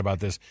and talking about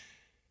this.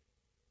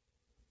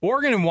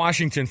 Oregon and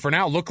Washington, for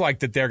now, look like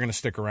that they're going to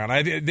stick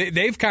around.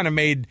 They've kind of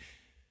made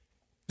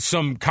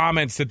some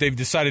comments that they've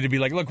decided to be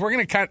like, look, we're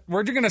going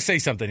to say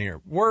something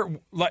here.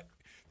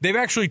 They've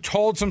actually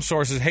told some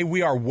sources, hey,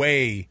 we are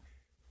way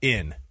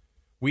in.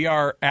 We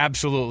are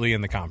absolutely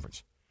in the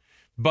conference.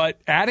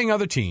 But adding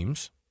other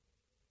teams.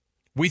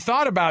 We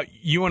thought about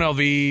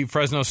UNLV,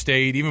 Fresno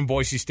State, even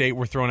Boise State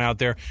were thrown out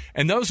there,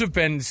 and those have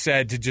been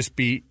said to just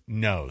be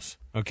no's,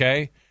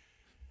 okay?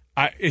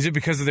 Is it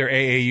because of their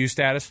AAU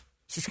status?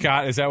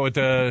 Scott, is that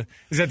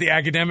the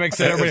academics?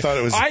 That I thought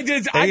it was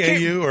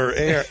AAU or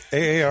AARP.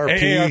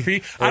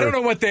 AARP.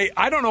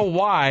 I don't know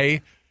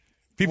why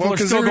people are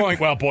still going,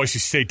 well, Boise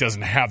State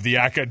doesn't have the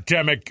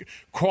academic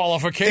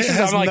qualifications. It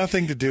has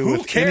nothing to do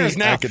with cares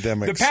any now?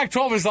 academics. The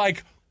Pac-12 is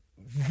like,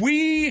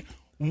 we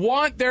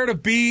want there to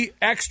be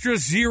extra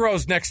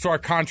zeros next to our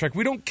contract.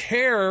 We don't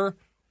care.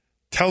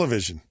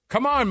 Television.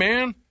 Come on,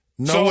 man.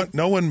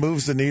 No one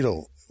moves the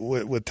needle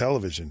with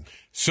television.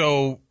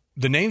 So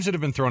the names that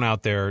have been thrown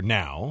out there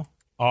now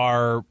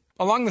are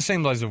along the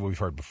same lines that we've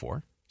heard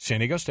before. San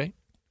Diego State.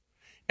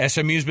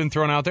 SMU's been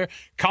thrown out there.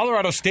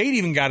 Colorado State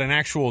even got an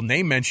actual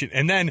name mention.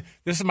 And then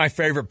this is my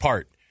favorite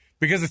part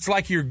because it's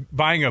like you're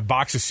buying a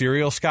box of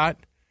cereal, Scott.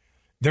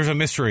 There's a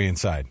mystery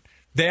inside.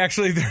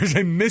 There's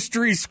a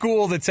mystery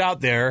school that's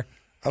out there.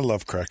 I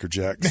love Cracker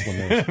Jacks.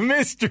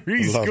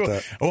 Mystery school.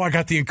 That. Oh, I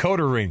got the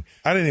encoder ring.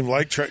 I didn't even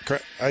like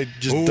I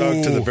just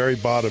dug to the very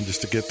bottom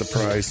just to get the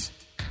price.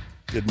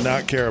 Did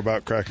not care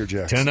about Cracker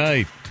Jacks.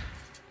 Tonight,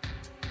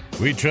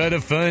 we try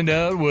to find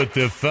out what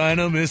the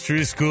final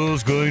mystery school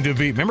is going to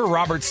be. Remember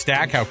Robert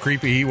Stack, how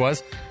creepy he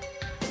was?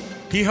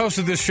 He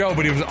hosted this show,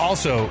 but he was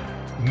also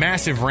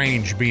massive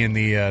range being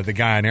the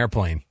guy on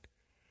Airplane.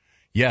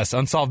 Yes,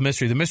 Unsolved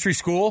Mystery. The mystery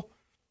school,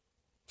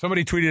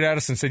 somebody tweeted at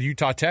us and said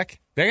Utah Tech.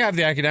 They have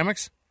the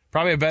academics.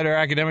 Probably have better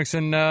academics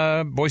than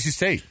Boise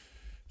State.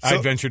 So,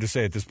 I'd venture to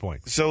say at this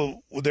point.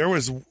 So there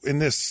was in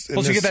this...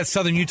 Plus you get that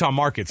Southern Utah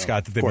market,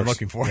 Scott, that they've been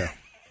looking for. Yeah,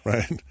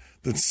 right.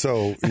 That's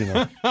so,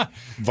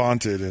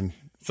 vaunted. And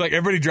it's like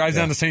everybody drives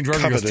down to St.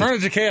 George and goes, turn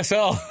it to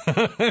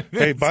KSL.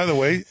 Hey, by the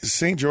way,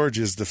 St. George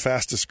is the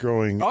fastest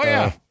growing... Oh,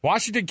 yeah.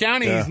 Washington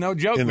County is no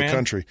joke, in man. the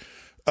country.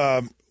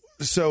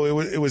 So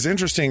it was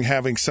interesting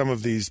having some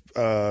of these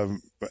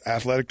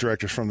athletic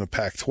directors from the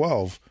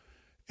Pac-12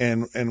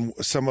 and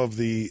some of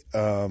the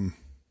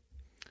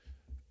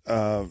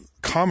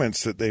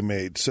comments that they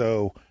made.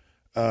 So,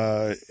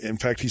 in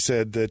fact, he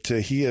said that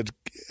he had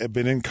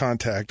been in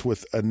contact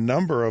with a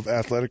number of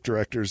athletic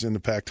directors in the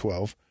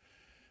Pac-12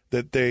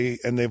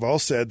 they've all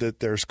said that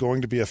there's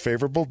going to be a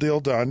favorable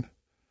deal done.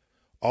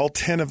 All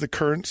 10 of the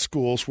current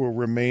schools will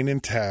remain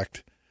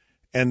intact,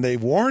 and they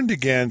warned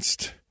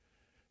against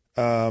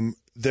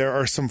there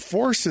are some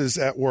forces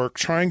at work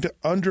trying to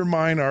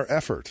undermine our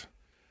effort.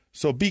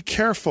 So be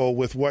careful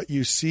with what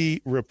you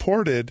see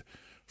reported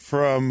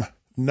from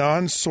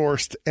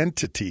non-sourced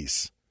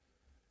entities.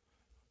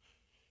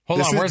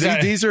 Hold on, where's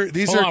that?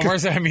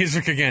 Where's that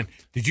music again?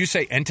 Did you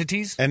say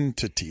entities?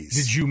 Entities.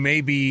 Did you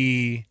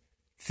maybe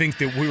think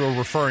that we were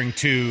referring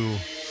to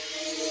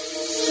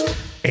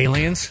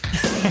aliens?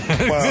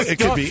 Well, it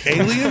could be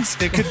aliens.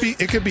 It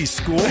could be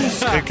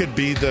schools. It could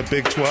be the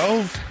Big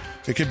 12.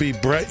 It could be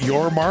Brett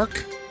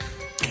Yormark.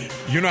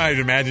 You know, I'd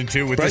imagine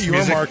too with Brett this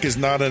music. Yormark is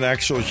not an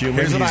actual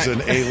human. He's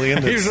an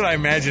alien. Here's what I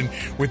imagine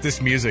with this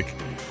music.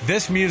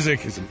 This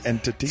music is an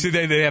entity. See,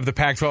 they have the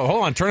Pac-12.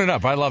 Hold on, turn it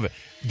up. I love it.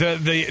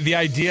 The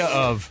idea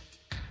of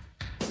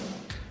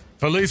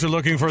police are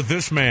looking for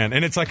this man,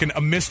 and it's like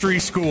a mystery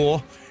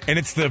school, and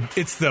it's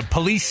the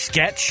police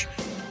sketch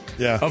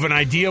of an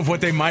idea of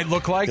what they might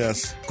look like.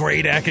 Yes,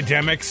 great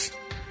academics,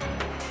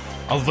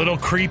 a little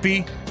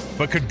creepy,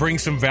 but could bring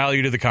some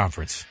value to the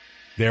conference.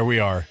 There we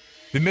are.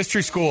 The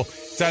mystery school,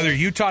 it's either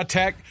Utah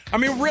Tech. I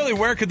mean, really,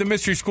 where could the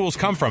mystery schools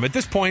come from? At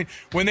this point,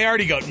 when they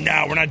already go,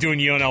 no, we're not doing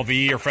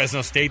UNLV or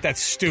Fresno State,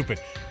 that's stupid.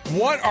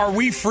 What are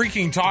we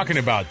freaking talking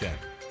about then?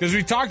 Because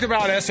we talked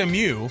about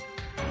SMU.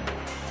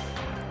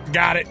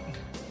 Got it.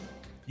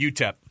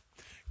 UTEP.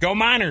 Go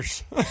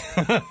Miners.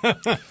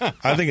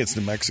 I think it's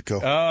New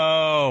Mexico.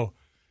 Oh.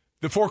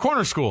 The Four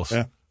Corner schools.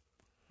 Yeah.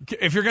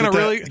 If you're going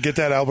to get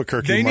that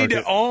Albuquerque they market.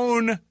 Need to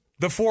own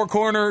the Four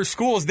Corner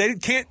schools. They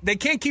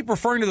can't keep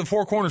referring to the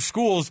Four Corner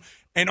schools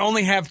and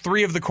only have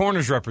 3 of the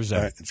corners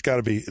represented. Right. It's got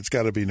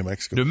to be New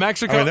Mexico. New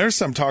Mexico. I mean, there's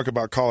some talk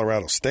about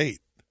Colorado State.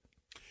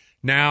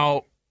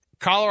 Now,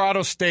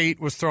 Colorado State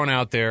was thrown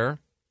out there.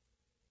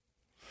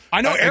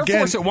 I know Air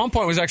Force at one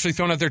point was actually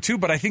thrown out there too,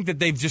 but I think that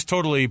they've just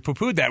totally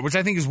poo-pooed that, which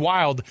I think is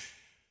wild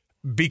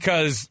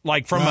because,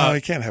 like,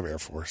 you can't have Air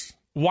Force.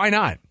 Why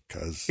not?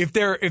 Because if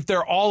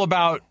they're all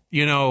about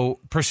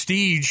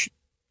prestige,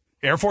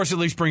 Air Force at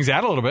least brings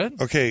that a little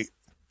bit. Okay.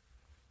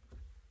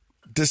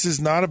 This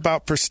is not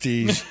about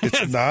prestige.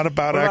 It's not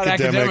about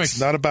academics.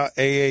 Not about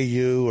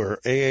AAU or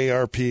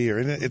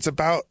AARP. It's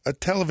about a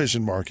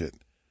television market.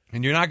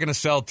 And you're not going to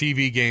sell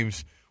TV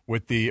games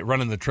with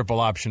running the triple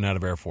option out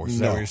of Air Force. Is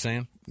that what you're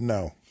saying?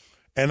 No.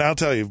 And I'll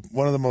tell you,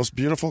 one of the most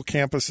beautiful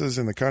campuses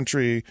in the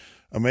country,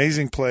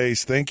 amazing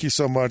place. Thank you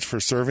so much for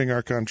serving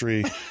our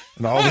country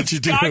and all that you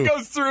do. Scott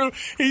goes through.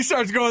 He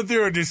starts going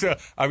through and just,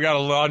 I've got a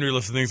laundry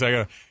list of things.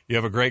 You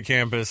have a great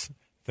campus.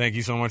 Thank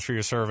you so much for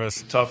your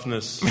service.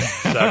 Toughness,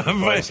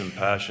 sacrifice, and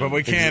passion. But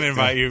we can't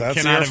invite you.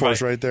 That's the Air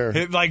Force right there.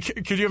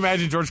 Could you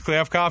imagine George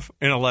Kliavkoff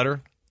in a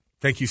letter?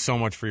 Thank you so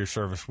much for your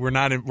service. We're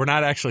not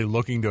actually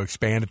looking to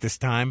expand at this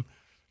time,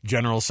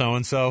 General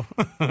so-and-so.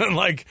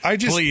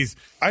 Please.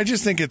 I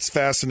just think it's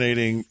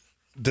fascinating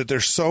that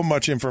there's so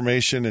much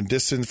information and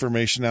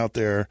disinformation out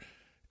there,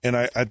 And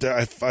I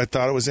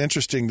thought it was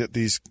interesting that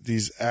these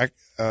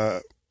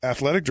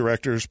athletic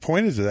directors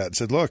pointed to that and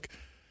said, look,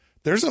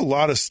 there's a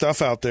lot of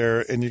stuff out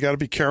there, and you got to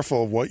be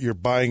careful of what you're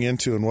buying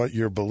into and what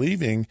you're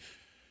believing,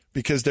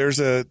 because there's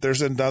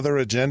another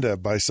agenda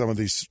by some of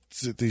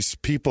these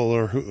people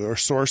or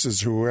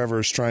sources, whoever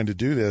is trying to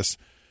do this.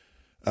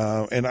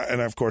 And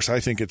of course, I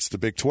think it's the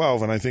Big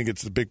 12, and I think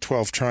it's the Big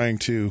 12 trying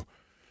to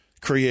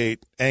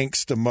create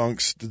angst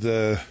amongst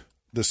the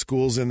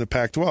schools in the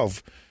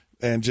Pac-12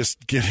 and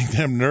just getting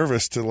them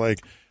nervous to,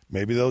 like,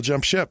 maybe they'll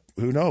jump ship.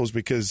 Who knows?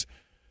 Because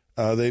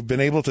they've been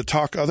able to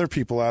talk other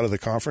people out of the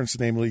conference,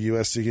 namely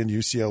USC and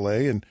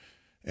UCLA,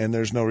 and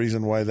there's no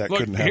reason why that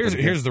couldn't happen.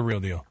 Here's the real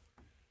deal.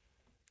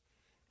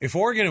 If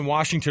Oregon and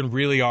Washington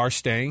really are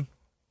staying,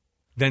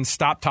 then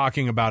stop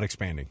talking about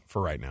expanding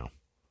for right now.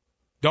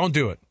 Don't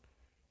do it.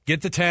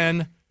 Get the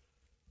 10.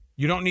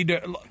 You don't need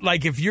to,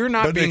 like, if you're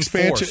not being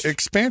forced.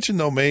 Expansion,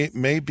 though,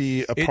 may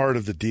be a part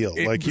of the deal.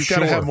 Like, you've got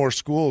to have more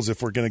schools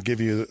if we're going to give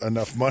you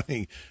enough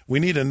money. We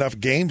need enough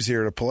games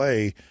here to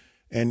play,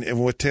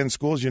 and with 10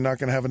 schools, you're not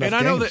going to have enough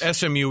games. And I know that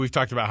SMU, we've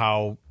talked about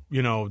how,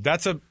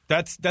 that's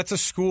a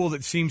school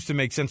that seems to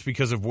make sense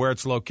because of where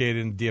it's located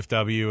in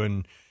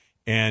DFW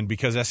and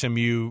because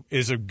SMU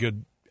is a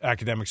good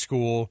academic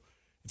school.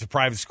 It's a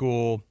private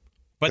school.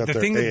 But the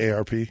thing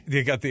AARP.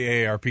 They got the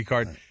AARP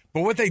card. Right.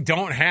 But what they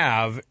don't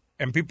have,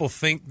 and people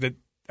think that,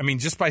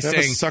 just by saying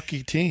a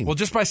sucky team. Well,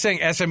 just by saying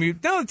SMU,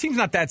 no, the team's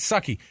not that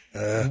sucky.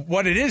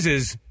 What it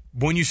is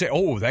when you say,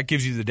 oh, that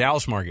gives you the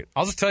Dallas market.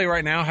 I'll just tell you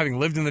right now, having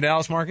lived in the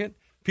Dallas market,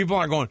 people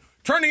aren't going,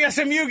 turn the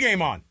SMU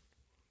game on.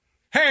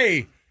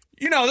 Hey,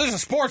 there's a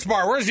sports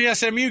bar. Where's the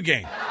SMU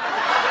game?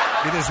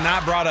 It is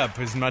not brought up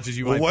as much as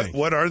you might think.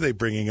 What are they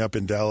bringing up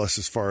in Dallas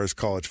as far as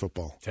college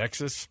football?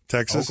 Texas,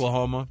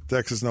 Oklahoma.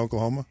 Texas and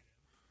Oklahoma.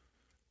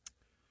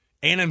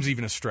 A&M's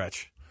even a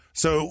stretch.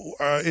 So,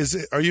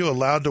 are you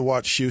allowed to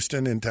watch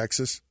Houston in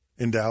Texas,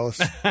 in Dallas?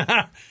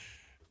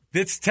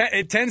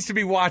 It tends to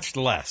be watched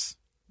less.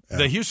 Yeah.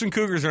 The Houston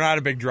Cougars are not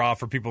a big draw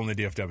for people in the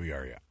DFW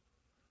area.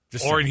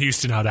 In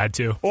Houston, I'd add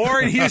too.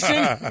 Or in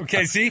Houston?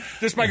 Okay, see?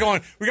 Just by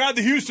going, we got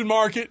the Houston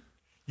market.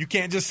 You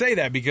can't just say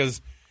that,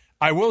 because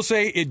I will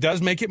say it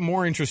does make it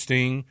more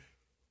interesting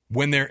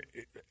when they're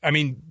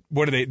 –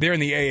 what are they? They're in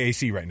the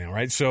AAC right now,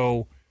 right?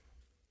 So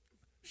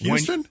 –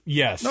 Houston?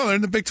 Yes. No, they're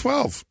in the Big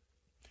 12.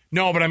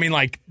 No, but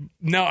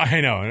no,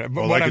 I know.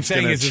 But what I'm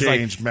saying is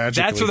like,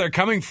 that's where they're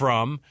coming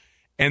from.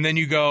 And then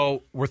you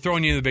go, we're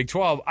throwing you in the Big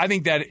 12. I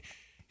think that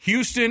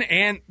Houston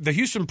and the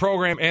Houston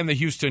program and the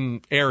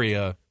Houston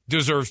area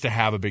deserves to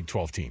have a Big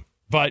 12 team.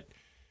 But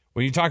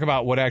when you talk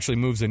about what actually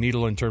moves the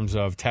needle in terms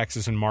of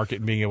Texas and market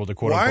and being able to,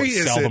 quote unquote,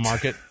 sell the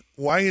market.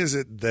 Why is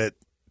it that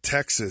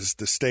Texas,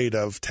 the state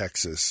of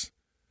Texas,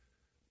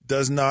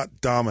 does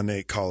not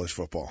dominate college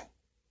football?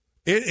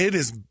 It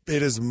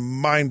is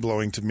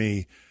mind-blowing to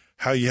me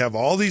how you have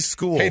all these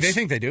schools. Hey, they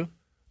think they do.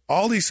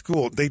 All these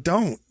schools, they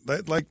don't.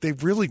 They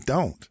really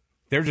don't.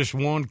 They're just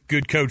one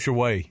good coach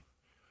away.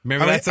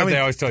 Remember, that's what they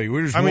always tell you.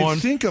 We're just one.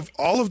 Think of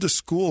all of the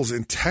schools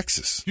in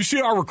Texas. You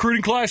see our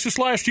recruiting class this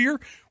last year?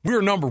 We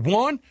were number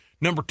 1,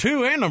 number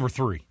 2, and number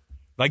 3.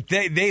 Like,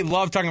 they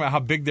love talking about how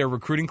big their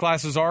recruiting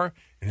classes are,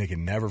 and they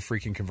can never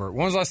freaking convert.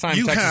 When was the last time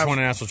Texas won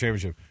a national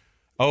championship?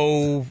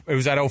 Oh, it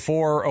was at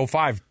 04,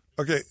 05.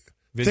 Okay.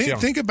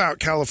 Think about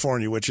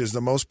California, which is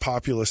the most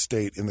populous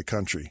state in the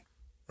country,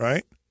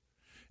 right?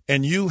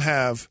 And you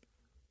have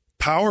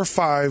Power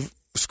 5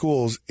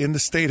 schools in the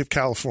state of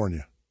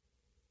California.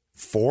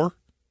 4?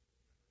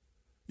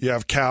 You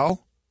have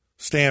Cal,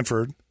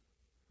 Stanford,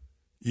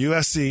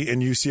 USC,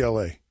 and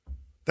UCLA.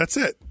 That's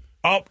it.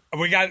 Oh,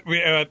 we got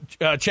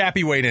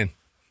Chappie weighed in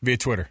via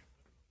Twitter.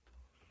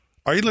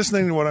 Are you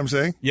listening to what I'm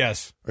saying?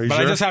 Yes. Are you but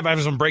sure? I just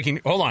have some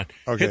breaking. Hold on.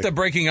 Okay. Hit the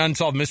breaking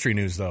unsolved mystery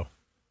news, though.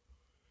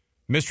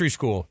 Mystery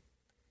school.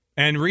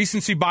 And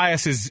recency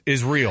bias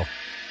is real.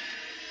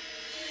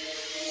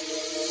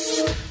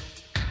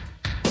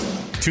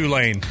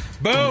 Tulane.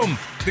 Boom.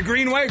 The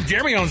Green Wave.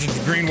 Jeremy owns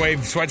a Green Wave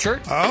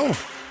sweatshirt. Oh.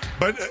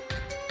 But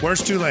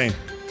where's Tulane?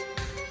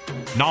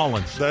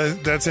 Nolans.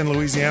 That's in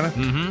Louisiana?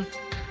 Mm-hmm.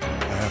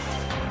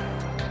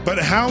 But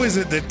how is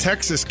it that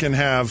Texas can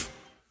have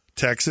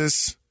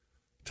Texas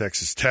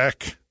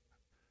Tech,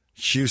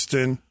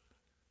 Houston,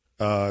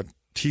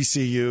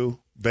 TCU,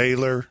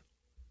 Baylor?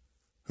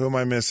 Who am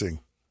I missing?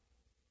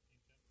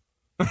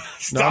 No,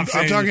 I'm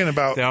talking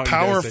about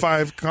Power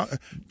 5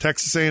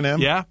 Texas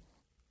A&M. Yeah.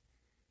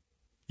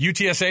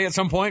 UTSA at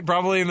some point,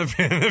 probably in the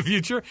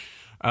future.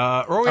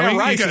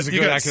 Rice is a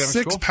good academic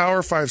school. 6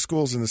 Power 5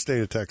 schools in the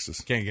state of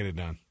Texas. Can't get it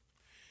done.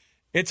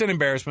 It's an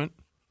embarrassment.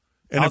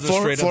 And in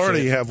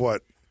Florida, you have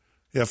what?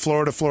 Yeah,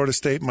 Florida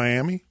State,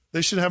 Miami.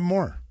 They should have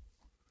more.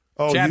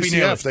 Oh, Chappie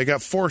UCF. They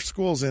got 4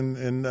 schools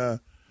in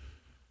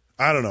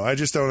I don't know. I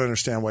just don't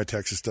understand why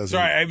Texas doesn't.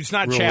 Sorry, it's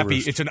not Chappie.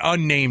 It's an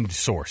unnamed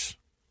source.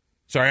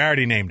 Sorry, I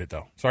already named it,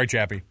 though. Sorry,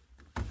 Chappie.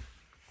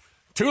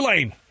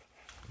 Tulane.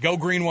 Go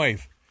Green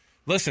Wave.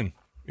 Listen,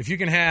 if you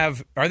can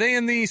have – are they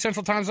in the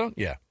Central Time Zone?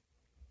 Yeah.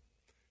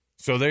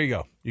 So there you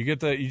go. You get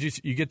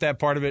that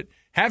part of it.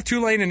 Have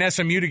Tulane and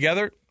SMU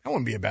together. That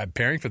wouldn't be a bad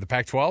pairing for the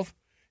Pac-12.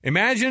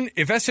 Imagine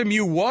if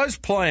SMU was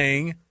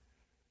playing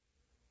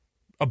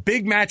a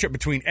big matchup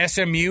between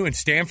SMU and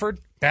Stanford.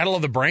 Battle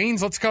of the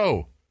Brains. Let's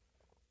go.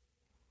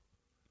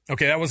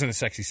 Okay, that wasn't a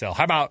sexy sell.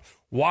 How about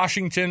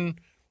Washington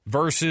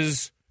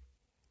versus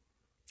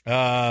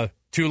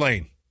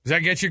Tulane?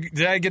 Does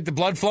that get the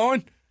blood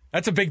flowing?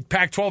 That's a big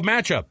Pac-12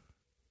 matchup.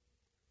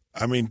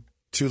 I mean,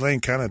 Tulane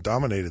kind of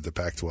dominated the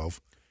Pac-12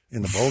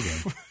 in the bowl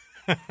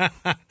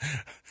game.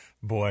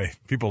 Boy,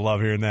 people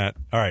love hearing that.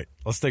 All right,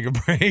 let's take a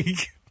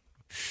break.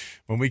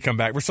 When we come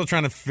back, we're still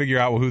trying to figure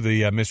out who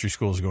the mystery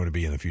school is going to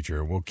be in the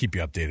future. We'll keep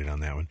you updated on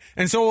that one.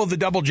 And so will the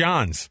Double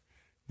Johns,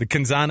 the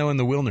Canzano and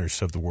the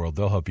Wilners of the world.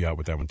 They'll help you out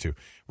with that one too.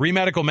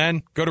 Remedical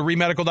Men, go to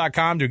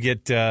remedical.com to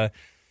get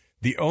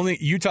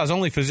Utah's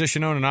only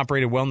physician-owned and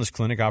operated wellness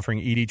clinic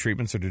offering ED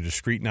treatments that are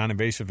discreet,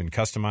 non-invasive, and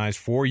customized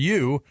for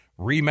you.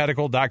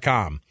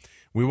 Remedical.com.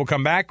 We will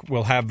come back.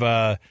 We'll have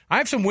I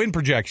have some win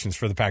projections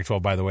for the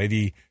Pac-12, by the way,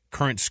 the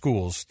current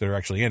schools that are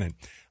actually in it.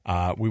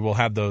 We will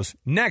have those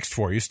next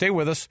for you. Stay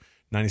with us.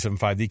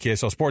 97.5 the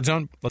KSL Sports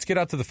Zone. Let's get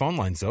out to the phone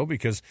lines, though,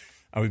 because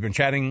we've been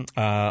chatting.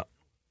 Oh,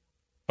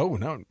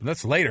 no,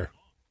 that's later.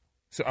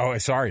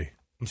 Sorry.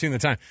 I'm seeing the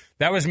time.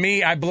 That was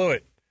me. I blew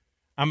it.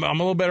 I'm a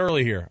little bit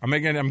early here. I'm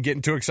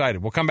getting too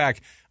excited. We'll come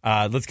back.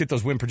 Let's get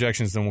those win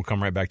projections, then we'll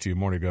come right back to you.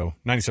 More to go.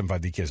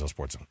 97.5 the KSL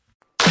Sports Zone.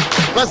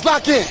 Let's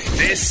lock in.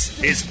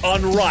 This is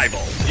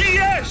Unrivaled.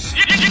 Yes!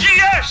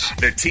 Yes!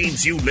 The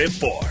teams you live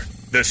for.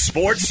 The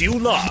sports you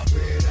love.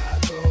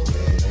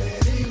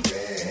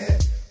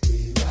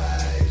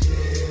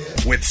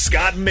 With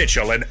Scott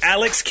Mitchell and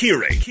Alex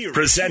Keurig.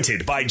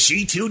 Presented by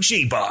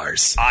G2G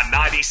Bars. On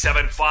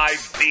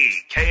 97.5 the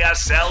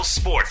KSL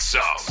Sports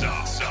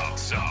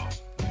Zone.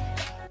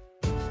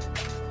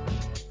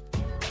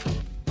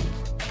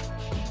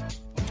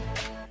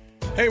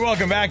 Hey,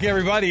 welcome back,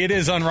 everybody. It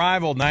is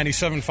Unrivaled,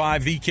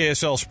 97.5 the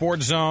KSL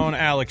Sports Zone.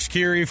 Alex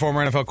Keurig,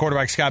 former NFL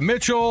quarterback Scott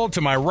Mitchell to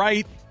my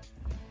right.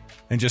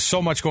 And just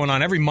so much going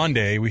on. Every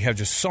Monday, we have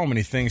just so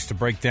many things to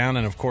break down.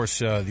 And, of course,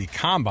 the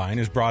Combine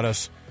has brought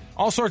us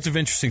all sorts of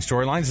interesting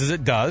storylines, as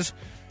it does.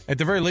 At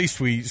the very least,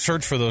 we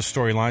search for those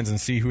storylines and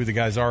see who the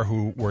guys are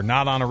who were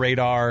not on a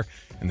radar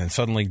and then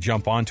suddenly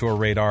jump onto a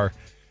radar.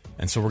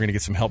 And so we're going to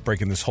get some help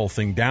breaking this whole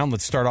thing down.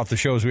 Let's start off the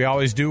show as we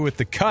always do with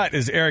The Cut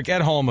as Eric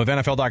Edholm of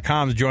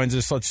NFL.com joins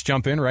us. Let's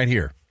jump in right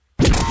here.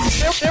 The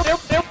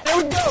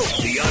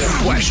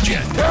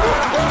unquestioned,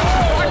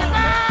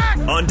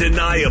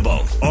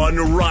 undeniable,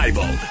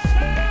 unrivaled,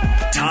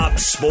 top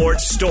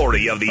sports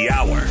story of the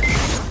hour.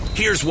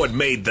 Here's what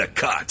made The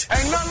Cut.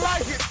 Ain't nothing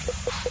like it.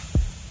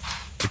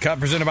 The Cut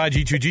presented by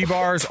G2G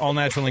Bars, all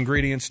natural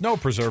ingredients, no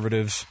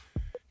preservatives.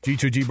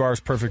 G2G Bars,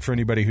 perfect for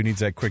anybody who needs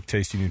that quick,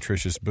 tasty,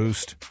 nutritious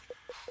boost.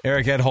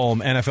 Eric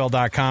Edholm,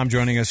 NFL.com,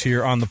 joining us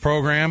here on the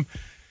program.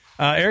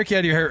 Eric, you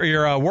had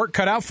your work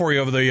cut out for you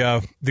over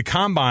the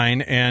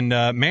Combine, and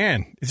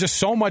man, it's just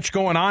so much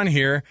going on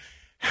here.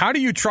 How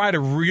do you try to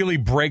really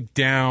break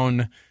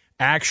down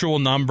actual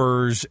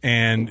numbers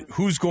and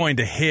who's going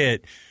to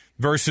hit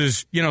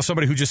versus,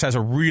 somebody who just has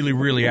a really,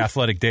 really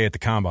athletic day at the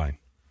Combine?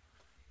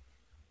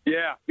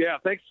 Yeah.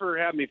 Thanks for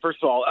having me. First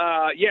of all,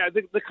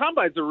 the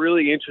Combine's a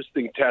really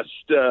interesting test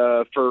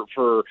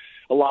for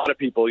a lot of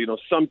people.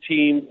 Some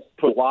teams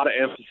put a lot of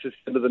emphasis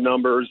into the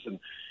numbers and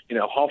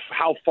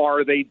how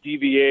far they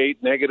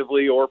deviate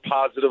negatively or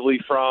positively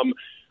from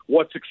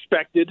what's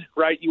expected.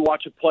 Right? You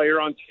watch a player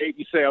on tape,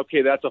 you say,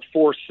 okay, that's a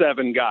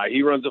 4.7 guy.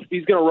 He's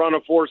going to run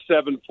a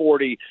 4.7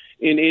 40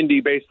 in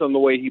Indy based on the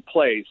way he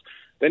plays.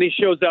 Then he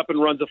shows up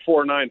and runs a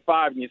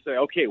 4.95, and you say,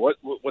 okay,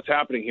 what's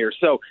happening here?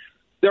 So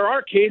there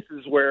are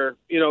cases where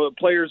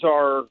players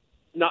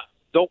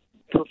don't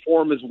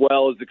perform as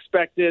well as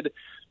expected.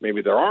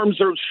 Maybe their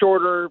arms are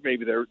shorter.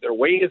 Maybe their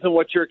weight isn't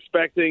what you're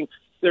expecting.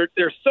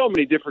 There's so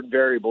many different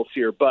variables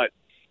here, but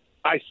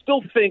I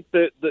still think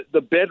that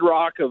the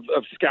bedrock of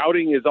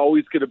scouting is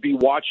always going to be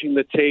watching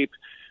the tape,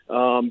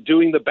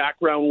 doing the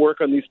background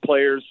work on these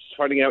players,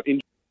 finding out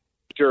injury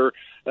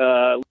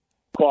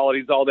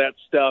qualities, all that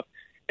stuff,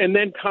 and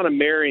then kind of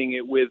marrying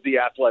it with the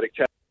athletic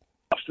test.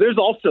 So there's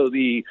also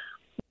the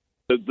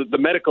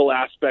medical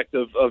aspect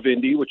of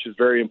Indy, which is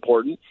very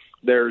important.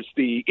 There's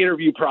the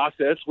interview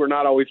process. We're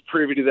not always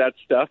privy to that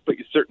stuff, but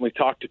you certainly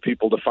talk to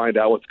people to find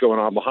out what's going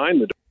on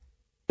behind the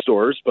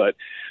doors. But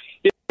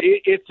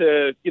it's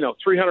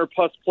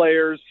 300-plus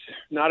players.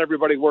 Not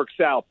everybody works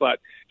out, but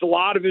it's a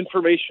lot of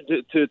information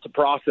to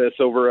process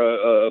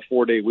over a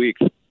 4-day week.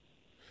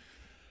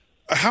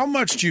 How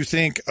much do you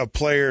think a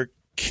player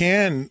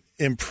can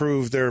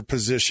improve their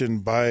position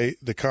by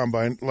the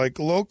Combine? Like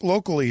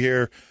locally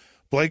here,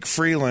 Blake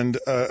Freeland,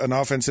 an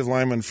offensive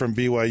lineman from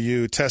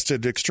BYU,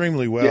 tested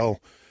extremely well.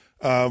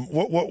 Yeah.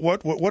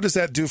 What does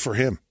that do for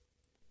him?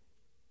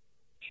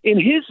 In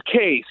his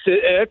case,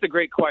 that's a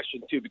great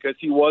question, too, because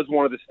he was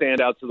one of the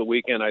standouts of the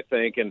weekend, I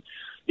think. And,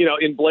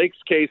 in Blake's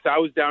case, I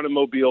was down in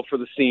Mobile for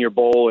the Senior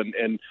Bowl,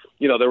 and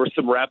there were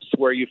some reps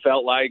where you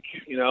felt like,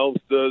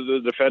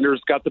 the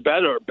defenders got the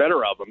better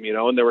of him,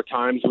 and there were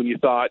times when you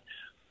thought,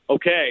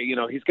 okay,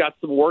 he's got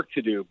some work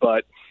to do.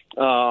 But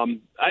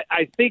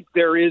I think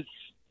there is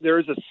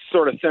a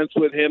sort of sense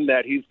with him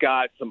that he's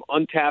got some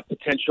untapped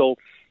potential.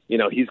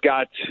 He's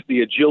got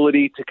the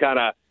agility to kind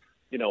of,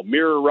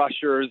 mirror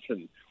rushers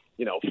and,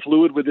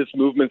 fluid with his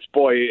movements.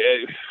 Boy,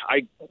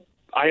 I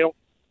don't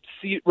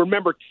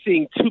remember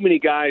seeing too many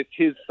guys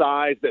his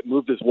size that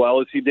moved as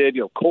well as he did.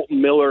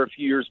 Colton Miller a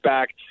few years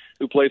back,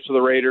 who plays for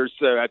the Raiders,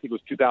 I think it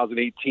was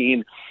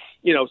 2018,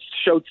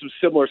 showed some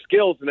similar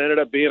skills and ended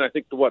up being, I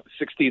think, the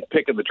 16th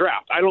pick in the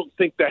draft. I don't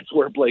think that's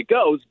where Blake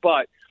goes,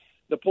 but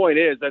the point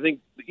is, I think,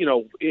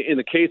 in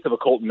the case of a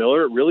Colton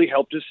Miller, it really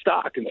helped his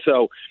stock. And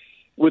so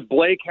with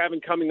Blake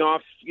coming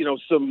off,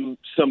 some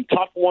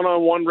tough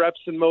one-on-one reps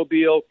in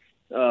Mobile,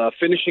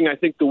 finishing, I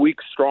think, the week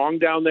strong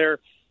down there,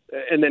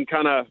 and then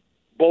kind of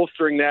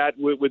bolstering that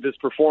with his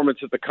performance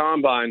at the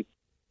Combine,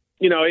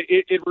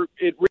 it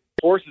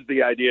reinforces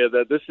the idea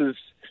that this is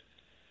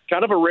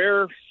kind of a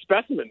rare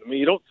specimen. I mean,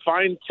 you don't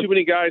find too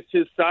many guys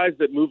his size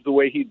that move the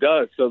way he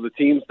does. So the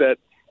teams that,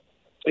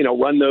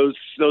 run those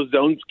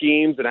zone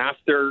schemes and ask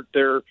their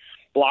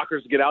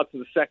blockers to get out to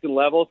the second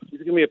level, he's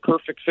going to be a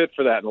perfect fit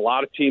for that. And a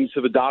lot of teams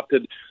have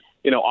adopted,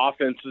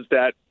 offenses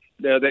that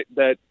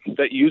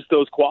use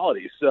those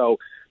qualities. So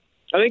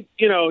I think,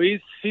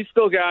 he's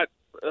still got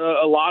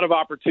a lot of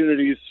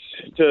opportunities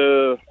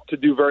to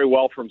do very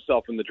well for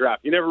himself in the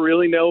draft. You never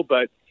really know,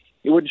 but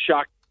it wouldn't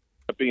shock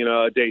being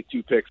a day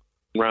 2 pick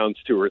in rounds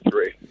 2 or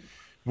 3.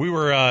 We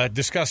were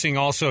discussing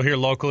also here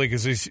locally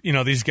because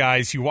these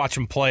guys, you watch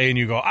them play and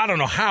you go, I don't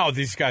know how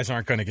these guys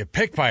aren't going to get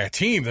picked by a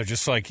team. They're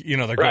just like, they're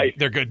right. good,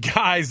 they're good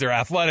guys, they're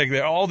athletic,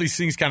 all these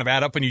things kind of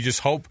add up, and you just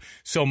hope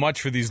so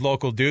much for these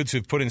local dudes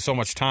who've put in so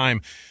much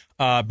time.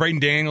 Braden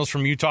Daniels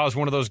from Utah is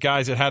one of those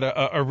guys that had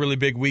a really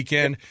big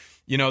weekend.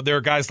 There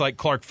are guys like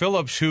Clark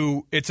Phillips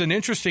who, it's an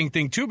interesting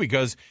thing too,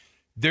 because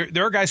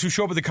there are guys who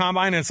show up at the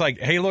Combine and it's like,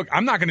 hey, look,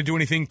 I'm not going to do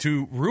anything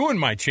to ruin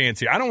my chance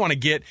here. I don't want to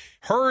get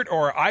hurt,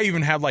 or I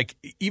even have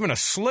even a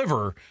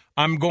sliver.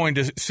 I'm going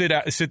to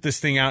sit this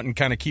thing out and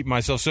kind of keep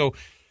myself. So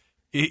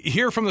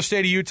here from the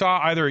state of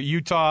Utah, either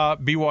Utah,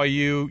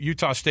 BYU,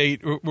 Utah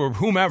State, or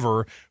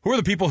whomever, who are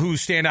the people who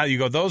stand out? You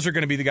go, those are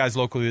going to be the guys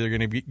locally that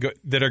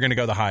are going to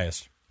go the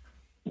highest.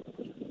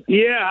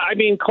 Yeah, I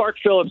mean, Clark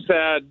Phillips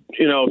had,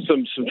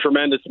 some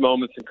tremendous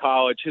moments in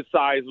college. His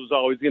size was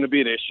always going to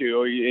be an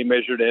issue. He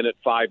measured in at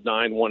 5'9",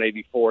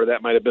 184.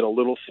 That might have been a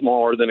little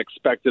smaller than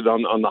expected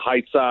on the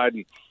height side.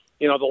 And,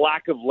 the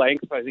lack of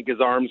length, I think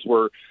his arms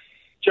were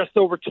just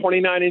over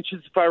 29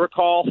 inches, if I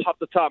recall, off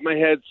the top of my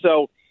head.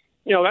 So,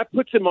 that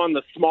puts him on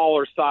the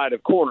smaller side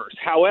of corners.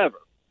 However,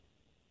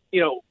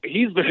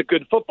 he's been a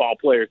good football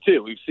player,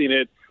 too. We've seen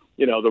it.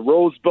 The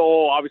Rose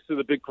Bowl, obviously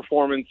the big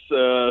performance,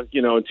 in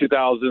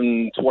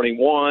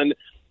 2021,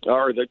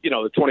 or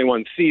the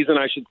 21 season,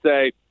 I should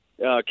say,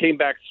 came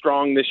back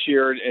strong this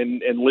year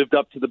and lived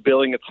up to the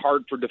billing. It's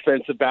hard for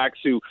defensive backs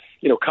who,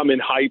 come in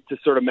hype to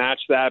sort of match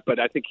that, but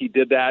I think he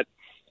did that.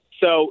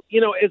 So,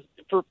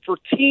 for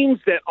teams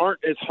that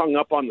aren't as hung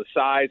up on the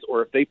size,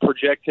 or if they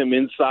project him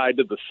inside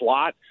to the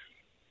slot,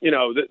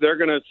 they're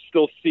going to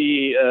still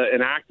see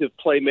an active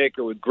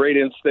playmaker with great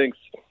instincts.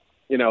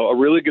 A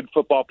really good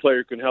football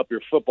player can help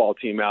your football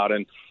team out.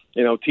 And,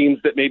 teams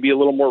that may be a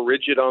little more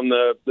rigid on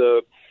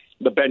the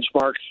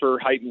benchmarks for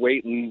height and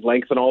weight and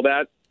length and all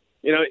that,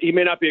 he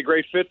may not be a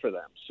great fit for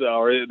them.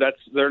 So he's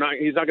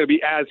not going to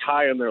be as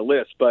high on their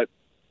list, but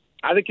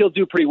I think he'll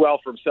do pretty well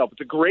for himself.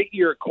 It's a great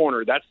year at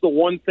corner. That's the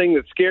one thing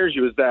that scares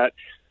you, is that,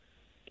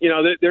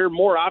 there are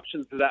more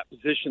options to that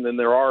position than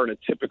there are in a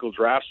typical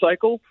draft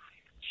cycle.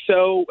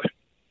 So,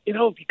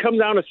 if you come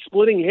down to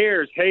splitting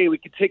hairs, hey, we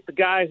could take the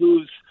guy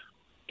who's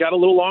got a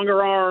little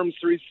longer arms,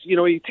 or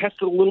he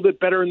tested a little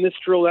bit better in this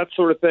drill, that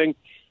sort of thing.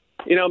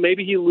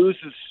 Maybe he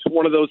loses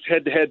one of those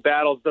head-to-head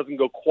battles, doesn't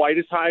go quite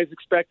as high as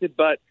expected.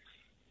 But,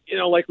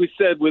 like we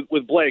said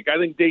with Blake, I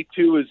think day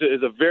 2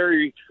 is a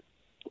very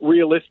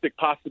realistic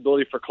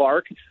possibility for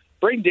Clark.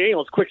 Braden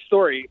Daniels, quick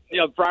story.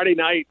 Friday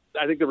night,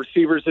 I think the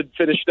receivers had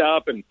finished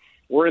up, and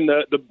we're in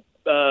the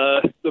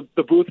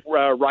booth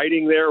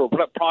writing there. We're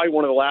probably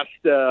one of the last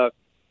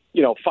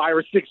 5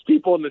 or 6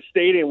 people in the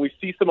stadium. We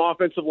see some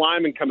offensive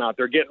linemen come out.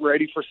 They're getting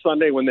ready for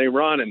Sunday when they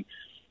run, and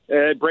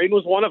Braden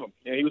was one of them.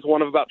 He was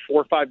one of about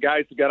 4 or 5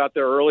 guys who got out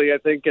there early, I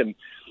think, and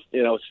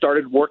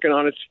started working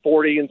on his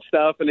 40 and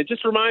stuff. And it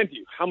just reminds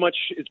you how much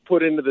is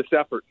put into this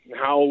effort, and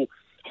how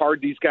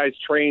hard these guys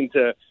train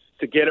to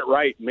get it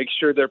right, and make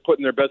sure they're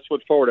putting their best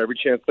foot forward every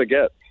chance they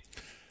get.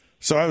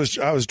 So I was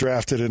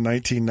drafted in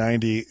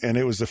 1990, and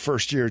it was the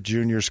first year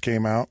juniors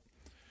came out.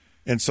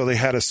 And so they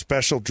had a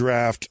special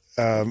draft.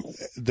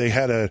 They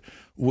had a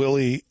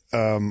Willie,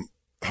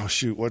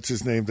 what's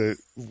his name?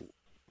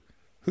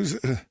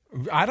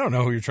 I don't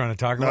know who you're trying to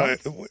talk about.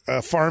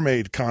 A Farm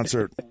Aid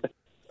concert.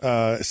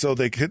 So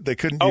they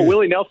couldn't. Oh,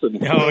 Willie Nelson.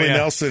 Willie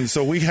Nelson.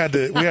 So we had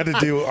to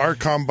do our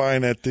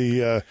combine at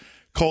the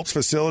Colts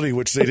facility,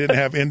 which they didn't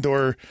have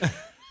indoor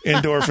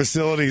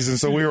facilities, and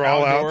so we were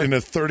all out in a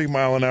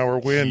 30-mile-an-hour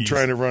wind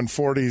trying to run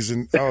 40s,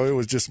 and it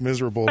was just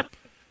miserable.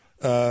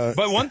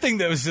 But one thing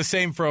that was the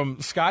same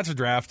from Scott's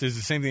draft is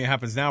the same thing that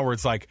happens now, where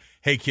it's like,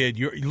 "Hey, kid,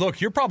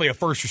 you're probably a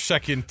first or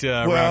second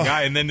round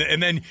guy," and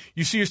then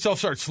you see yourself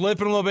start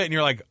slipping a little bit, and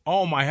you're like,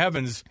 "Oh my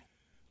heavens!"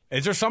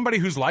 Is there somebody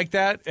who's like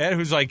that, Ed?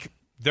 Who's like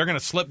they're going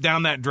to slip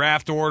down that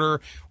draft order,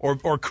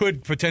 or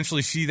could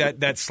potentially see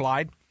that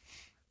slide?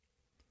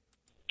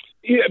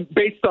 Yeah,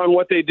 based on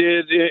what they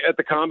did at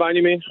the combine,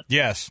 you mean?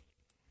 Yes.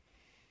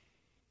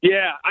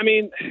 Yeah, I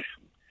mean,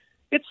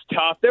 it's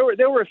tough. There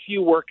were a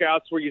few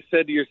workouts where you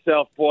said to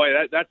yourself, "Boy,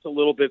 that's a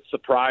little bit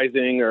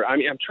surprising." Or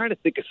I'm trying to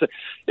think of.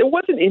 There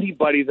wasn't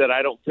anybody that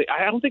I don't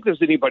think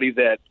there's anybody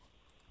that.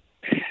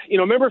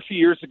 Remember a few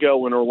years ago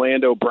when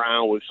Orlando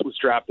Brown was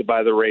drafted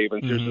by the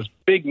Ravens? Mm-hmm. There's this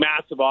big,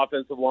 massive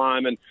offensive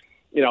lineman.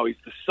 He's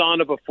the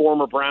son of a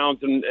former Browns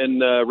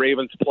and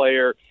Ravens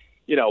player.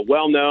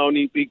 Well known.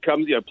 He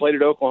becomes, played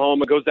at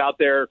Oklahoma, goes out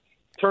there,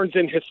 turns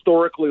in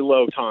historically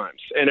low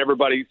times, and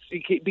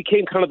he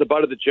became kind of the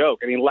butt of the joke,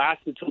 and he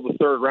lasted till the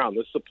third round.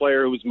 This is a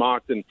player who was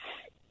mocked in,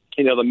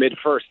 the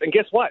mid-first. And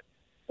guess what?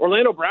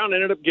 Orlando Brown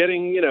ended up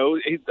getting,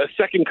 a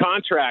second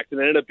contract and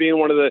ended up being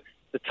one of the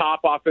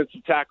top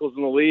offensive tackles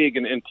in the league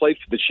and played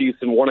for the Chiefs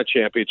and won a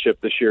championship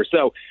this year.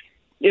 So,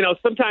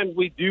 sometimes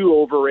we do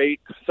overrate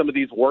some of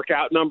these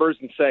workout numbers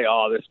and say,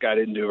 "Oh, this guy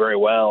didn't do very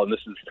well," and this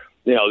is,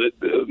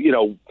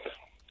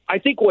 I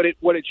think what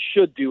it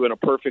should do in a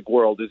perfect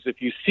world is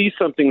if you see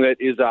something that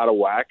is out of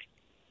whack,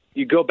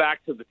 you go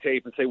back to the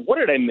tape and say, "What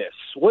did I miss?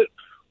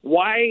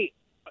 Why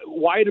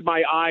did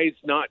my eyes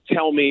not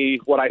tell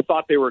me what I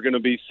thought they were going to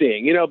be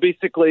seeing?"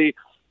 Basically,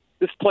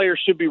 this player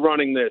should be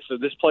running this, or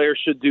this player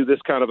should do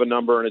this kind of a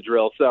number in a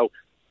drill. So,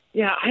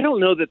 yeah, I don't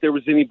know that there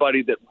was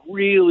anybody that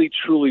really,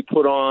 truly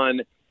put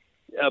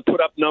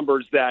up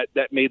numbers that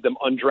made them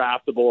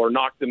undraftable or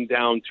knocked them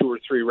down 2 or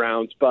 3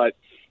 rounds. But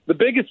the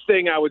biggest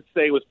thing I would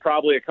say was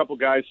probably a couple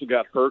guys who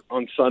got hurt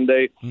on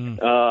Sunday.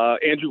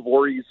 Andrew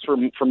Voorhees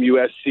from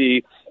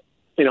USC,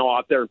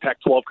 out there in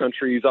Pac-12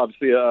 country. He's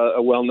obviously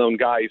a well-known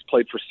guy. He's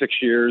played for 6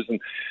 years.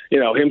 And,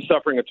 him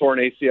suffering a torn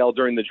ACL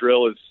during the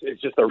drill is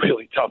just a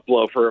really tough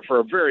blow for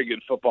a very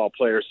good football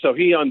player. So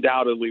he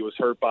undoubtedly was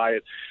hurt by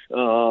it.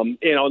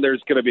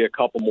 There's going to be a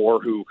couple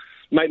more who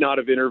might not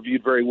have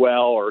interviewed very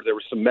well, or there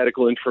was some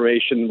medical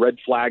information, red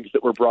flags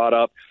that were brought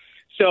up.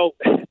 So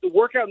the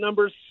workout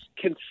numbers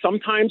can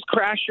sometimes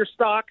crash your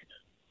stock,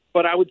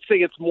 but I would say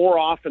it's more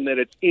often that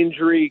it's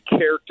injury,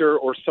 character,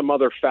 or some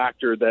other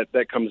factor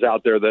that comes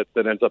out there that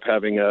ends up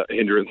having a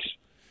hindrance.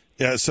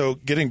 Yeah, so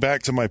getting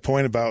back to my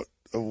point about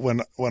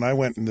when I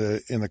went in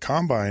the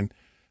combine,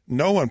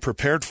 no one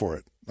prepared for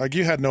it. Like,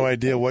 you had no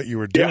idea what you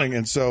were doing,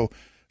 and so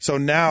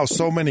now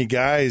so many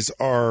guys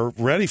are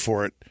ready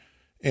for it.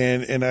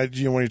 And when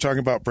you're talking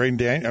about Braden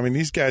Daniels, I mean,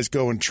 these guys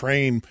go and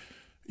train,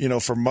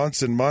 for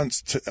months and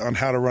months on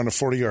how to run a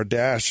 40-yard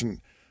dash.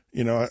 And,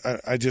 you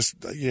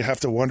have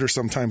to wonder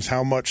sometimes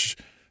how much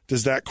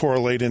does that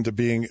correlate into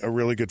being a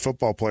really good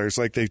football player. It's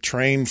like they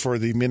train for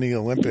the mini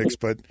Olympics,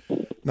 but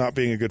not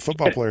being a good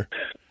football player.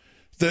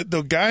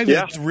 The guy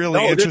that's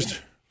really interesting.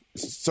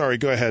 Sorry,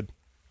 go ahead.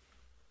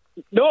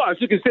 No, I was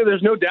just going to say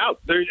there's no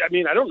doubt.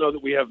 I don't know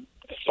that we have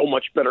so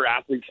much better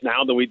athletes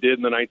now than we did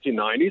in the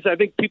 1990s. I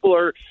think people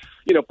are,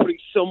 putting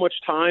so much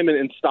time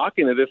and stock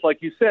into this.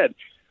 Like you said,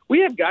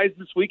 we have guys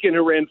this weekend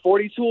who ran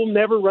 40s who will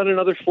never run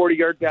another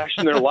 40-yard dash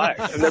in their life,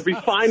 and they'll be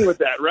fine with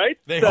that, right?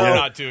 They hope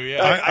not to,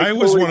 yeah. I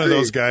was one of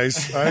those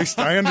guys.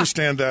 I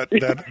understand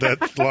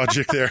that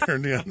logic there,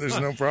 and there's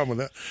no problem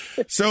with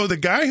that. So the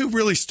guy who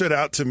really stood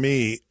out to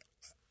me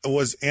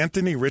was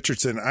Anthony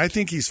Richardson. I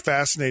think he's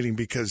fascinating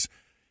because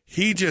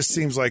he just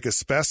seems like a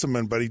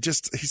specimen, but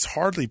he's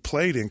hardly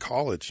played in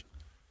college.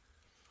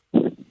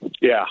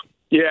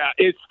 Yeah,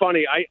 it's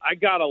funny. I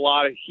got a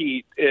lot of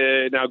heat.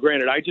 Now,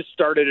 granted, I just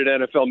started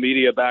at NFL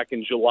Media back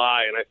in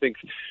July, and I think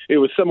it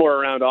was somewhere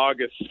around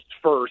August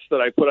 1st that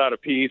I put out a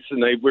piece,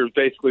 and they were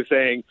basically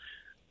saying,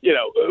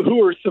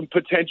 who are some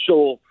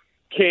potential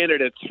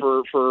candidates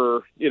for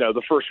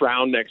the first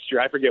round next year.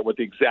 I forget what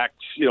the exact,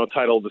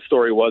 title of the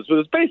story was, but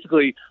it's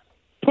basically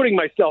putting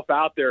myself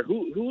out there.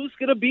 Who's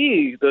going to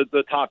be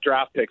the top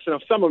draft picks?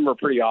 And some of them are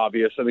pretty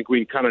obvious. I think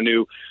we kind of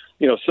knew,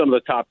 some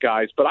of the top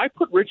guys. But I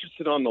put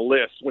Richardson on the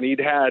list when he'd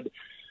had,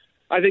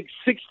 I think,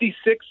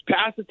 66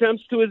 pass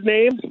attempts to his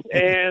name.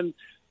 And,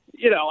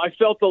 I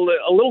felt a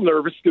little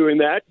nervous doing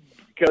that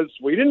because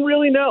we didn't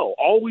really know.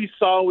 All we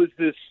saw was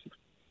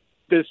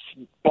this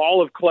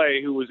ball of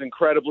clay who was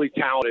incredibly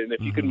talented. And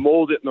if you could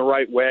mold it in the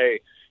right way,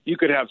 you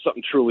could have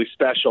something truly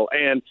special.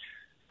 And,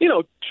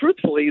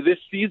 truthfully, this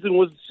season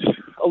was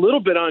a little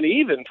bit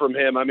uneven from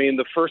him. I mean,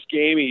 the first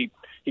game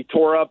he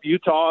tore up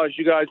Utah, as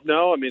you guys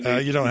know. I mean,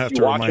 you don't have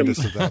to remind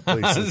us of that,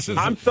 please.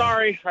 I'm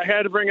sorry, I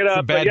had to bring it up.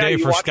 It's a bad day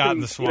for Scott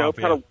in the swamp.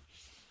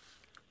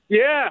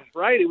 Yeah,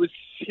 right. It was,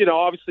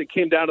 obviously it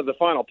came down to the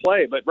final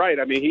play, but right.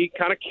 I mean, he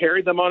kind of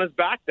carried them on his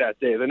back that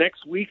day. The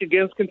next week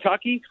against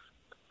Kentucky,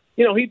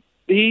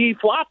 he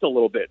flopped a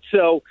little bit.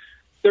 So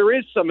there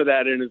is some of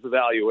that in his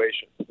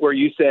evaluation where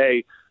you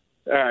say,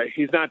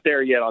 he's not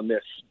there yet on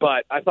this.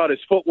 But I thought his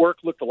footwork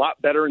looked a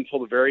lot better until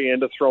the very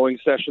end of throwing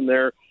session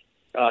there.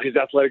 His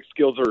athletic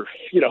skills are,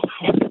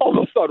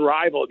 almost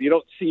unrivaled. You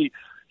don't see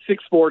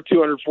 6'4",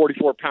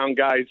 244-pound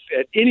guys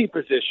at any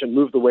position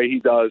move the way he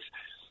does,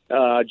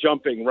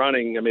 jumping,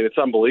 running. I mean, it's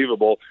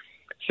unbelievable.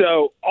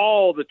 So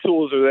all the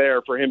tools are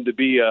there for him to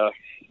be a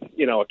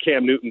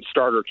Cam Newton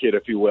starter kid,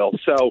 if you will.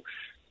 So,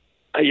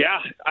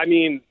 I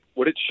mean,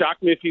 would it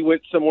shock me if he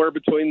went somewhere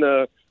between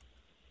the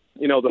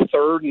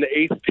third and the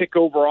eighth pick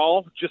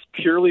overall, just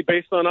purely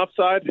based on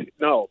upside?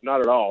 No, not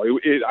at all.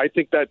 I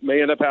think that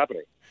may end up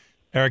happening.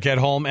 Eric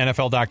Edholm,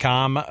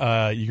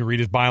 NFL.com. You can read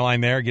his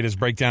byline there, get his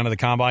breakdown of the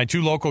combine.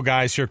 Two local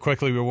guys here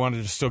quickly we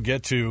wanted to still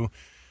get to.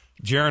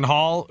 Jaron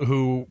Hall,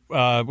 who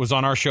was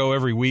on our show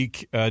every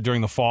week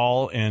during the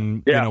fall,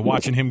 and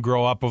watching him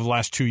grow up over the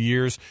last 2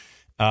 years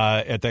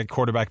at that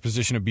quarterback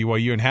position at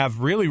BYU and have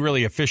really,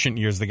 really efficient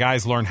years. The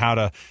guys learn how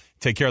to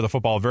take care of the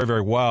football very,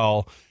 very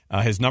well.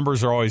 His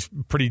numbers are always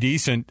pretty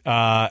decent.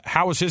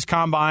 How was his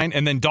combine?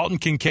 And then Dalton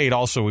Kincaid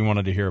also we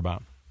wanted to hear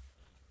about.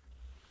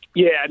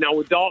 Yeah, now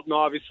with Dalton,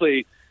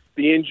 obviously,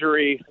 the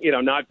injury,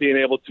 not being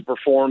able to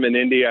perform in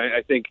Indy,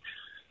 I think,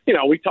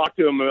 we talked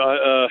to him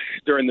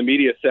during the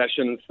media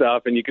session and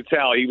stuff, and you could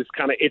tell he was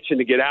kind of itching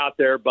to get out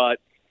there, but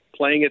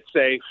playing it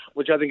safe,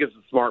 which I think is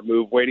a smart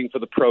move, waiting for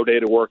the pro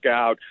day to work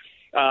out.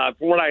 From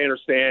what I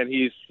understand,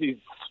 he's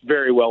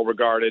very well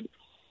regarded.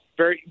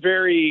 Very,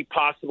 very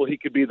possible he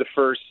could be the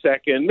first,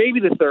 second,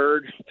 maybe the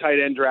third tight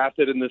end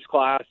drafted in this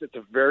class. It's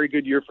a very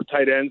good year for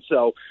tight ends.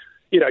 So,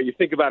 you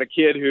think about a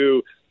kid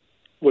who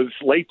was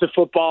late to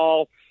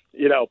football,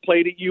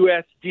 played at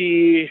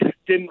USD,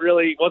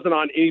 wasn't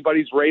on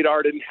anybody's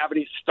radar, didn't have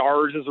any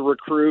stars as a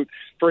recruit.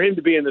 For him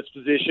to be in this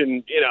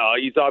position,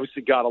 he's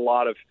obviously got a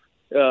lot of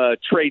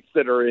traits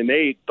that are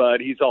innate, but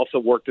he's also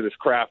worked at his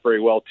craft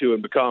very well too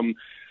and become,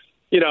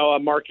 a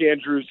Mark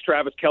Andrews,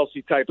 Travis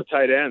Kelce type of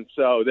tight end.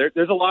 So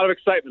there's a lot of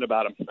excitement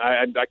about him.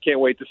 I can't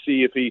wait to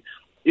see if he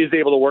is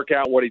able to work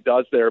out what he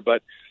does there.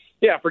 But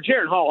yeah, for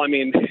Jaron Hall, I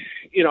mean,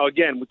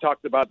 again, we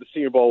talked about the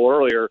Senior Bowl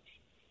earlier.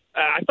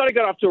 I thought he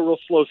got off to a real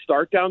slow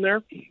start down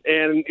there,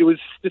 and it was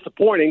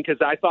disappointing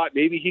because I thought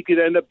maybe he could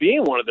end up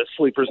being one of the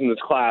sleepers in this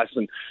class.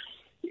 And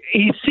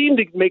he seemed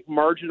to make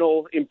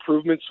marginal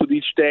improvements with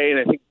each day, and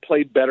I think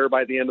played better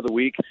by the end of the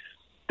week.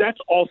 That's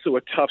also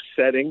a tough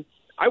setting.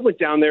 I went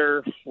down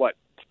there,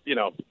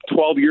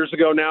 12 years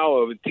ago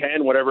now,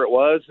 10, whatever it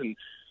was, and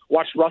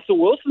watched Russell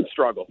Wilson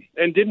struggle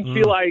and didn't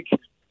feel like,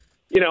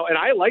 and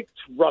I liked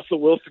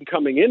Russell Wilson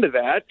coming into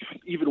that,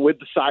 even with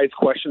the size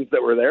questions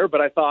that were there,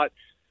 but I thought,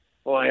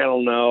 well, I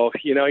don't know.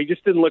 He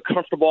just didn't look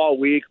comfortable all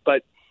week,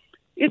 but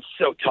it's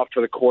so tough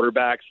for the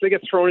quarterbacks. They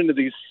get thrown into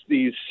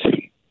these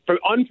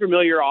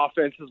unfamiliar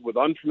offenses with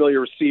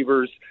unfamiliar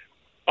receivers,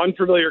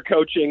 unfamiliar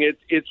coaching.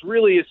 It's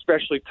really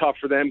especially tough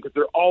for them because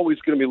they're always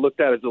going to be looked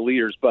at as the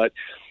leaders. But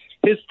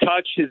his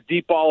touch, his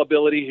deep ball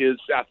ability, his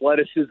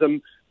athleticism,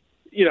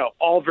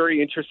 all very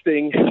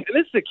interesting. And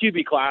this is a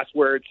QB class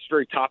where it's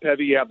very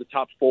top-heavy. You have the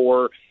top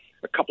four,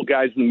 a couple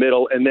guys in the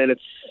middle, and then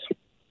it's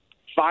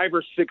 5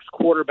 or 6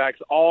 quarterbacks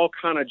all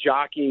kind of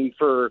jockeying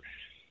for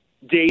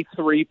day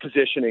 3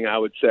 positioning, I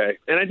would say.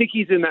 And I think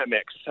he's in that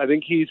mix. I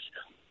think he's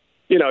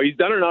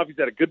done enough. He's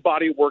had a good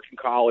body of work in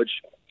college.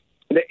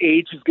 The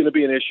age is going to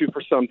be an issue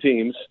for some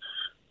teams.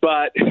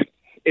 But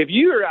if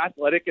you're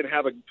athletic and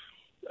have a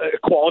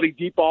quality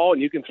deep ball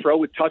and you can throw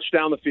with touch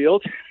down the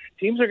field,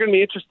 teams are going to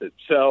be interested.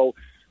 So,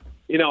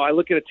 I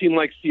look at a team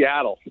like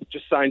Seattle,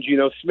 just signed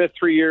Geno Smith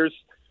 3 years.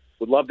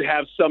 Would love to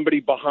have somebody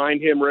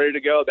behind him ready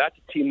to go. That's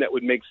a team that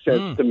would make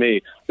sense to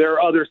me. There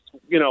are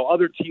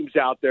other teams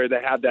out there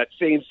that have that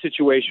same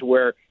situation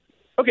where,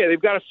 okay, they've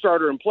got a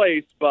starter in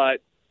place,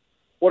 but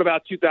what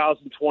about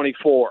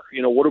 2024?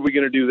 What are we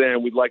going to do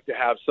then? We'd like to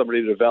have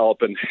somebody to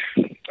develop. And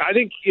I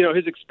think,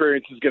 his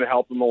experience is going to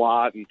help him a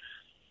lot. And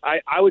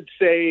I would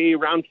say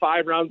round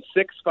 5, round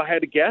 6, if I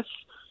had to guess.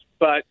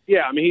 But,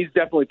 yeah, I mean, he's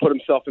definitely put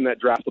himself in that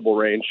draftable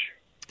range.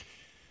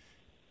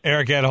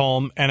 Eric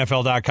Edholm,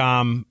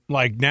 NFL.com.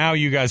 Now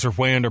you guys are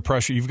way under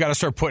pressure. You've got to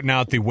start putting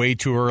out the way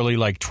too early,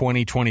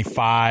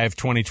 2025,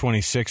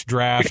 2026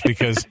 drafts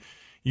because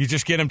you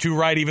just get them too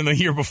right even the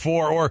year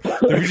before. Or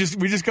we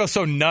just go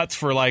so nuts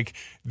for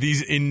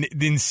these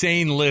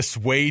insane lists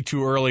way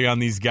too early on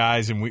these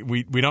guys, and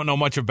we don't know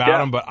much about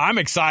them. But I'm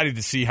excited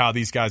to see how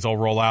these guys all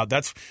roll out.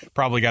 That's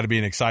probably got to be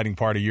an exciting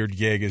part of your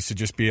gig is to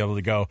just be able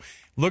to go,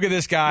 look at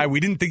this guy. We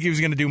didn't think he was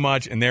going to do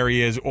much, and there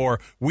he is. Or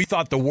we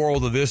thought the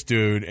world of this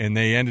dude, and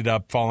they ended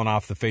up falling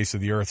off the face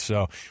of the earth.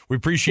 So we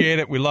appreciate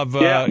it. We love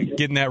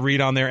getting that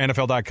read on there.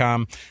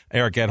 NFL.com.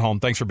 Eric Edholm,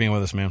 thanks for being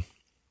with us, man.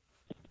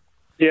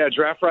 Yeah,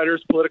 draft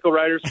writers, political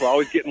writers, we're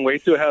always getting way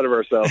too ahead of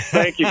ourselves.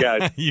 Thank you,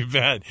 guys. You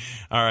bet.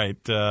 All right,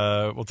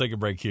 we'll take a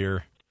break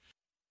here.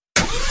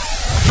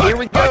 Here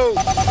we go.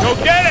 Go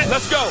get it.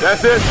 Let's go.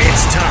 That's it.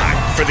 It's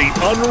time for the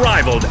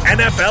unrivaled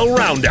NFL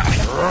Roundup.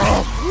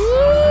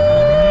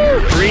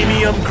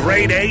 Premium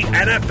grade A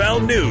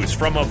NFL news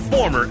from a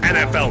former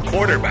NFL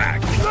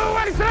quarterback.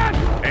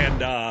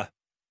 And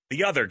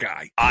the other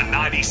guy on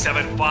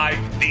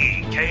 97.5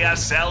 The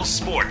KSL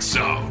Sports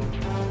Zone.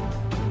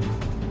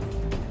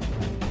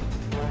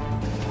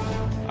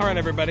 All right,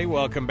 everybody,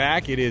 welcome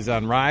back. It is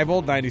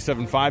Unrivaled,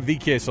 97.5, the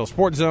KSL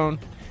Sports Zone.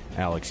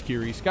 Alex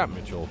Curie, Scott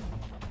Mitchell.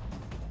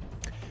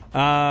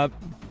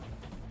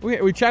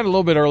 We chatted a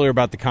little bit earlier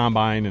about the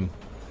Combine, and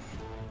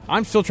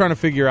I'm still trying to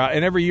figure out,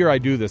 and every year I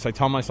do this, I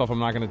tell myself I'm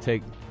not going to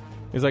take,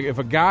 it's like if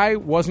a guy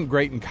wasn't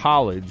great in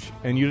college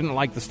and you didn't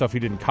like the stuff he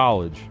did in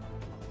college,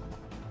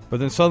 but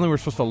then suddenly we're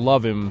supposed to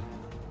love him,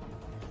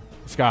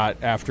 Scott,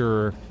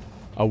 after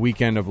a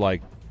weekend of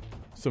like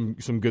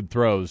some good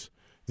throws.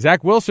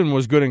 Zach Wilson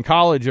was good in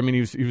college. I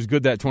mean, he was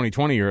good that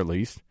 2020 year at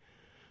least.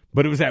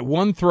 But it was that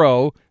one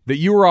throw that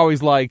you were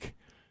always like,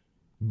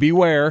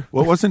 beware.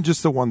 Well, it wasn't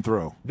just the one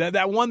throw.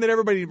 That one that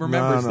everybody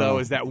remembers, though,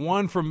 is that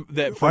one from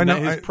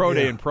his pro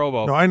day in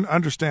Provo. No, I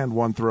understand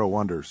one throw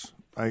wonders.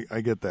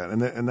 I get that.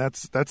 And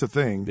that's a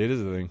thing. It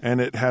is a thing.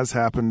 And it has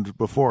happened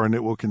before, and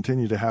it will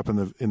continue to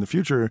happen in the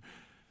future.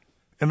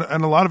 And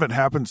a lot of it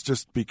happens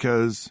just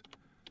because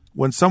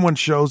when someone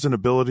shows an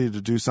ability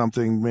to do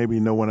something maybe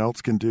no one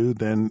else can do,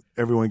 then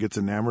everyone gets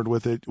enamored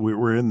with it.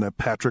 We're in the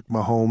Patrick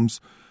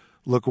Mahomes,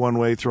 look one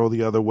way, throw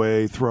the other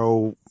way,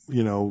 throw,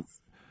 you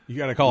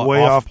got to call it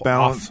way off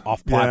balance.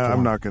 Off platform. Yeah,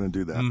 I'm not going to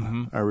do that.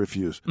 Mm-hmm. I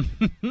refuse.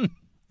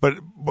 But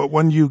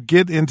when you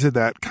get into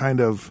that kind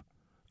of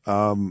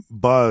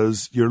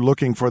buzz, you're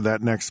looking for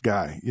that next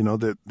guy.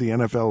 That the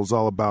NFL is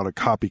all about a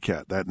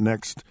copycat, that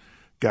next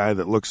guy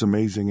that looks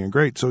amazing and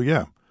great. So,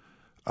 yeah.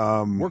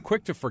 We're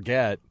quick to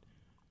forget.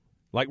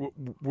 Like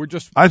we're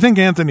just. I think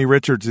Anthony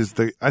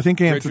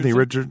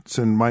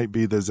Richardson might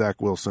be the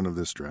Zach Wilson of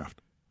this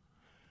draft.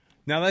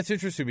 Now that's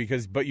interesting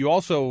but you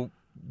also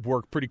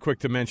were pretty quick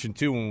to mention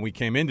too when we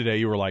came in today.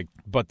 You were like,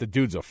 but the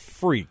dude's a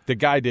freak. The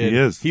guy did. He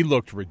is. He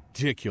looked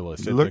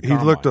ridiculous. He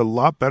looked a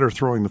lot better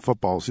throwing the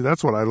football. See,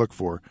 that's what I look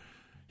for.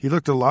 He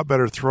looked a lot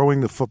better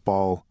throwing the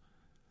football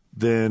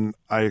than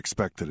I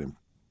expected him.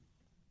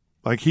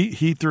 Like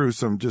he threw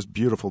some just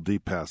beautiful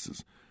deep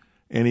passes.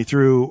 And he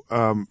threw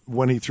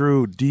when he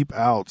threw deep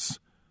outs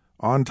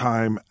on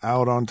time,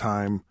 out on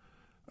time.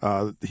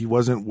 He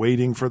wasn't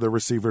waiting for the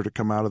receiver to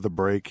come out of the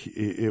break.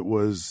 I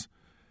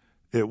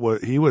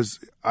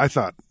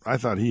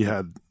thought he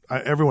had.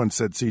 Everyone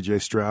said C.J.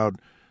 Stroud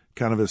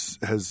kind of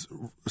has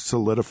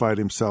solidified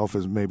himself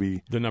as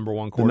maybe the number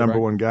one quarterback. The number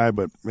one guy.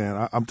 But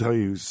man, I'm telling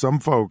you, some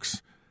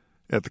folks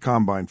at the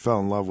Combine fell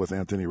in love with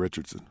Anthony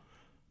Richardson.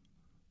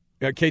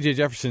 Yeah, KJ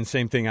Jefferson,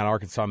 same thing out of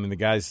Arkansas. I mean,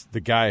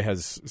 the guy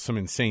has some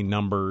insane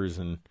numbers,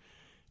 and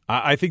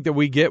I think that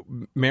we get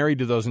married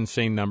to those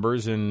insane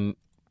numbers. And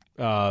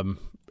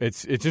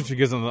it's interesting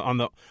because on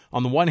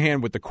the one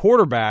hand with the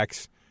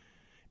quarterbacks,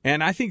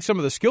 and I think some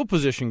of the skill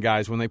position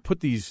guys when they put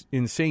these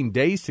insane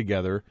days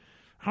together,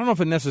 I don't know if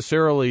it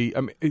necessarily.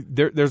 I mean,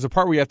 there's a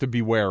part where you have to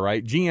beware,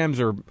 right? GMs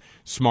are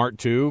smart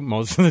too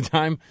most of the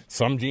time.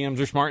 Some GMs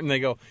are smart, and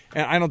they go.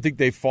 And I don't think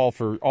they fall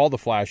for all the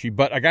flashy,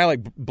 but a guy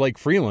like Blake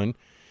Freeland.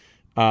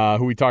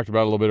 Who we talked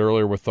about a little bit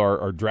earlier with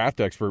our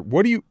draft expert.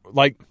 What do you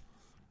like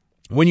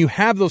when you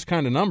have those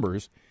kind of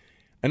numbers?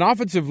 An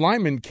offensive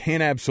lineman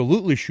can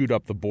absolutely shoot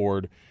up the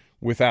board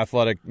with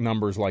athletic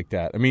numbers like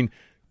that. I mean,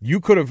 he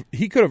could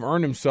have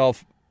earned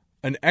himself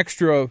an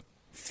extra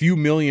few $1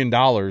 million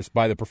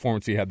by the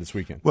performance he had this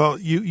weekend. Well,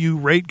 you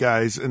rate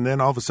guys, and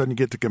then all of a sudden you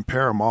get to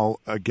compare them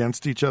all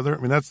against each other. I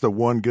mean, that's the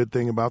one good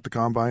thing about the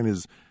Combine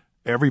is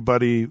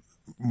everybody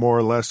more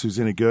or less who's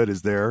any good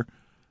is there.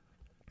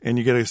 And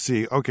you get to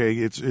see, okay,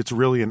 it's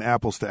really an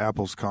apples to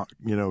apples,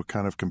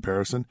 kind of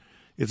comparison.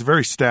 It's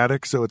very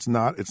static, so it's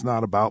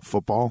not about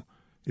football.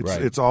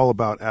 It's all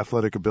about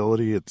athletic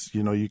ability. It's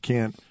you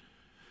can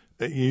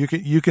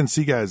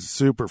see guys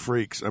super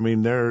freaks. I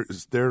mean, they're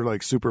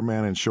like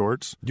Superman in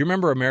shorts. Do you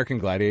remember American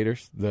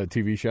Gladiators, the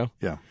TV show?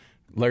 Yeah.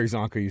 Larry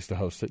Zonka used to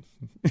host it.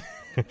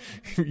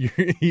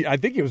 I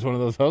think he was one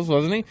of those hosts,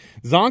 wasn't he?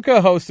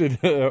 Zonka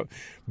hosted,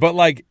 but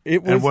like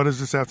it was. And what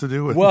does this have to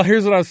do with? Well,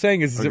 here's what I was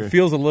saying: is okay. It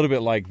feels a little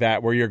bit like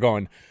that, where you're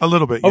going a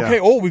little bit. Okay,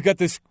 yeah. Oh, we've got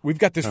this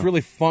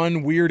really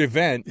fun, weird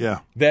event.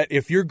 Yeah. That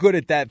if you're good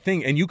at that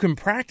thing and you can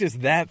practice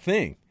that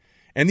thing,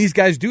 and these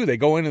guys do, they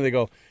go in and they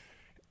go.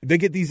 They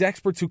get these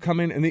experts who come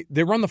in and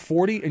they run the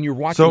 40, and you're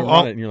watching them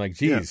run it, and you're like,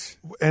 geez.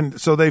 Yeah.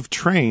 And so they've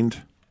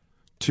trained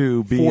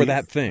to be for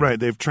that thing, right?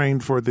 They've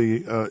trained for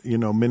the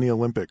mini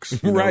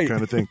Olympics, right,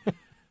 kind of thing.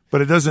 But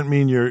it doesn't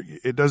mean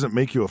it doesn't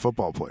make you a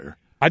football player.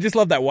 I just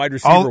love that wide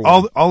receiver.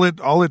 All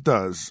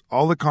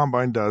the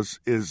Combine does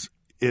is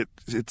it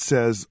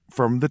says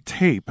from the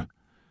tape,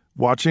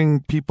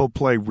 watching people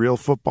play real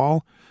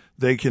football,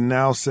 they can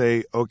now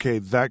say, okay,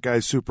 that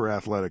guy's super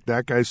athletic,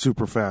 that guy's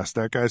super fast,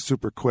 that guy's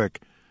super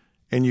quick,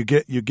 and you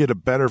get a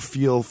better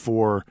feel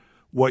for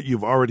what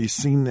you've already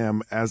seen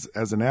them as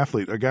an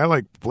athlete. A guy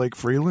like Blake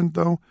Freeland,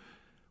 though,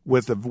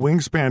 with the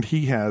wingspan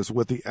he has,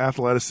 with the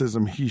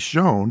athleticism he's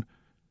shown,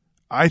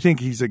 I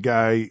think he's a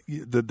guy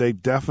that they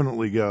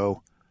definitely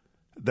go,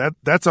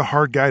 that's a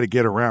hard guy to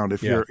get around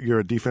if you're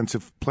a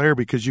defensive player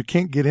because you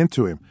can't get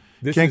into him.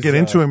 You can't get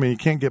into him and you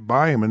can't get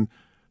by him, and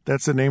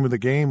that's the name of the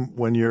game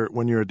when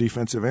you're a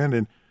defensive end.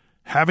 And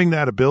having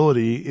that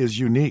ability is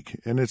unique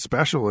and it's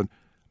special. And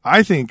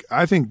I think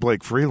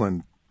Blake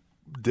Freeland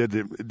did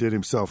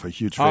himself a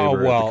huge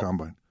favor at the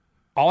combine.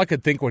 All I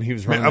could think when he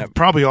was running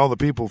probably all the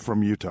people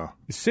from Utah.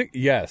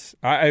 Yes,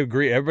 I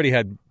agree. Everybody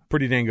had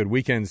pretty dang good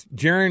weekends.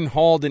 Jaron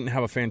Hall didn't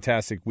have a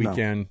fantastic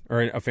weekend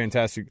or a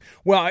fantastic.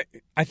 Well,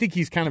 I think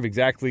he's kind of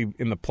exactly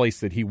in the place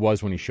that he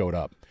was when he showed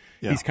up.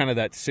 Yeah. He's kind of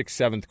that 6th,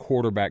 7th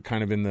quarterback,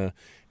 kind of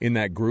in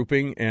that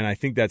grouping, and I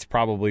think that's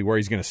probably where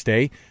he's going to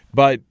stay.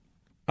 But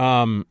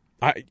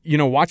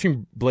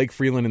watching Blake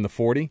Freeland in the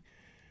 40,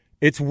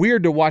 it's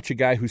weird to watch a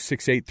guy who's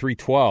 6'8",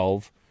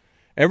 312.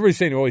 Everybody's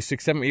saying, he's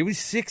 6'7". He was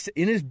 6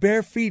 in his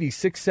bare feet. He's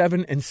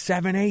 6'7" and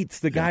 7/8.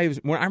 The guy was.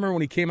 I remember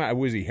when he came out.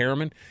 Was he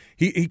Harriman?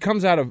 He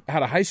comes out of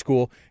high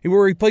school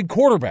where he played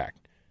quarterback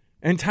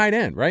and tight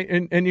end, right?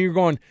 And you're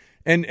going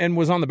and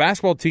was on the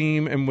basketball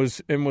team and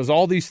was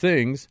all these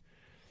things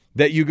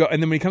that you go.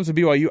 And then when he comes to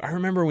BYU, I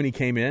remember when he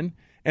came in,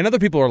 and other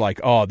people are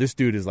like, "Oh, this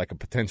dude is like a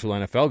potential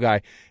NFL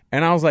guy,"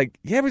 and I was like,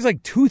 "Yeah, but he's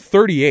like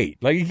 238.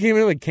 Like he came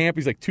in like camp,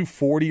 he's like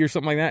 240 or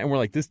something like that." And we're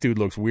like, "This dude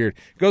looks weird."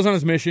 Goes on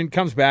his mission,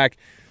 comes back.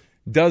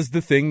 Does the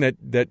thing that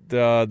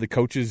the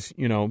coaches,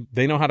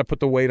 they know how to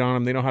put the weight on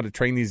him. They know how to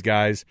train these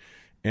guys,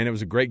 and it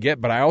was a great get.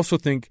 But I also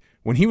think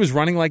when he was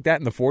running like that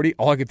in the 40,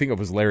 all I could think of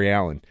was Larry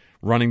Allen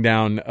running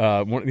down,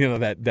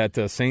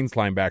 that Saints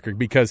linebacker,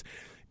 because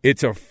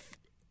it's a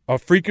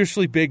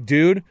freakishly big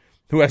dude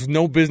who has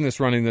no business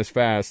running this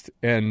fast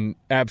and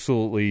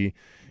absolutely,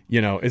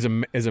 is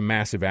a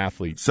massive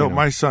athlete. So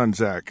my son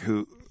Zach,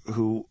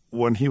 who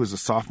when he was a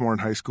sophomore in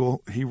high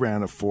school, he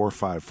ran a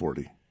 4.5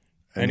 40.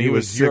 And he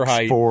was your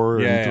height.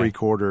 6'4" and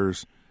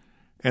 3/4,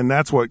 and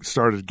that's what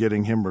started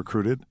getting him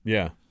recruited.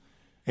 Yeah,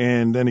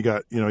 and then he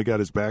got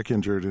his back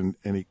injured, and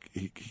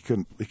he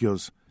couldn't. He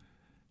goes,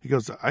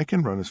 I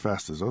can run as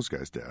fast as those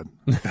guys, Dad.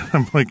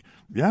 I'm like,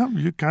 yeah,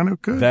 you kind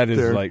of could. That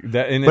is like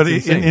that, and but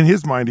in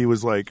his mind, he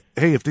was like,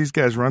 hey, if these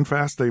guys run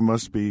fast, they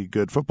must be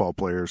good football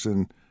players,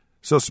 and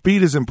so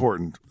speed is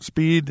important.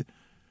 Speed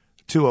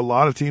to a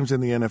lot of teams in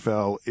the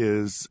NFL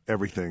is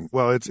everything.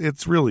 Well,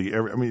 it's really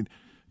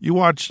You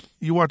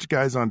watch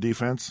guys on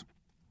defense,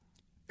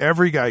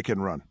 every guy can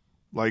run.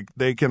 Like,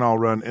 they can all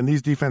run. And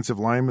these defensive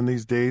linemen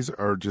these days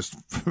are just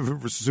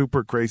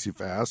super crazy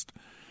fast.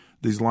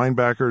 These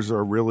linebackers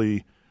are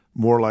really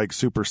more like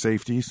super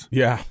safeties.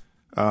 Yeah.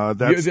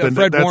 That's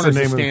Fred Warner's the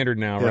name the standard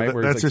now, right?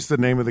 That's just the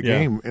name of the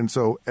game. And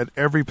so at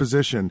every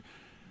position,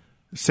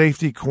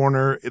 safety,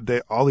 corner,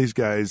 all these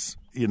guys,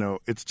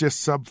 it's just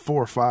sub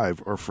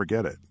 4.5 or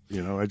forget it.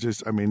 You're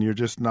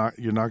not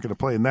going to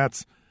play. And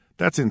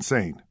that's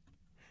insane.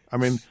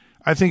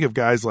 I think of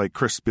guys like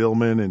Chris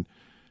Spielman and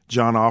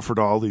John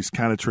Offerdahl, these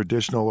kind of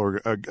traditional,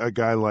 or a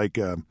guy like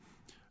a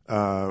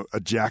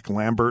Jack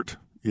Lambert,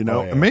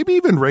 and maybe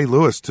even Ray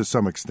Lewis to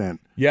some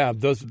extent. Yeah,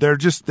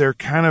 they're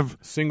kind of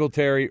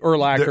Singletary,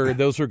 Urlacher.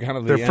 Those are kind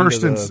of the they're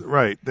first and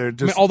right. They're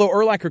just although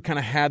Urlacher kind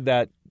of had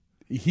that.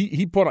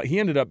 He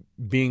ended up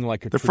being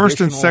like the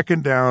first and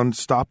second down,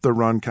 stop the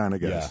run kind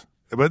of guys.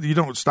 Yeah. But you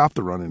don't stop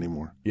the run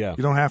anymore. Yeah,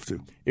 you don't have to.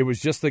 It was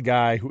just the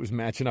guy who was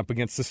matching up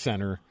against the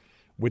center.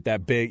 With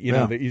that big,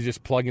 that you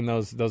just plug in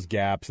those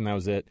gaps, and that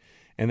was it.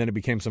 And then it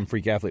became some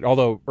freak athlete.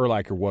 Although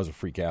Urlacher was a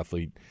freak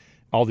athlete,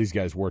 all these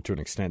guys were to an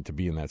extent to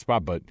be in that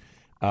spot. But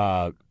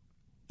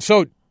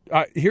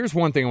here's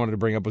one thing I wanted to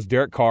bring up was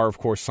Derek Carr, of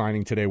course,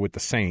 signing today with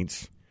the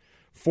Saints,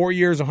 4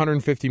 years,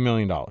 $150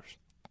 million.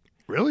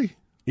 Really?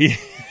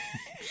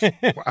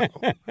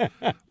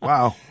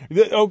 Wow.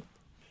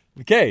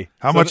 Okay.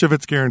 How much of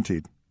it's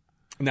guaranteed?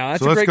 Now,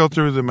 let's go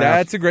through the math.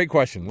 That's a great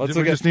question. We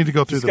just need to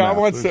go through the math.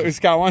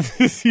 Scott wants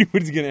to see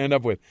what he's going to end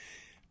up with.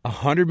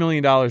 $100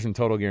 million in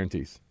total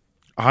guarantees.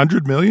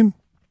 $100 million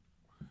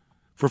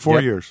for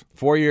 4 years.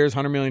 4 years,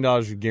 $100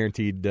 million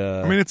guaranteed.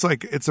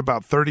 It's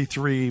about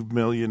 $33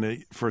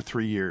 million for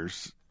 3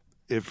 years.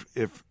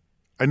 If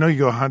I know you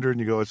go 100 and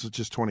you go, it's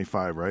just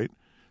 25, right?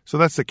 So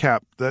that's the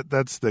cap.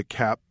 That's the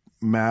cap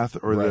math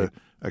or the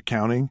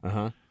accounting.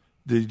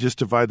 Did you just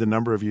divide the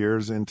number of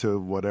years into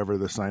whatever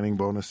the signing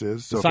bonus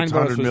is? So if it's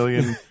 $100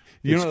 million,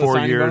 it's 4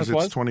 years,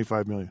 it's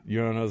 $25 million.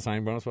 You don't know what the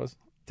signing bonus was?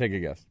 Take a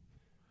guess.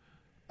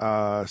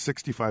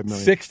 $65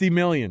 million. $60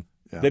 million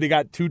that he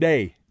got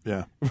today.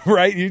 Yeah.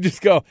 Right? You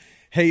just go,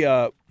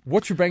 hey,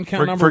 what's your bank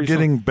account number? For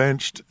getting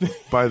benched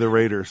by the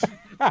Raiders.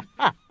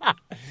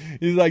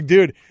 He's like,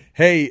 dude,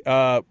 hey,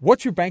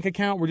 what's your bank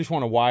account? We just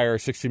want to wire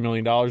 $60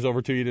 million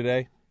over to you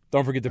today.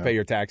 Don't forget to pay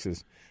your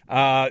taxes.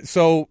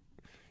 So,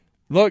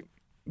 look.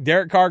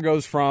 Derek Carr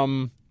goes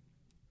from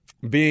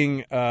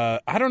being, I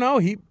don't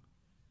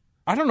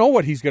know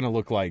what he's going to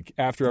look like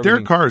after everything.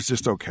 Derek Carr is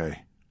just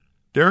okay.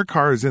 Derek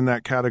Carr is in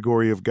that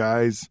category of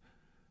guys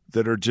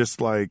that are just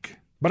like.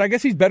 But I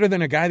guess he's better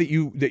than a guy that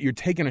you're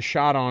taking a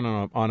shot on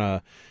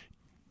a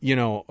in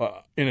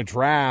a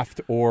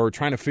draft or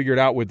trying to figure it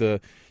out with the.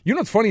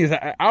 What's funny is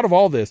that out of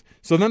all this,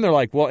 so then they're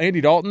like, well,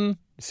 Andy Dalton,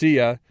 see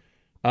ya,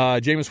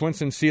 Jameis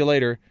Winston, see you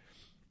later.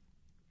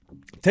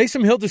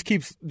 Taysom Hill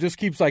just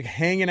keeps like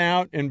hanging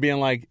out and being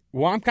like,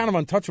 well, I'm kind of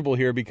untouchable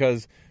here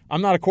because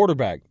I'm not a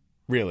quarterback,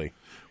 really.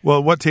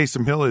 Well, what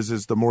Taysom Hill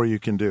is the more you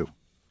can do.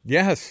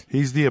 Yes.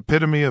 He's the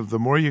epitome of the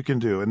more you can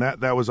do. And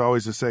that was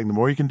always the saying, the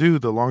more you can do,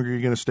 the longer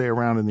you're going to stay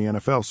around in the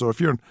NFL. So if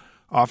you're an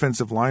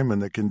offensive lineman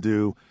that can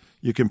do,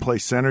 you can play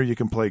center, you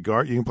can play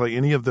guard, you can play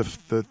any of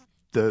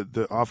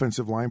the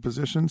offensive line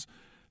positions,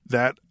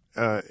 that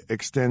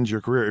extends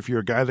your career. If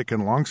you're a guy that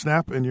can long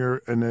snap and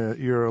you're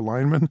a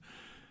lineman,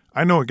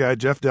 I know a guy,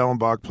 Jeff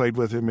Dellenbach, played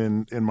with him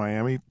in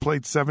Miami,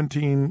 played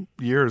 17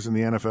 years in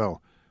the NFL,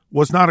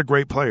 was not a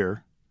great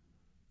player,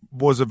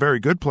 was a very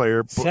good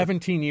player.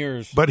 17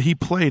 years. But he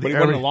played. But he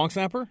wasn't a long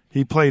snapper?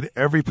 He played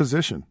every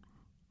position.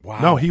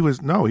 Wow. He could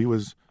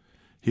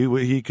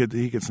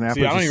snap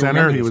See, as a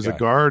center. He was a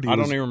guard. I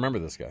don't even remember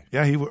this guy.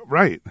 Yeah,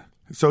 right.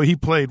 So he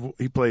played.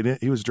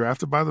 He was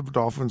drafted by the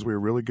Dolphins. We were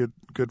really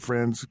good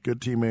friends,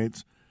 good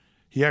teammates.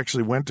 He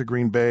actually went to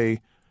Green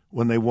Bay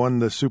when they won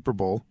the Super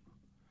Bowl.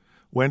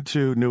 Went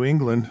to New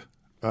England,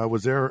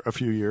 was there a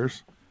few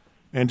years,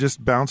 and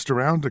just bounced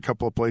around a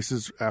couple of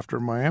places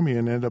after Miami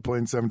and ended up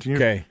playing 17 years.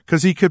 Okay.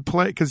 Because he could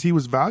play, because he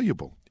was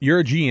valuable. You're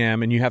a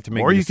GM, and you have to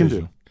make a decision. Or you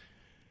can do.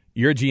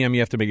 You're a GM, you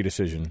have to make a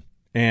decision.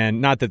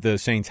 And not that the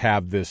Saints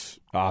have this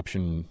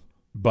option,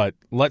 but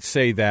let's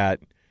say that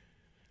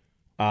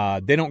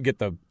they don't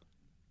get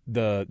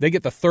they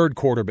get the third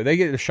quarterback. They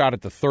get a shot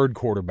at the third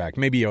quarterback,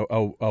 maybe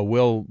a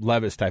Will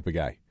Levis type of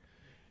guy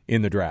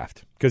in the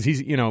draft, because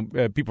he's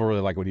people really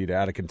like what he did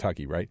out of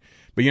Kentucky, right?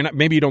 But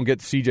maybe you don't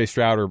get C.J.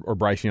 Stroud or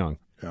Bryce Young.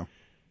 Yeah.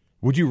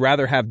 Would you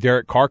rather have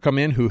Derek Carr come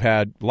in, who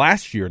had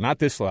last year, not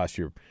this last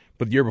year,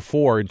 but the year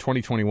before in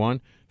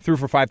 2021, threw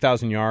for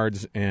 5,000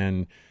 yards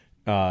and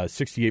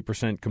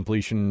 68%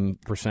 completion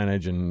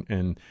percentage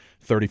and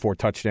 34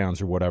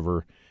 touchdowns or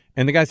whatever,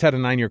 and the guy's had a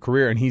 9-year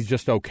career and he's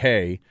just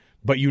okay,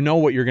 but you know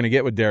what you're going to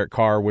get with Derek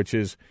Carr, which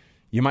is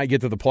you might get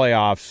to the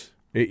playoffs.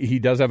 He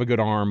does have a good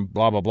arm,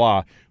 blah, blah,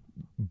 blah.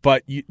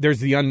 But there's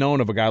the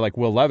unknown of a guy like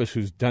Will Levis,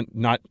 who's done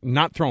not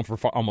thrown for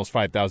almost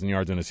 5,000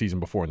 yards in a season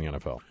before in the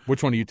NFL.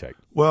 Which one do you take?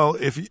 Well,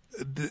 if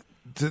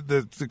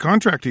the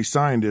contract he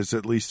signed is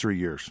at least 3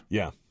 years.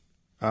 Yeah,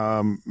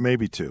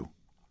 maybe 2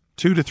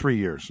 to 3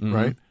 years,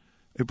 right?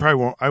 It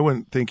probably won't. I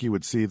wouldn't think he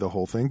would see the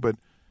whole thing, but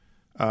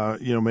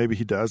maybe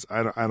he does.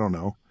 I don't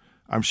know.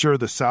 I'm sure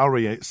the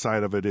salary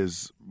side of it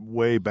is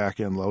way back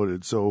end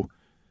loaded. So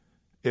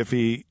if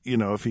he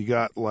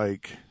got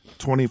like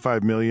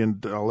 $25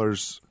 million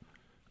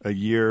a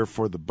year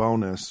for the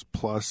bonus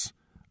plus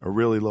a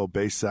really low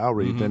base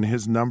salary, then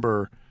his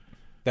number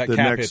the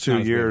next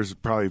 2 years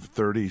probably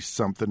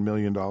 $30-something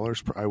million,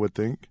 I would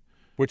think.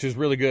 Which is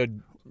really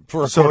good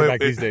for a quarterback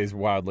these days,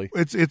 wildly.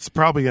 It's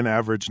probably an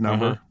average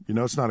number.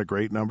 It's not a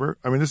great number.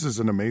 I mean, this is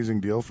an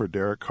amazing deal for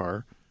Derek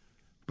Carr.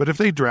 But if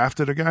they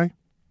drafted a guy,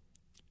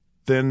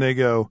 then they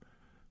go,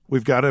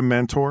 we've got a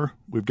mentor.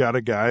 We've got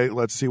a guy.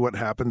 Let's see what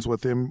happens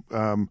with him.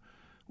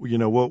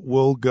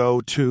 We'll go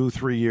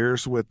 2-3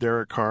 years with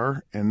Derek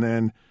Carr, and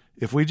then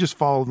if we just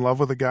fall in love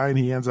with a guy and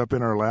he ends up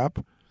in our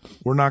lap,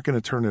 we're not going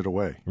to turn it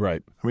away.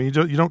 Right. I mean,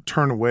 you don't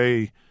turn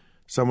away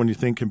someone you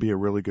think can be a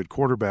really good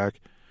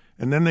quarterback,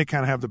 and then they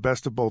kind of have the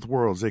best of both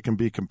worlds. They can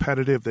be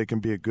competitive, they can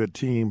be a good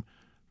team,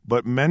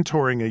 but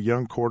mentoring a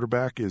young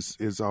quarterback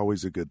is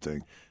always a good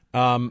thing.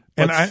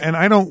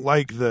 I don't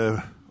like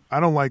the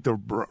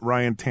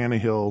Ryan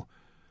Tannehill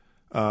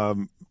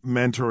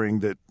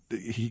mentoring that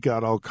he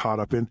got all caught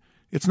up in.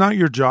 It's not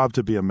your job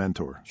to be a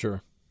mentor.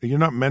 Sure. You're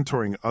not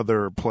mentoring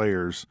other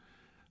players,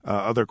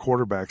 other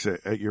quarterbacks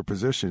at your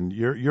position.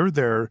 You're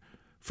there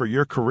for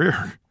your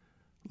career.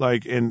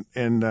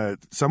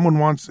 Someone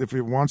wants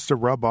to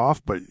rub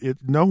off, but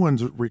no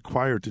one's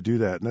required to do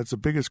that. And that's the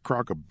biggest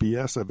crock of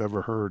BS I've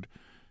ever heard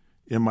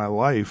in my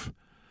life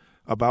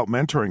about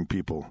mentoring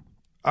people.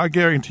 I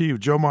guarantee you,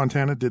 Joe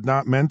Montana did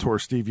not mentor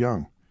Steve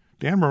Young.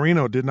 Dan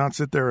Marino did not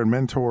sit there and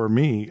mentor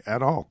me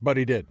at all. But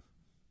he did.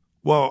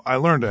 Well, I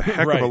learned a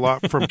heck of a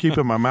lot from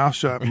keeping my mouth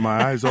shut and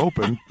my eyes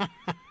open,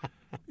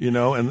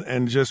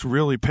 and just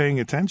really paying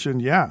attention.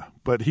 Yeah,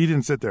 but he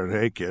didn't sit there and,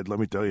 hey, kid, let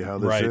me tell you how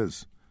this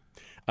is.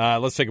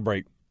 Let's take a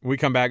break. When we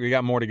come back, we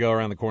got more to go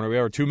around the corner. We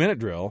have our 2-minute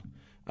drill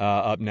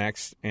up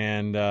next,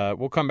 and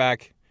we'll come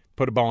back,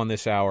 put a ball in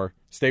this hour.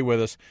 Stay with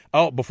us.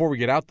 Oh, before we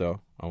get out, though,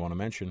 I want to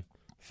mention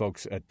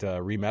folks at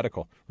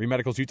ReMedical.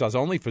 ReMedical's Utah's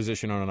only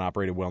physician-owned and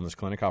operated wellness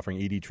clinic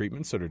offering ED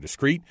treatments that are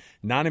discreet,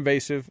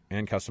 non-invasive,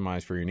 and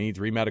customized for your needs.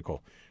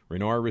 ReMedical.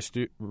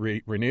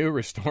 Renew,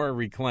 restore,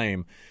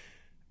 reclaim.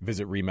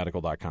 Visit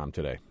remedical.com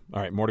today. All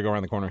right, more to go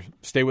around the corner.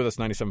 Stay with us,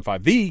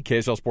 97.5, the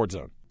KSL Sports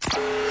Zone.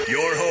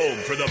 Your home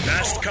for the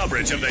best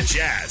coverage of the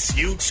Jazz,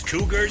 Utes,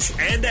 Cougars,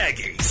 and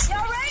Aggies.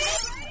 Y'all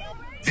ready?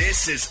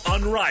 This is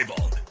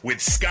Unrivaled with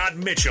Scott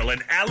Mitchell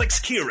and Alex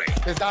Kearing.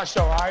 Is that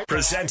show right?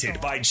 Presented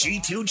by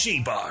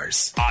G2G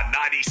Bars on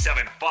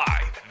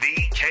 97.5,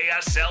 the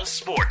KSL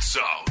Sports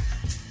Zone.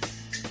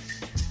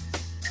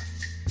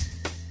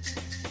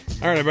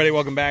 All right, everybody,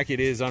 welcome back. It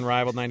is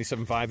Unrivaled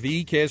 97.5,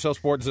 the KSL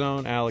Sports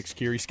Zone. Alex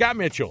Kearing, Scott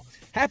Mitchell.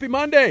 Happy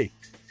Monday.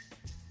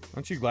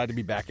 Aren't you glad to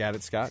be back at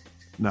it, Scott?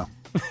 No.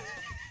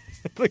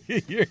 Look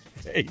at your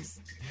face.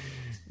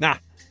 Nah.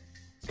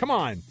 Come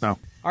on. No.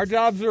 Our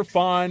jobs are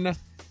fun.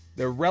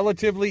 They're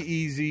relatively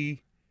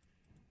easy.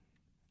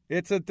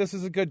 This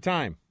is a good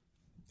time.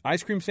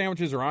 Ice cream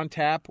sandwiches are on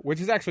tap,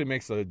 which actually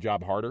makes the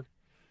job harder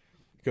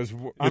because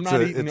I'm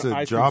not eating it's a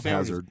ice job cream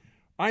sandwiches. hazard.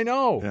 I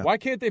know. Yeah. Why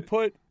can't they just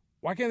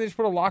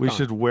put a lock on? We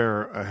should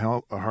wear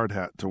a hard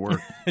hat to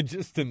work.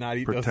 Just to not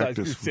eat those ice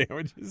cream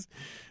sandwiches.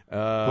 Put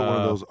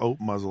one of those oat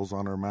muzzles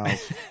on our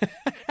mouths.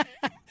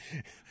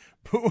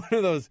 Put one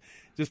of those.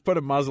 Just put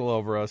a muzzle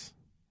over us.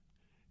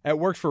 It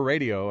works for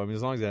radio. I mean,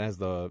 as long as it has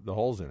the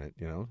holes in it,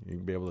 you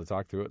can be able to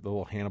talk through it. The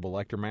little Hannibal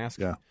Lecter mask.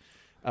 Yeah.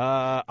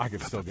 I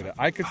could still get it.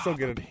 I could still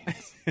get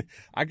it.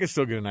 I could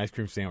still get an ice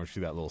cream sandwich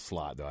through that little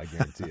slot, though. I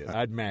guarantee it.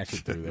 I'd mash it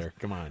through there.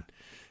 Come on.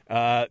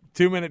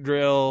 2-minute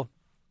drill.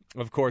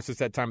 Of course, it's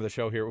that time of the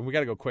show here. We got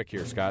to go quick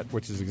here, Scott,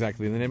 which is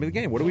exactly the name of the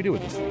game. What do we do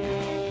with this?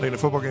 Late in a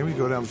football game, you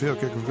go down the field,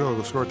 kick a field,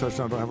 go score a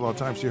touchdown. Don't have a lot of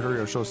time, so you hurry.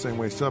 Our show the same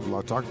way. Still have a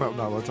lot to talk about,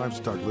 not a lot of time,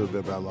 so talk a little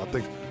bit about a lot of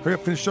things. Hurry up,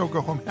 finish the show, go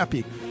home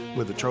happy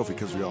with the trophy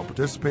because we all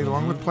participate,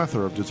 along with a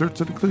plethora of desserts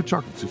that include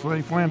chocolate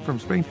souffle, flan from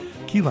Spain,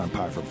 key lime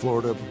pie from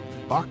Florida,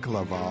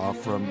 baklava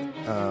from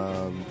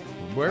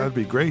where? That'd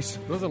be Grace.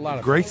 There's a lot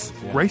of Grace.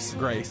 Yeah. Grace.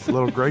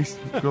 little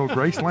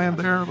Graceland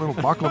there. A little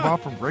baklava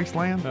from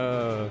Graceland.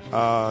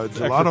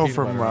 Gelato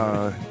from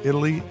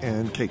Italy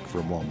and cake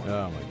from Walmart.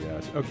 Oh my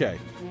gosh. Okay.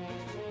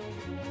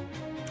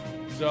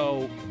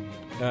 So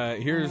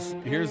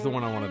here's the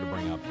one I wanted to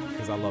bring up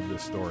because I love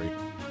this story.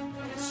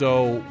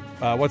 So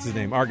what's his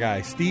name? Our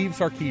guy Steve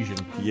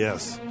Sarkisian.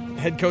 Yes.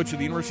 Head coach of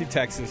the University of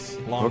Texas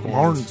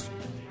Longhorns.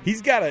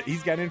 He's got an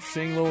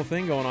interesting little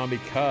thing going on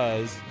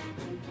because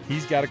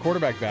he's got a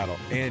quarterback battle,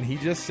 and he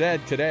just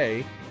said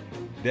today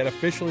that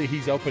officially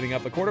he's opening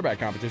up the quarterback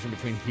competition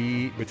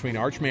between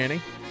Arch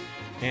Manning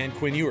and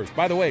Quinn Ewers.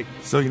 By the way,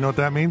 so you know what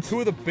that means? Two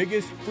of the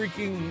biggest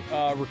freaking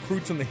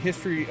recruits in the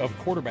history of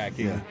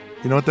quarterbacking. Yeah.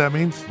 You know what that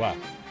means? What?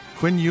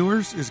 Quinn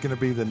Ewers is going to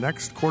be the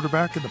next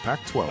quarterback in the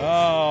Pac-12.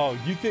 Oh,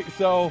 you think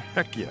so?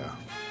 Heck yeah.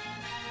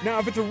 Now,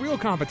 if it's a real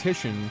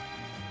competition...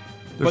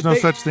 There's no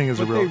such thing as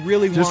a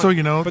real... Just so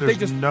you know,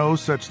 there's no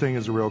such thing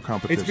as a real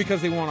competition. It's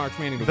because they want Arch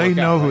Manning to work out. They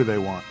know who they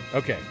want.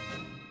 Okay.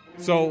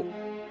 So,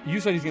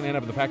 you said he's going to end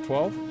up in the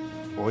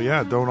Pac-12? Well,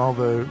 yeah. Don't all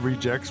the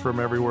rejects from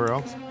everywhere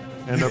else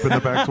end up in the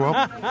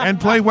Pac-12?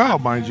 And play well,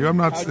 mind you.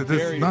 This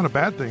is not a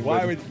bad thing.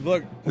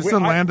 This is a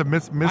land of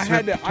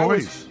misfit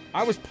toys.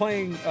 I was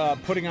putting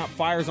out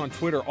fires on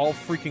Twitter all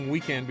freaking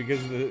weekend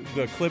because of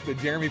the clip that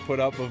Jeremy put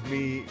up of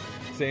me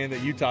saying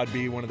that Utah would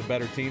be one of the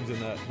better teams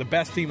the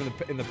best team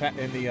in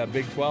the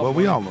Big 12. Well,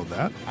 we all know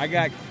that. I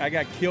got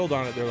killed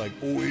on it. They're like,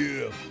 oh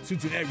yeah,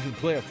 Cincinnati was in the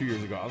playoff 2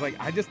 years ago. I was like,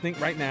 I just think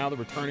right now the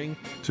returning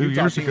 2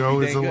 Utah years ago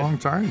is a good. long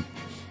time.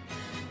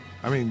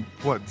 I mean,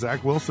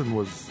 Zach Wilson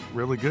was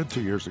really good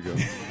 2 years ago.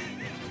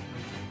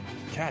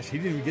 Gosh, he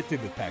didn't even get to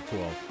the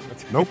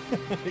Pac-12. Nope.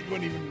 He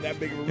wasn't even that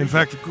big of a In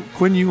fact,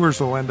 Quinn Ewers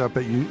will end up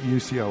at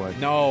UCLA.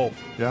 No.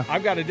 Yeah?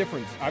 I've got a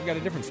different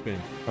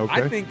spin. Okay.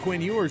 I think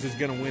Quinn Ewers is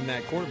going to win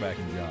that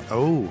quarterbacking job.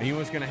 Oh. And you know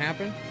what's going to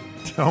happen?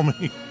 Tell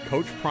me.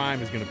 Coach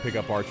Prime is going to pick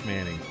up Arch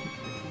Manning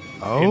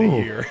in a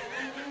year.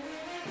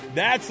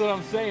 That's what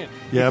I'm saying.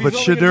 Yeah, but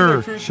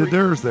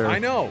Shedur's there. I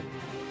know.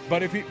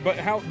 But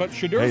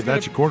Shedur's Hey,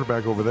 that's your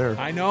quarterback over there.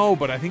 I know,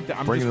 but I think that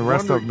I'm bringing just the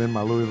rest of them in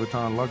my Louis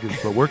Vuitton luggage.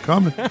 But we're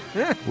coming.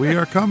 We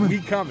are coming. We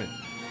coming.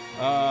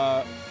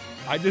 I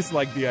just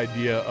like the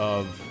idea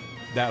of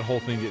that whole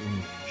thing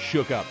getting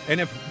shook up.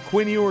 And if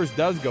Quinn Ewers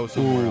does go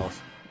somewhere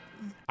else,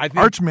 I think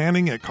Arch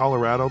Manning at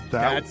Colorado,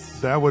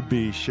 that would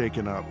be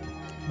shaken up.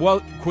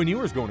 Well, Quinn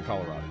Ewers going to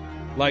Colorado,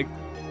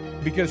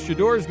 because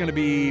Shedeur is going to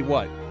be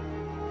what?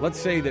 Let's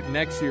say that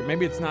next year,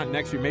 maybe it's not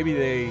next year, maybe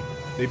they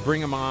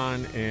bring him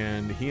on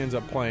and he ends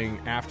up playing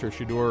after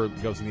Shedeur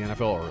goes to the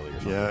NFL early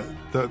or something.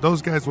 Yeah,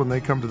 those guys, when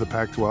they come to the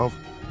Pac-12,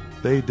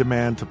 they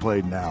demand to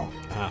play now.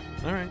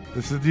 All right.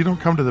 You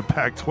don't come to the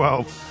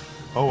Pac-12,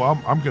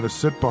 I'm going to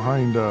sit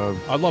behind...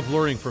 I love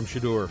learning from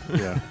Shedeur.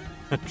 Yeah.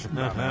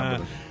 Not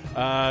happening.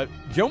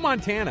 Joe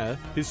Montana,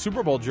 his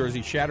Super Bowl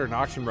jersey shattered an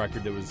auction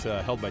record that was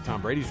held by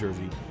Tom Brady's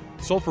jersey.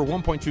 Sold for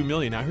 $1.2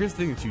 million. Now, here's the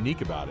thing that's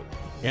unique about it.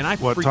 And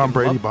Tom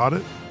Brady bought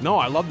it? No,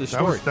 I love this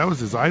story. That was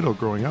his idol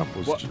growing up,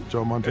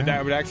 Joe Montana.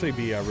 That would actually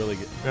be a really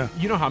good. Yeah.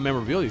 You know how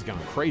memorabilia's gone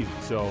crazy,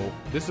 so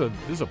this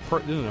is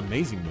an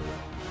amazing move.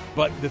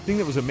 But the thing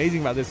that was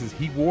amazing about this is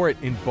he wore it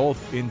in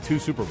 2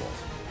 Super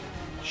Bowls.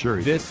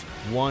 Sure. This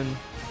one,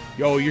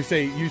 you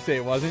say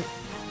it wasn't?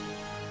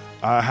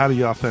 How do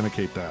you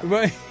authenticate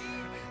that?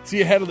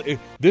 See,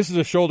 this is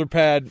a shoulder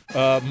pad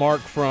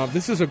mark from.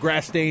 This is a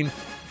grass stain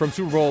from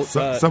Super Bowl.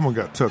 Someone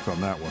got took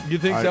on that one. You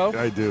think so?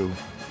 I do.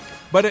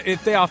 But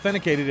if they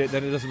authenticated it,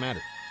 then it doesn't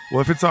matter.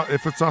 Well, if it's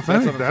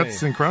authentic,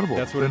 that's incredible.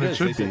 That's what then it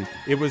should be.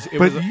 It was.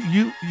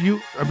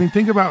 I mean,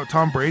 think about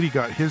Tom Brady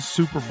got his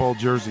Super Bowl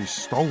jersey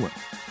stolen.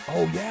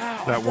 Oh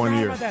yeah, that one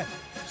year. That.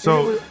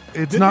 So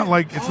it's not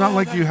like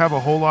you have a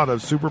whole lot of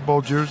Super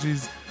Bowl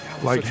jerseys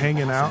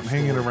hanging out and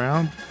hanging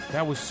around.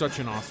 That was such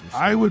an awesome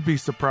story. I would be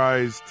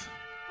surprised.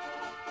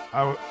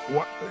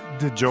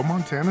 Did Joe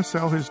Montana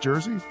sell his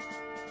jersey?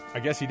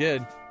 I guess he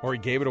did, or he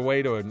gave it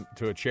away to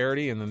a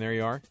charity, and then there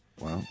you are.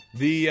 Wow.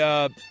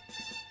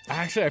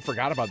 Actually, I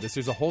forgot about this.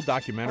 There's a whole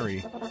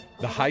documentary,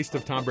 The Heist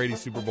of Tom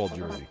Brady's Super Bowl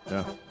jersey.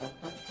 Yeah.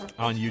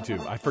 On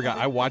YouTube. I forgot.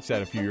 I watched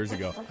that a few years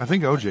ago. I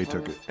think OJ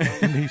took it.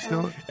 Didn't he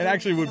steal it? It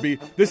actually would be,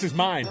 this is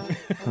mine.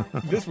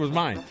 This was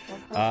mine.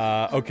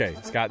 Okay,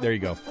 Scott, there you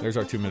go. There's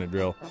our 2-minute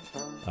drill.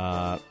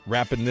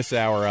 Wrapping this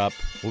hour up.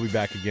 We'll be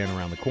back again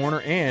around the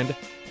corner. And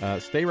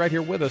stay right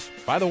here with us.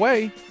 By the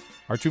way,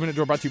 our 2-minute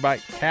drill brought to you by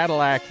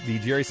Cadillac, the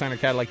Jerry Seiner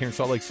Cadillac here in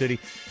Salt Lake City.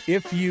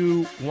 If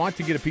you want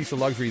to get a piece of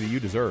luxury that you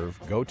deserve,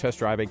 go test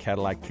drive a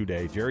Cadillac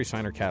today. Jerry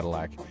Seiner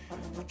Cadillac.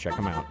 Check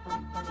them out.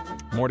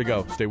 More to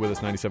go. Stay with us,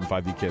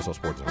 97.5 the KSL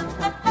Sports Zone.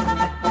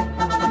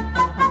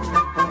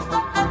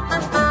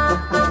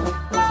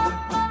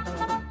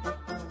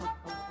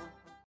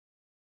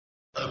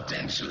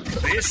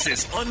 This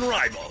is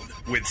Unrivaled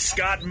with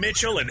Scott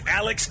Mitchell and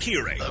Alex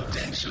Kirry.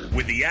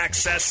 With the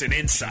access and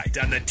insight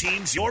on the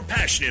teams you're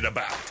passionate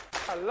about.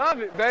 I love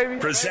it, baby.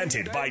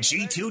 Presented by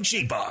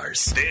G2G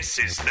Bars. This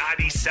is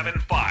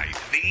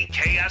 97.5 the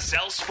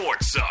KSL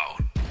Sports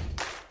Zone.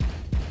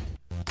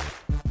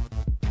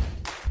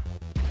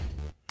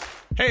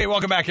 Hey,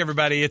 welcome back,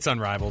 everybody. It's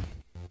Unrivaled.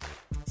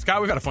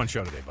 Scott, we've got a fun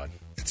show today, bud.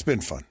 It's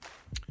been fun.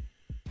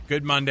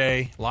 Good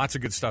Monday. Lots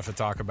of good stuff to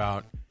talk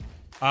about.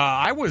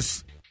 I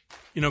was,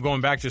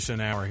 going back just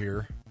an hour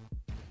here.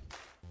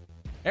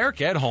 Eric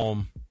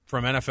Edholm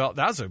from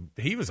NFL,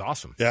 he was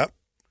awesome. Yeah,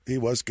 he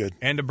was good.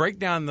 And to break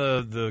down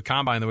the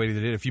combine the way they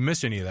did, if you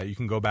missed any of that, you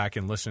can go back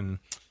and listen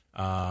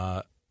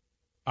either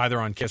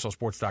on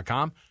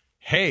KSLSports.com.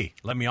 Hey,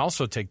 let me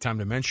also take time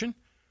to mention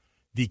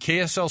the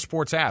KSL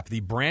Sports app,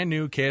 the brand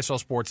new KSL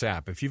Sports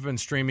app. If you've been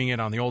streaming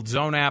it on the old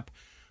Zone app,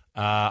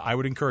 I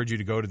would encourage you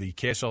to go to the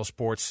KSL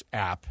Sports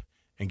app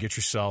and get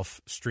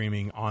yourself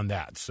streaming on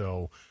that.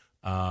 So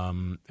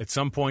at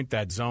some point,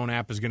 that Zone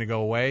app is going to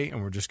go away,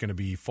 and we're just going to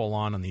be full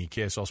on the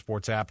KSL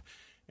Sports app,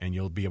 and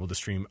you'll be able to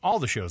stream all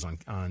the shows on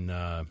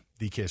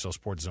the KSL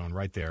Sports Zone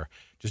right there.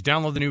 Just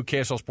download the new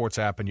KSL Sports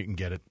app, and you can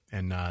get it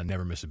and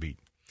never miss a beat.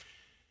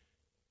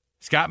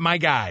 Scott, my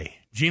guy,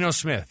 Geno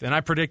Smith, and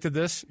I predicted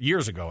this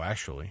years ago,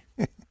 actually.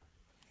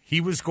 He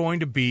was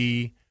going to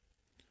be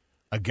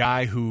a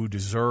guy who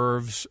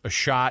deserves a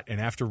shot,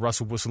 and after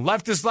Russell Wilson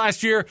left us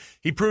last year,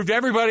 he proved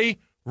everybody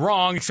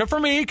wrong, except for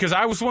me, because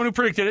I was the one who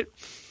predicted it.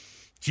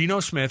 Geno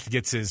Smith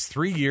gets his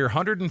 3-year,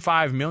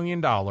 $105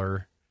 million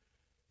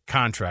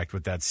contract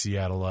with that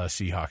Seattle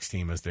Seahawks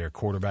team as their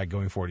quarterback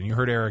going forward. And you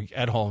heard Eric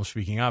Edholm,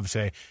 speaking of,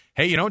 say,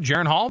 hey,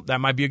 Jaron Hall, that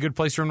might be a good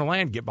place for him to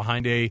land. Get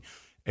behind a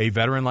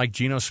veteran like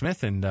Geno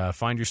Smith and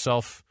find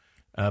yourself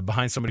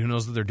behind somebody who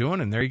knows what they're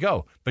doing, and there you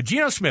go. But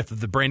Geno Smith with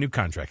the brand new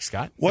contract,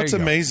 Scott. What's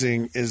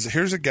amazing is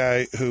here's a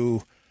guy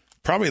who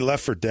probably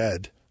left for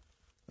dead.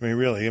 I mean,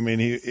 really. I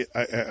mean,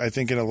 I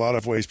think in a lot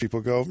of ways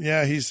people go,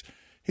 yeah, he's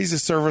a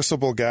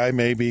serviceable guy,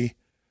 maybe.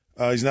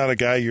 He's not a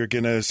guy you're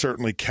going to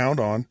certainly count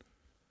on.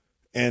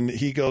 And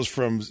he goes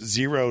from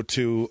 0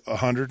 to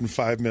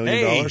 $105 million.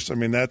 Hey. I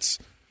mean, that's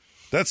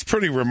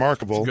pretty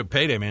remarkable. It's a good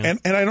payday, man.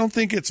 And I don't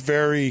think it's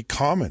very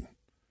common.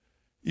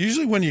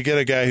 Usually when you get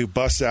a guy who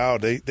busts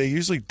out, they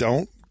usually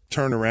don't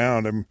turn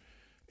around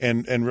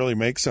and really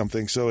make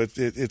something. So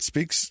it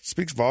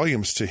speaks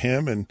volumes to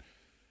him and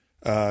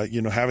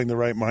having the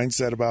right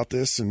mindset about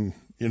this. And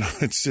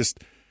it's just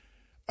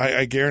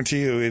I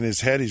guarantee you in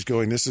his head he's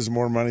going, this is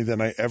more money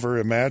than I ever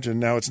imagined.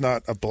 Now it's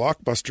not a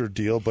blockbuster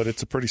deal, but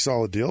it's a pretty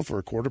solid deal for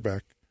a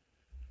quarterback.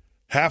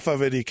 Half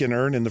of it he can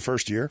earn in the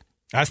first year.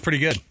 That's pretty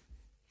good.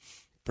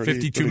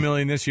 $52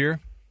 million this year.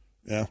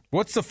 Yeah.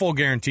 What's the full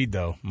guaranteed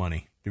though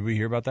money? Did we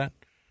hear about that?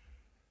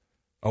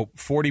 Oh,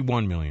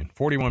 $41 million.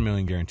 $41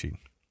 million guaranteed.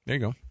 There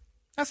you go.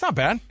 That's not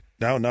bad.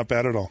 No, not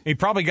bad at all. He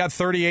probably got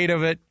 38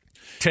 of it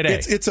today.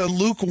 It's a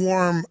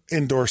lukewarm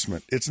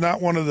endorsement. It's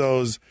not one of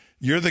those,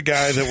 you're the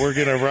guy that we're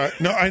going to run.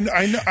 No, I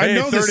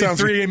know this sounds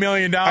 $33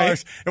 million.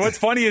 And what's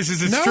funny is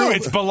it's true.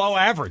 It's below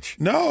average.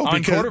 No,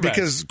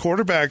 because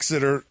quarterbacks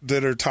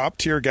that are top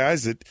tier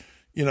guys that,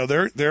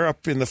 they're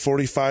up in the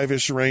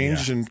 45-ish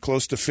range and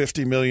close to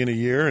 $50 million a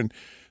year, and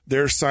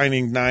they're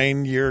signing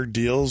 9-year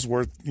deals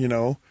worth,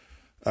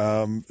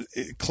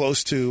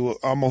 close to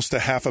almost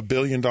 $500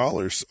 million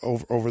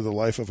over the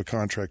life of a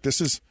contract.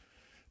 This is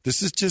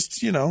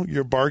just,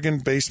 your bargain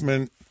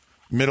basement,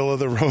 middle of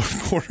the road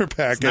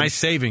quarterback. Nice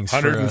savings.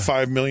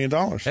 $105 million.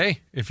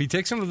 Hey, if he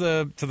takes him to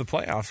the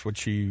playoffs,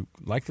 which he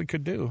likely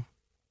could do,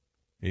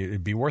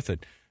 it'd be worth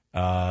it.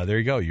 There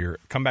you go. Your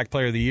comeback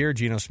player of the year,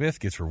 Geno Smith,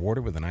 gets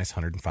rewarded with a nice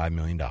 $105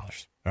 million. All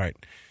right.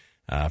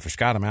 For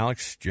Scott, I'm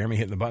Alex. Jeremy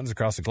hitting the buttons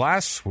across the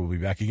glass. We'll be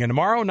back again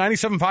tomorrow.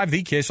 97.5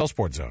 the KSL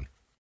Sports Zone.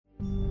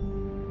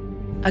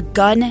 A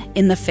gun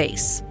in the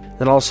face.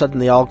 Then all of a sudden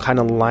they all kind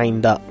of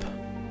lined up.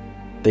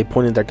 They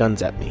pointed their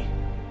guns at me.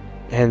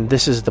 And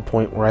this is the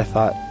point where I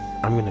thought,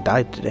 I'm going to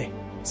die today.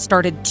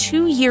 Started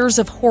 2 years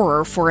of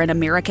horror for an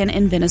American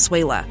in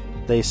Venezuela.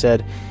 They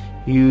said,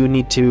 you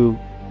need to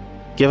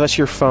give us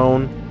your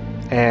phone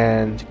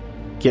and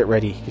get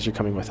ready because you're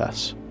coming with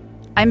us.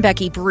 I'm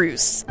Becky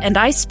Bruce, and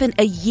I spent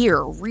a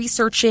year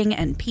researching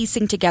and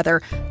piecing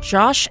together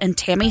Josh and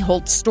Tammy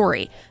Holt's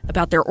story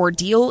about their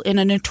ordeal in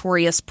a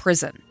notorious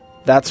prison.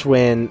 That's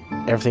when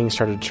everything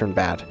started to turn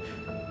bad.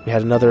 We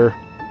had another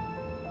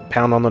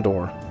pound on the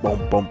door.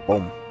 Boom, boom,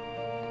 boom.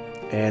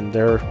 And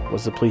there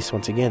was the police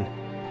once again.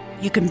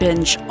 You can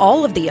binge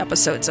all of the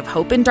episodes of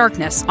Hope in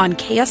Darkness on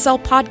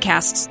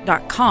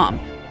KSLPodcasts.com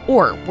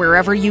or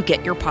wherever you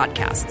get your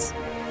podcasts.